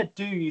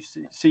do you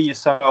see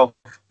yourself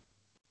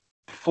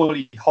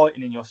fully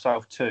heightening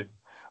yourself to?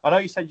 I know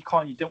you said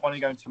you didn't want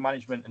to go into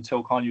management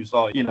until kind of was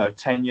like, you know,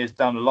 10 years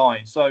down the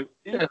line. So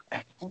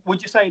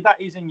would you say that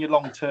is in your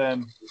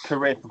long-term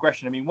career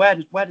progression? I mean, where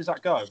does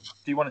that go?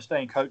 Do you want to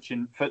stay in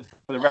coaching for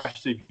the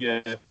rest of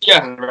your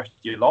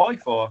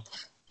life, or?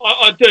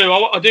 I do.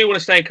 I do want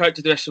to stay in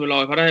coaching the rest of my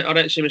life. I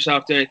don't see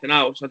myself doing anything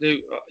else. I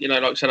do, you know,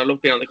 like I said, I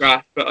love being on the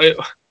graph, but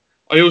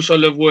I also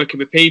love working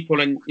with people.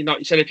 And you know, like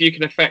you said, if you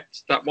can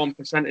affect that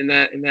 1% in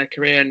their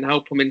career and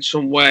help them in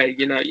some way,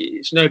 you know,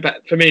 it's no better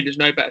for me. There's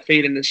no better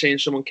feeling than seeing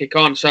someone kick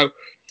on. So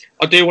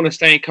I do want to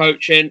stay in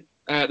coaching.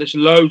 There's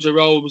loads of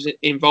roles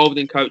involved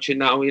in coaching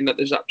now. You know,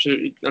 there's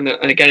absolutely, and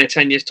again, in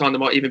 10 years' time, there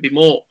might even be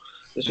more.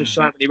 There's just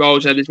so many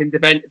roles there. There's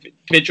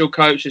individual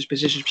coaches,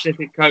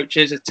 position-specific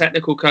coaches, there's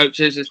technical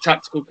coaches, there's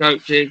tactical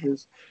coaches,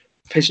 there's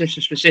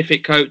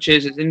position-specific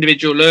coaches, there's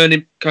individual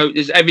learning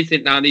coaches,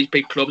 everything now in these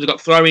big clubs. They've got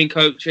throwing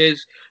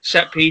coaches,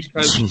 set-piece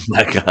coaches.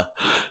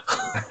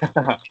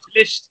 The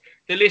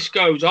list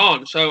goes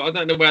on. So I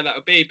don't know where that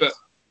would be, but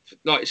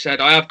like I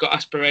said, I have got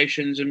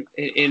aspirations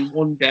in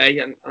one day,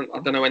 and I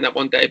don't know when that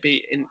one day will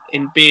be,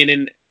 in being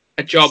in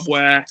a job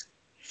where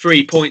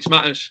 3 points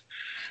matters.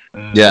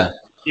 Yeah.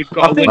 You've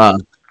got to win a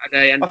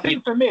day. And I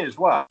think for me as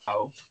well,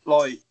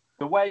 like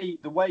the way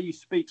you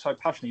speak so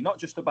passionately, not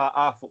just about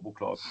our football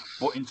club,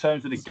 but in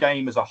terms of the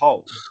game as a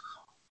whole.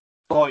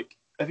 Like,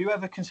 have you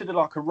ever considered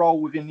like a role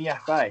within the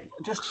FA?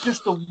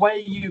 Just the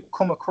way you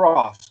come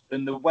across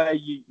and the way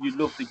you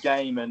love the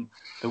game and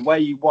the way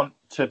you want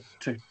to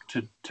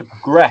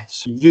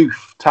progress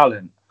youth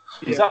talent.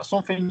 Is that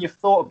something you've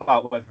thought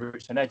about, whether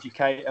it's an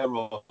educator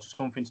or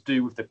something to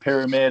do with the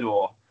pyramid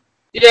or?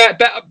 Yeah,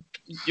 but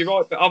you're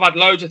right. But I've had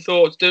loads of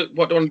thoughts.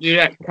 What do I want to do?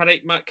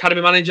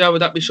 Academy manager?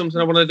 Would that be something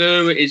I want to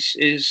do?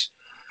 Is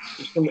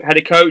head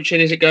of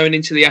coaching? Is it going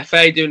into the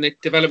FA, doing the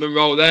development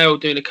role there, or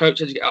doing the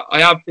coach?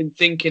 I have been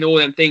thinking all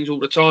them things all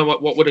the time.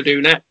 What would I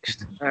do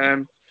next?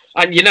 And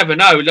you never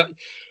know. Like,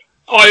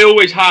 I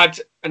always had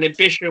an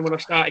ambition when I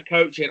started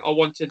coaching. I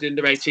wanted in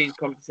the 18s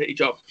Coventry City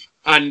job,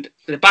 and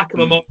in the back of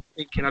my mind,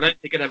 thinking I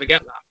don't think I'd ever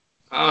get that.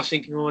 I was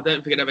thinking, I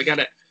don't think I'd ever get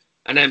it.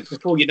 And then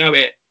before you know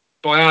it,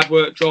 by hard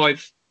work,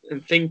 drive,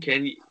 and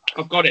thinking,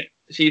 I've got it.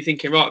 So you're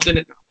thinking, right, I've done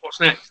it now. What's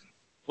next?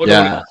 What do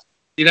I,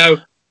 you know,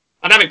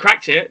 I haven't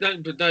cracked it.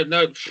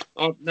 No,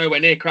 I've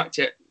nowhere near cracked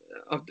it.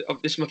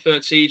 This is my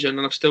 3rd season,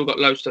 and I've still got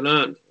loads to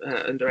learn.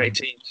 Under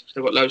 18s,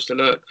 still got loads to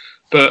learn.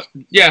 But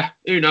yeah,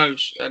 who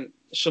knows? And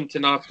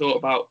something I've thought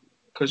about,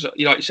 because, like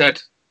you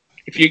said,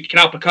 if you can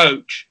help a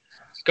coach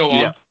go on,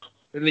 yeah,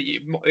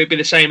 it'd be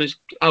the same as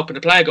helping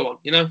a player go on.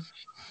 You know.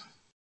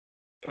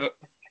 But,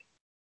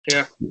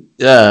 yeah,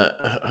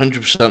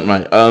 100%,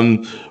 mate.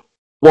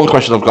 One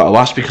question I've got to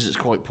ask, because it's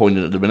quite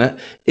poignant at the minute: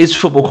 is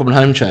football coming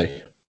home,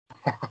 Chay?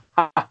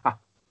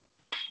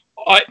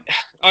 I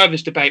have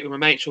this debate with my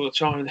mates all the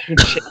time,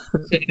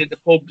 sitting in the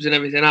pubs and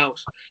everything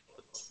else.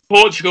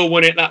 Portugal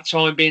won it that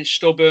time, being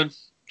stubborn,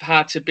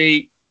 hard to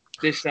beat,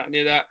 this, that, and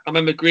the other. I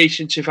remember Greece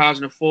in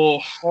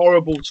 2004,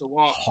 horrible to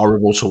watch.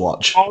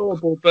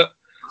 Horrible, but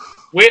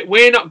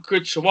we're not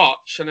good to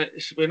watch, and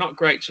we're not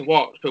great to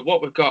watch. But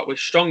what we've got, we're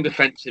strong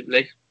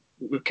defensively.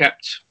 We've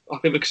kept, I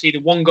think we've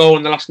conceded 1 goal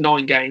in the last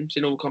 9 games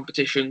in all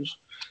competitions.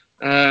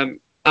 And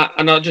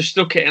I just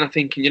look at it and I'm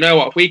thinking, you know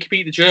what, if we could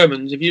beat the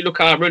Germans, if you look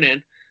at our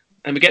running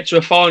and we get to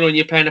a final and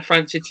you're playing a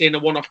France Italy in a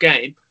one-off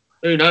game,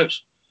 who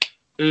knows?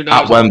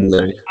 At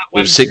Wembley,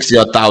 with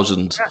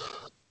 60,000. Yeah.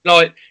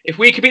 Like, if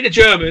we could beat the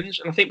Germans,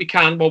 and I think we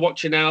can by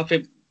watching now, I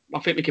think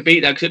we could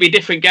beat them, because it'd be a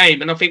different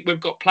game. And I think we've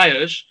got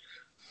players,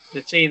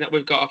 the team that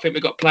we've got, I think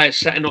we've got players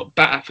setting up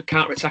better for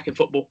counter-attacking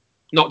football,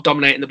 not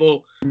dominating the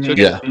ball. So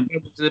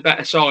to the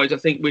better sides, I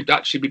think we'd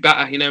actually be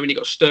better. You know, when you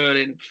got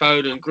Sterling,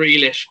 Foden,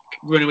 Grealish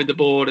running with the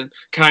board and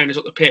carrying us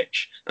up the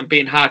pitch and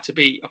being hard to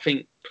beat, I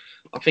think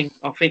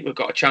we've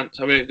got a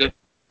chance. I really do.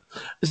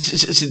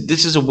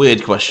 This is a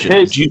weird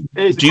question. Do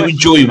you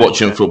enjoy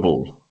watching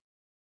football?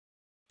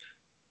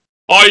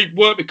 I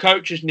work with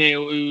coaches,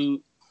 Neil,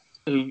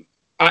 who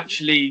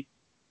actually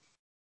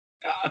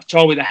have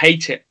told me they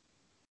hate it.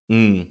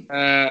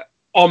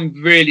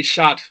 I'm really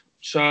sad.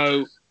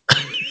 So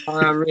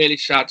I'm really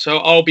sad. So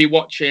I'll be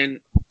watching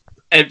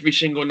every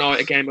single night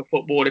a game of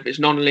football. If it's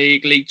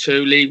non-league, League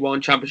 2, League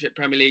 1, Championship,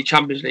 Premier League,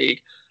 Champions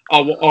League,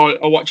 I'll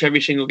watch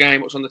every single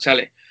game what's on the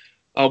telly.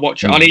 I'll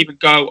watch it.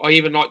 I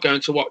even like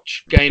going to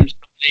watch games,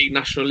 League,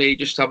 National League,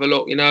 just to have a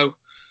look, you know.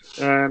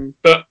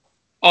 But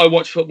I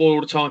watch football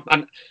all the time,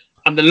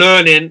 and the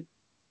learning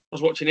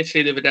was watching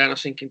Italy the other day and I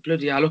was thinking,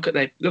 bloody hell, look at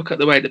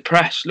the way they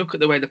press, look at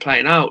the way they're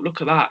playing out,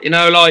 look at that. You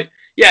know, like,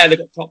 yeah, they've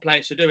got top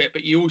players to do it,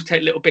 but you always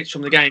take little bits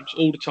from the games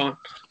all the time.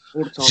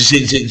 All the time.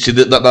 See,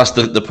 that's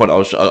the point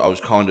I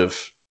was kind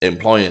of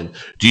implying.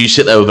 Do you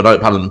sit there with a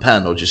notepad and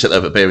pen, or do you sit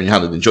there with a beer in your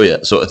hand and enjoy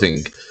it, sort of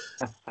thing?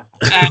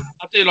 I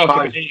do like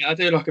a beer. I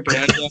do like a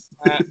beer.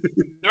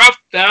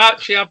 There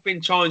actually have been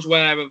times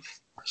where I've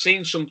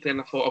seen something,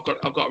 I thought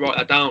I've got to write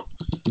that down.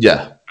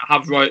 Yeah. I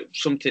have write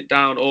something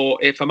down, or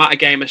if I'm at a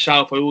game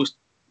myself,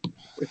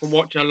 if I'm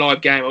watching a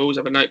live game, I always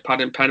have a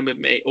notepad and pen with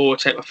me, or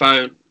take my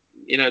phone,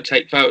 you know,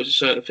 take photos of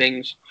certain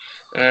things,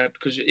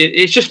 because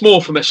it's just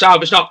more for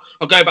myself. It's not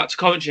I'll go back to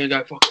Coventry and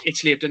go, fuck,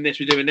 Italy have done this,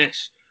 we're doing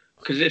this,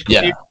 because it's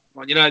confusing.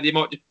 You know, they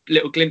might just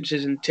little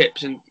glimpses and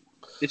tips, and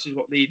this is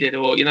what they did,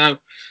 or you know,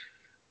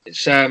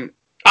 it's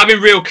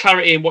having real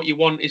clarity in what you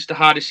want is the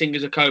hardest thing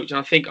as a coach, and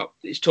I think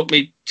it's took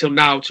me till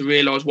now to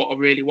realise what I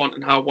really want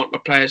and how I want my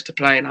players to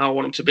play and how I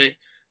want them to be.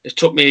 It's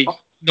took me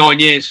 9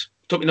 years.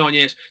 It took me 9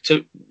 years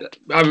to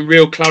having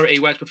real clarity.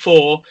 Whereas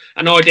before,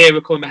 an idea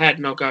would come in my head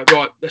and I'll go,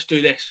 right, let's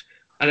do this,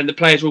 and then the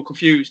players are all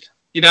confused.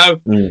 You know,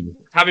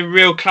 having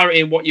real clarity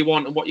in what you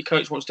want and what your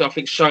coach wants to, I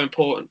think, is so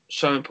important.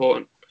 So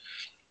important.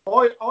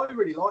 I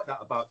really like that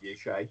about you,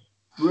 Chay.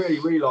 Really,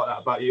 really like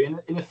that about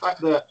you. In the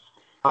fact that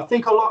I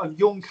think a lot of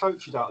young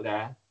coaches out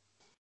there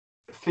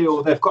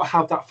feel they've got to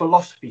have that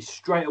philosophy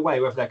straight away,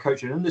 whether they're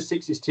coaching an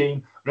under-6s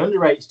team, an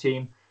under-8s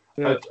team,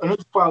 an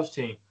under-12s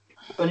team.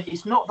 And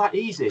it's not that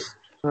easy.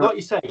 Like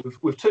you say,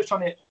 we've touched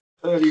on it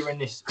earlier in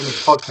this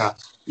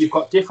podcast. You've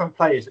got different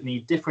players that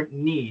need different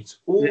needs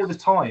all the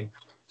time.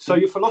 So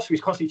your philosophy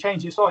is constantly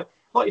changing. It's like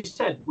you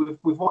said, with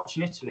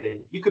watching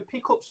Italy, you could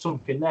pick up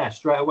something there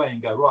straight away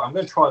and go, right, I'm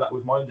going to try that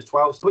with my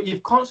under-12s. But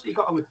you've constantly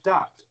got to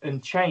adapt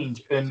and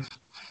change and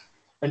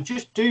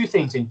just do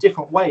things in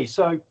different ways.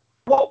 So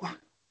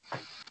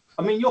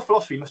I mean, your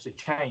philosophy must have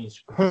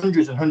changed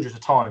hundreds and hundreds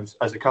of times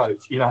as a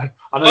coach. You know,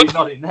 I know you're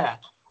not in there.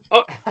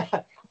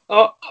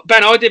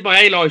 Ben, I did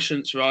my A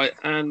licence, right,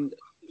 and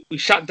we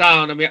sat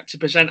down and we had to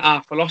present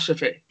our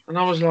philosophy, and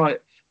I was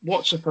like,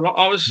 "What's a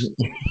philosophy?"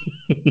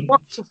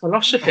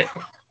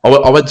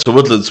 I went to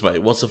Woodlands, mate.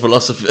 What's a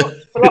philosophy?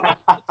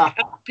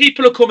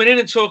 People are coming in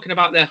and talking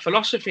about their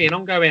philosophy, and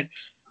I'm going,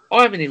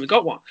 I haven't even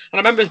got one. And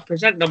I remember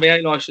presenting on my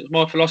A licence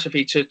my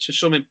philosophy to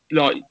some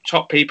like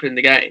top people in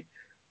the game,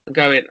 and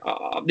going,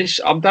 I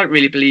don't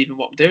really believe in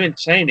what I'm doing,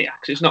 saying it,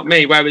 because it's not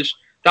me. Whereas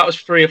that was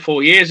 3 or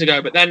 4 years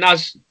ago. But then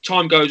as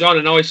time goes on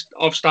and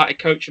I've started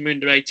coaching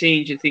under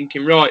 18s, you're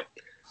thinking, right,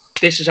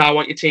 this is how I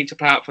want your team to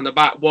play out from the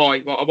back.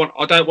 Why? Well,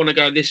 I don't want to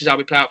go, this is how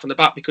we play out from the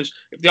back, because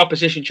if the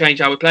opposition change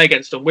how we play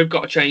against them, we've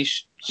got to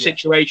change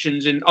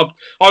situations. And I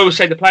always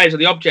say the players are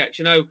the objects.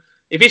 You know,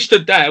 if he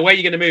stood there, where are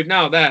you going to move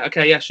now? There.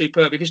 Okay, yeah,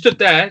 superb. If you stood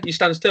there, you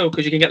stand still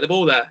because you can get the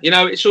ball there. You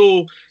know, it's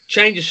all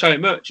changes so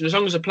much. And as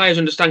long as the players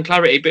understand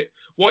clarity, but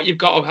what you've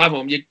got to have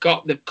them, they've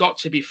got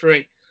to be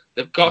free.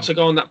 They've got to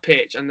go on that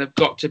pitch and they've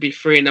got to be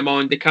free in their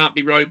mind. They can't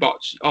be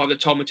robots. Oh, they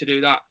told me to do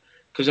that.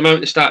 Because the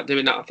moment they start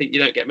doing that, I think you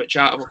don't get much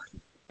out of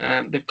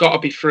them. They've got to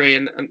be free,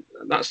 and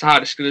that's the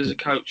hardest skill as a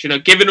coach. You know,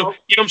 give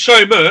them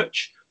so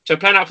much. So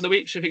playing out for the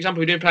week, so for example,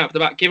 we're doing playing out for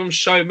the back, give them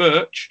so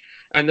much,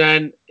 and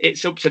then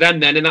it's up to them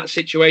then in that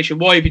situation.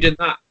 Why have you done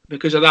that?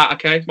 Because of that,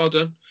 okay, well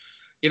done.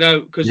 You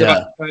know, because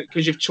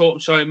you've taught them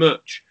so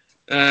much.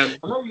 I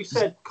know you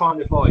said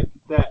kind of like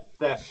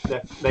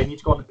they need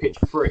to go on the pitch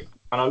free,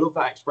 and I love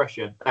that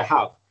expression. They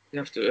have. You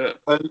have to.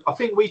 I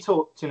think we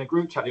talked in a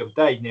group chat the other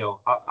day,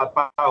 Neil,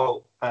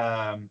 about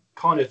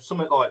kind of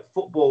something like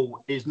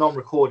football is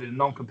non-recorded and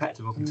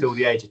non-competitive up until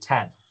the age of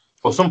 10,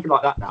 or something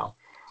like that now.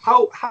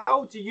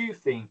 How do you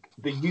think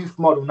the youth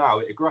model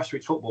now at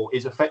grassroots football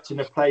is affecting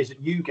the players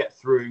that you get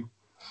through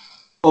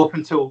up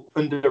until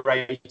under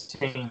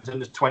 18s,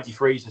 under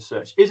 23s as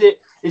such? Is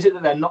it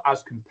that they're not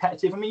as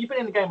competitive? I mean, you've been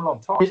in the game a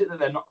long time. Is it that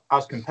they're not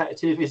as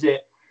competitive? Is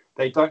it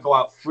they don't go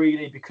out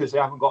freely because they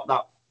haven't got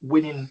that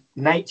winning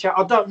nature?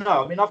 I don't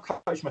know. I mean, I've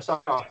coached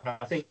myself, and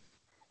I think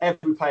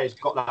every player's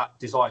got that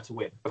desire to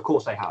win. Of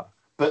course they have.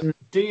 But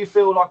do you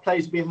feel like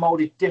players are being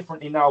moulded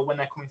differently now when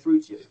they're coming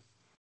through to you?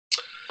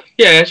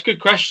 Yeah, it's a good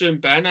question,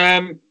 Ben.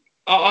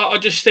 I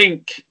just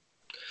think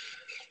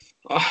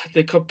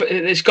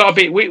it's got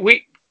to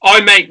be.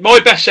 I make my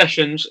best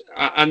sessions,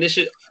 and this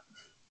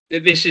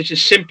is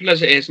as simple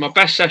as it is. My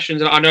best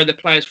sessions, and I know the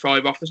players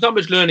thrive off. There's not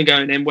much learning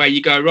going in where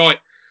you go, right,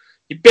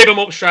 you bib them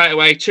up straight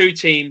away, 2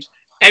 teams.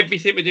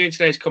 Everything we're doing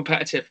today is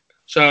competitive.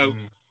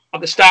 So at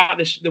the start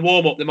of the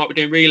warm-up, they might be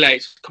doing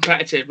relays,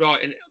 competitive,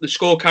 right? And the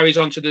score carries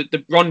on to the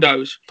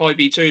rondos,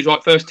 5v2s,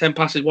 right? First 10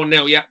 passes,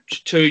 1-0, yeah,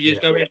 2 years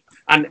go in.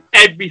 And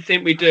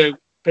everything we do,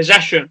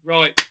 possession,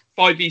 right?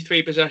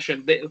 5v3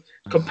 possession,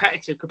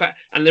 competitive,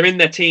 and they're in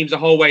their teams the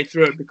whole way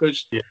through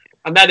because,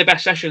 and they're the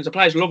best sessions. The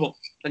players love them.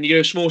 And you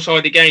do a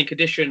small-sided game,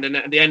 conditioned, and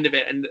at the end of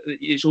it, and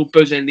it's all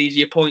buzzing,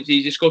 easier points,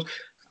 easier scores.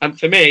 And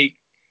for me,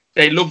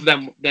 they love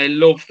them. They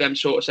love them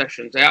sort of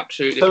sessions. They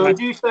absolutely. So would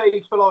you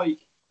say for like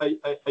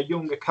a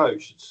younger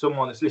coach,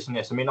 someone that's listening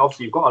to this? I mean,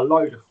 obviously you've got a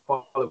load of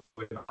following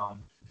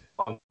on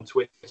on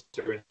Twitter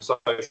and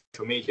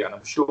social media, and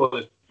I'm sure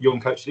there's young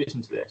coaches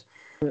listen to this,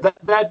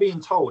 they're being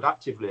told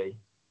actively,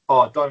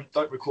 oh,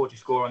 don't record your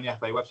score on the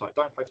FA website,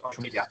 don't post on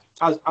social media.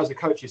 As a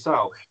coach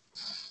yourself,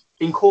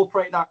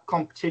 incorporate that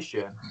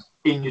competition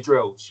in your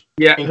drills.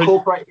 Yeah.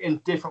 Incorporate it in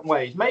different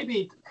ways.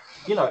 Maybe,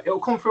 it'll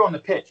come through on the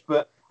pitch,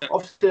 but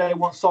obviously they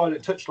want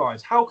silent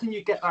touchlines. How can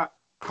you get that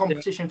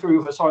competition through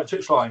with a silent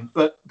touchline?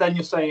 But then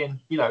you're saying,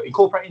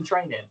 incorporating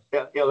training,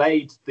 it'll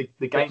aid the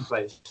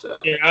gameplay. So.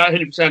 Yeah,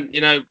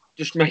 100%.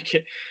 Just make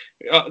it.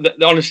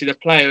 Honestly, the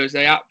players,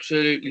 they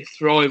absolutely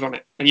thrive on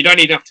it, and you don't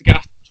even have to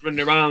get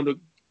running around or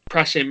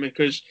pressing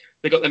because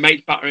they got their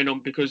mates battering on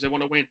because they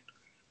want to win.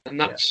 And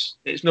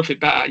it's nothing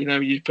better,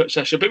 you put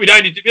session. But we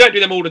don't do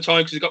them all the time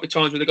because there's got to be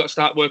times where they've got to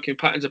start working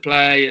patterns of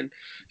play and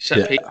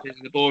set pieces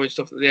and the boring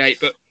stuff that they hate.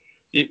 But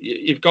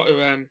you've got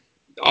to,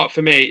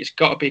 for me, it's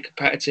got to be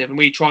competitive. And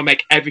we try and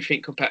make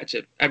everything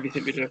competitive,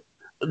 everything we do.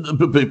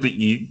 But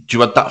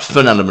you add that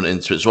fun element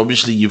into it. So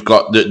obviously you've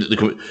got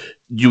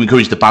you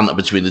encourage the banter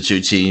between the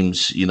two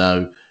teams,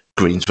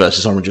 greens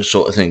versus oranges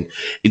sort of thing.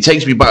 It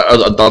takes me back, I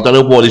don't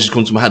know why this has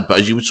come to my head, but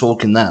as you were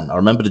talking then, I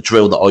remember the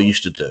drill that I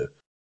used to do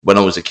when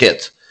I was a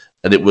kid.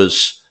 And it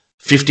was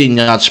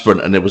 15-yard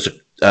sprint, and there was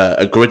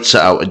a grid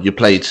set out, and you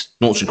played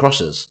noughts and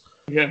crosses.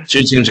 Yeah.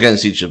 Two teams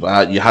against each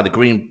other. You had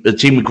a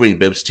team with green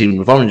bibs, a team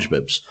with orange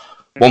bibs.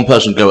 One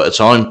person go at a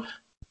time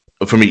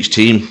from each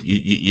team.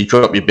 You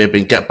drop your bib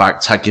and get back,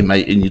 tag your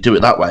mate, and you do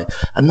it that way.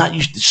 And that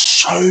used to be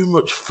so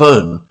much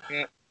fun.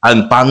 Yeah.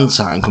 And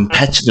banter and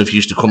competitive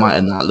used to come out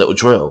in that little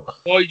drill.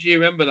 Why do you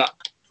remember that?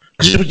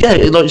 Yeah,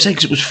 like you say,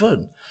 because it was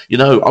fun.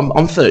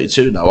 I'm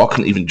 32 now. I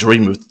couldn't even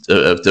dream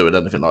of doing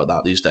anything like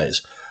that these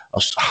days.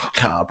 I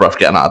can't out of breath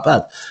getting out of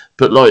bed.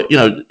 But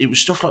it was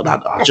stuff like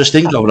that. I just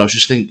think of it. I was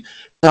just think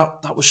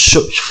that was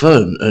such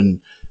fun,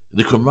 and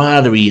the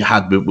camaraderie you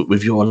had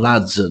with your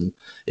lads, and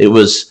it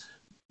was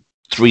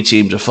 3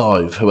 teams of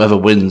 5. Whoever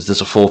wins,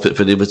 there's a forfeit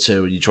for the other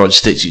 2, and you try and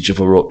stitch each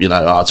other up.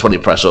 20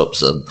 press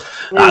ups and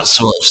that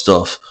sort of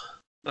stuff.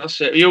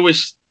 That's it. You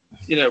always.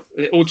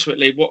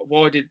 Ultimately,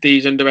 why did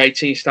these under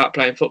 18s start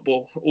playing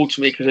football?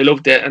 Ultimately, because they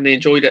loved it and they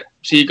enjoyed it.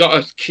 So you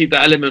got to keep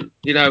that element.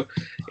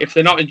 If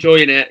they're not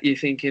enjoying it, you're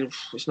thinking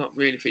it's not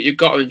really for you. You've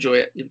got to enjoy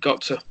it. You've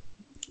got to.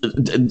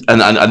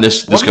 And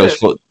this goes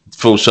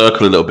full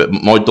circle a little bit.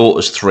 My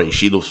daughter's 3.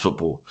 She loves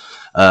football.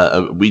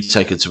 We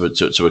take her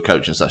to a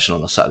coaching session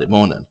on a Saturday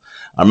morning.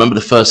 I remember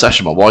the first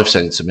session. My wife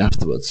saying to me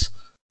afterwards,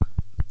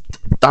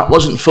 that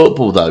wasn't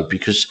football though,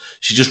 because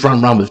she just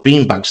ran around with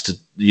beanbags to,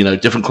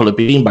 different colour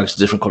beanbags to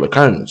different colour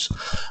cones.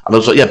 And I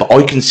was like, yeah, but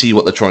I can see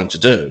what they're trying to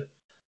do.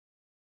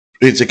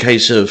 It's a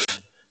case of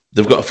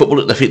they've got a football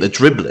at their feet, they're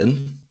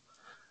dribbling,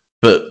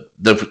 but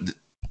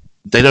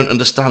they don't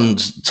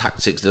understand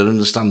tactics, they don't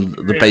understand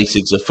the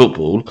basics of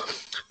football,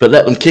 but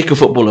let them kick a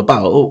football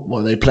about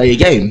while they play a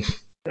game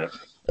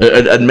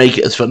and make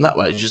it as fun that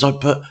way. It's just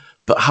like, but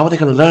how are they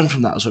going to learn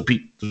from that? So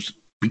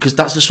because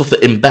that's the stuff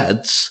that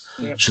embeds,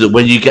 so that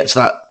when you get to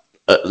that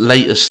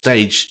later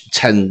stage,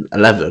 10,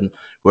 11,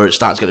 where it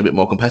starts getting a bit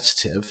more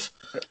competitive,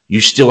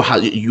 you still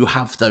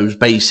have those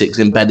basics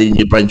embedded in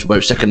your brain to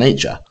both second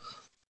nature.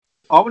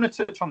 I want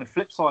to touch on the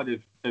flip side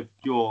of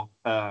your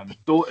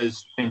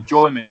daughter's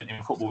enjoyment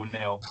in football,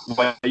 Neil,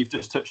 where you've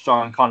just touched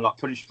on kind of like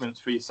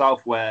punishments for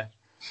yourself, where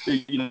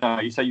you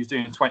say you're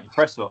doing 20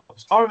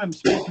 press-ups. I remember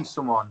speaking to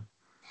someone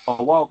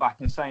a while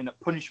back and saying that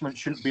punishment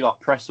shouldn't be like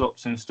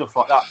press-ups and stuff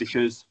like that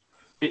because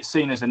it's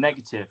seen as a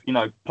negative.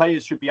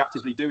 Players should be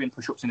actively doing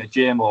push-ups in the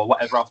gym or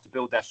whatever else to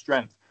build their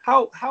strength.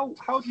 How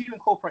do you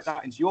incorporate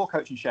that into your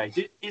coaching, Shay?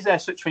 Is there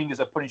such thing as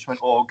a punishment,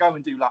 or go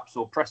and do laps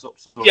or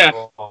press-ups?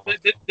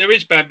 There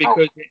is, Ben,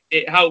 because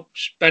it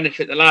helps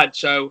benefit the lad.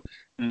 So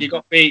you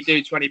got me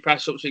doing 20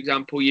 press-ups, for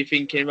example. You're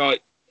thinking,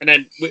 right, and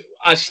then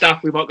as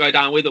staff, we might go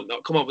down with them.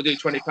 No, come on, we'll do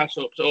 20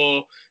 press-ups,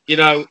 or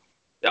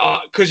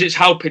because it's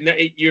helping.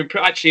 You're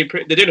actually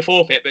they're doing a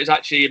forfeit, but it's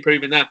actually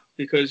improving them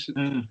because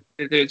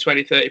they're doing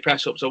 20, 30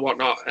 press-ups or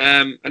whatnot.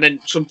 And then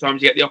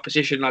sometimes you get the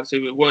opposition lads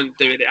who weren't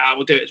doing it.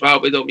 We'll do it as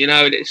well with them,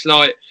 and it's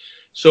like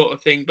sort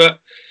of thing. But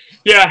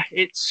yeah,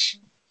 it's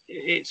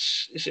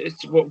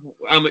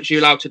how much you're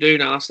allowed to do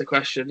now. That's the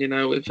question,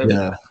 With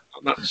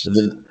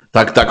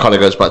that kind of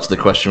goes back to the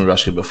question we were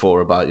asking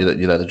before about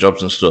the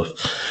jobs and stuff.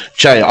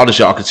 Chay,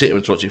 honestly, I could sit here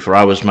and talk to you for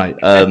hours, mate.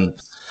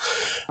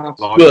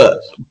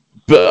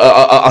 But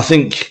I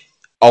think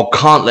I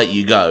can't let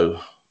you go.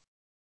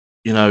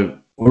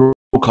 We're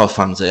all COD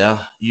fans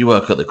here. You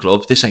work at the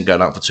club. This ain't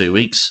going out for 2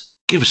 weeks.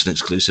 Give us an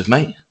exclusive,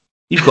 mate.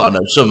 You've got to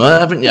know summer,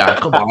 haven't you?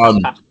 Come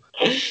on.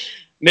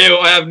 Neil,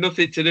 I have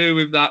nothing to do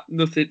with that.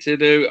 Nothing to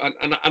do.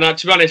 And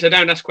to be honest, I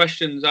don't ask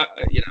questions. I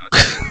don't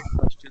ask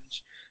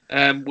questions.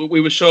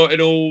 We were sorting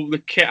all the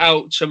kit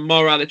out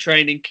tomorrow, the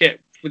training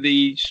kit for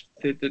the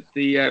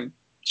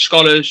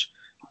scholars.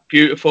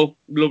 Beautiful,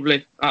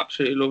 lovely,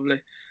 absolutely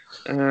lovely.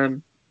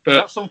 But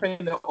that's something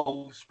that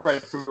will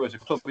spread through as a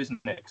club,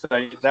 isn't it? Because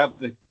they have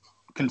the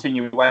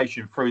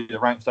continuation through the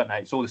ranks, don't they?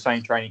 It's all the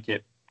same training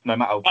kit, no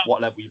matter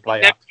what level you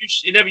play at.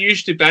 It never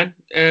used to, Ben.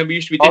 We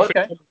used to be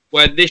different. Okay.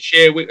 Where this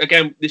year,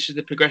 this is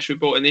the progression we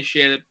brought in this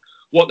year.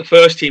 what the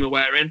first team are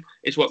wearing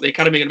is what the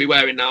academy are going to be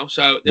wearing now.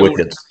 So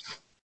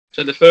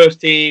so the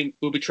first team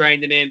will be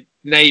training in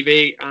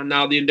navy, and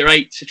now the under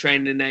 8s are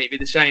training in navy.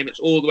 The same. It's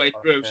all the way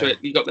through. Okay. So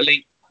you got the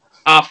link.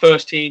 Our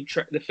first team,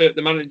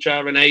 the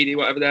manager and AD,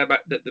 whatever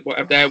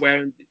they're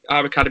wearing,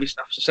 our academy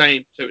staff's the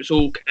same. So it's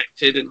all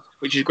connected, and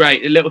which is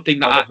great. A little thing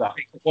that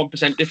makes it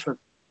 1% different.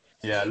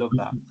 Yeah, I love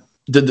that.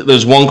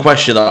 There's one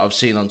question that I've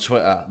seen on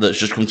Twitter that's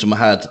just come to my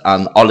head,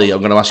 and Ollie,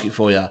 I'm going to ask it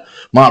for you.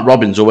 Mark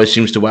Robbins always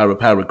seems to wear a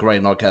pair of grey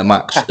Nike Air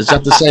Max. Is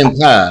that the same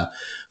pair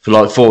for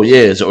like 4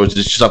 years, or does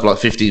it just have like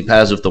 15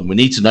 pairs of them? We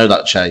need to know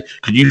that, Chay.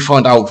 Could you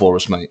find out for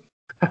us, mate?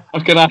 I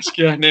can ask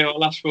you, Neil.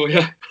 I'll ask for you.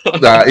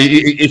 Nah,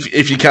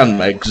 if you can,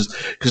 mate, because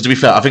to be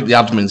fair, I think the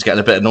admin's getting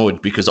a bit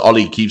annoyed because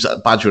Ollie keeps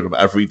badgering them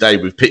every day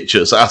with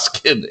pictures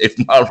asking if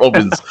Mark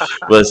Robbins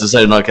wears the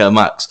same Nike Air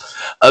Max.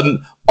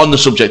 On the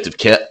subject of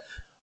kit,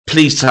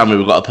 please tell me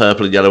we've got a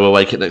purple and yellow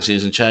away kit next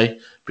season, Chay,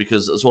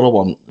 because that's all I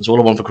want. That's all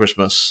I want for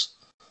Christmas.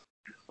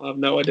 I have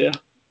no idea.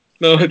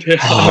 No idea.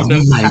 Oh, mate.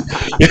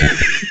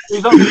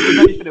 He's not giving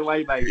anything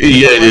away, mate.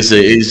 Yeah, it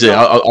is.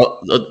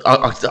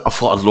 I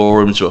thought I'd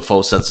lure him to a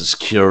false sense of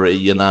security,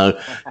 you know,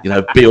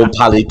 Bill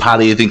Pally.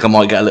 I think I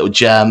might get a little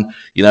gem,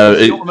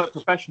 Ultimate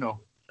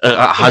professional.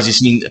 Has he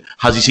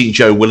seen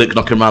Joe Willock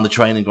knocking around the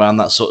training ground,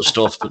 that sort of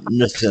stuff? But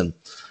nothing.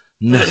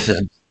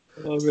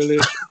 Oh, really?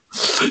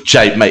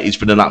 Chay, mate, it's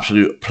been an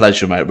absolute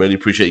pleasure, mate. Really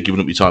appreciate you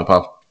giving up your time,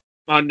 pal.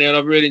 Man, Neil,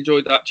 I've really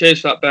enjoyed that. Cheers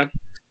for that, Ben.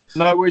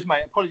 No worries,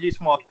 mate. Apologies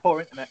for my poor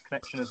internet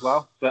connection as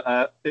well,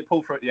 but it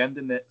pulled through at the end,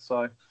 didn't it?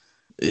 So.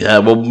 Yeah,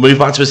 we'll move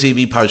back to a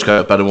CV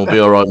postcode, Ben, and we'll be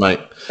all right, mate.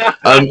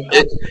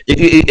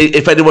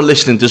 If anyone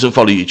listening doesn't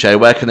follow you, Chay,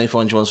 where can they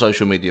find you on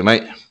social media,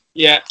 mate?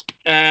 Yeah,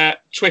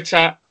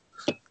 Twitter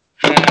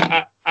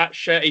at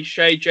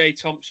Chay J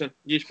Thompson.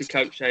 Used to be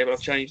Coach Chay, but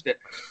I've changed it.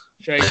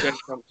 Chay J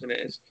Thompson it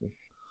is.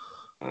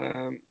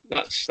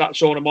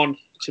 That's all I'm on,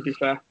 to be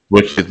fair.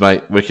 Wicked,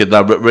 mate. Wicked.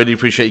 No, really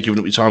appreciate you giving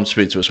up your time to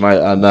speak to us, mate.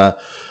 And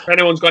if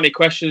anyone's got any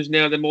questions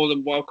now, they're more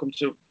than welcome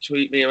to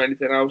tweet me or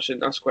anything else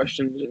and ask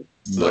questions.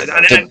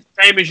 And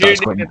same as you,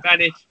 Nick,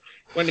 Ben,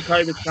 when the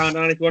COVID's calmed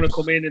down, if you want to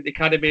come in at the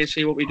academy and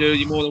see what we do,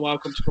 you're more than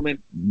welcome to come in.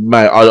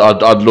 Mate,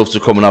 I'd love to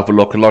come and have a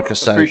look. And like I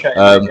say,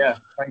 yeah,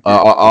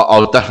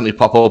 I'll definitely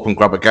pop up and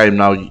grab a game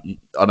now.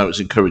 I know it's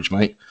encouraged,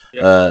 mate.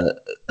 Yeah.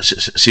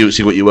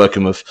 See what you're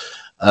working with.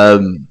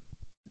 Been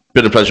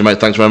a pleasure, mate.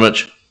 Thanks very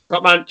much.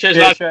 Right, man. Cheers,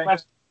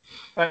 lads.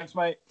 Thanks,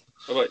 mate.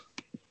 Bye-bye.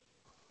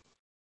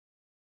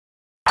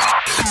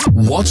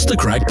 What's the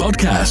Crack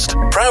podcast?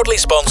 Proudly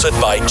sponsored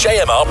by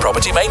JMR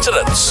Property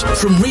Maintenance.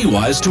 From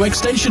rewires to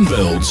extension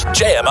builds,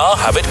 JMR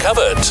have it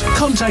covered.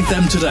 Contact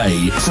them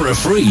today for a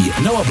free,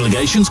 no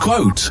obligations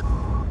quote.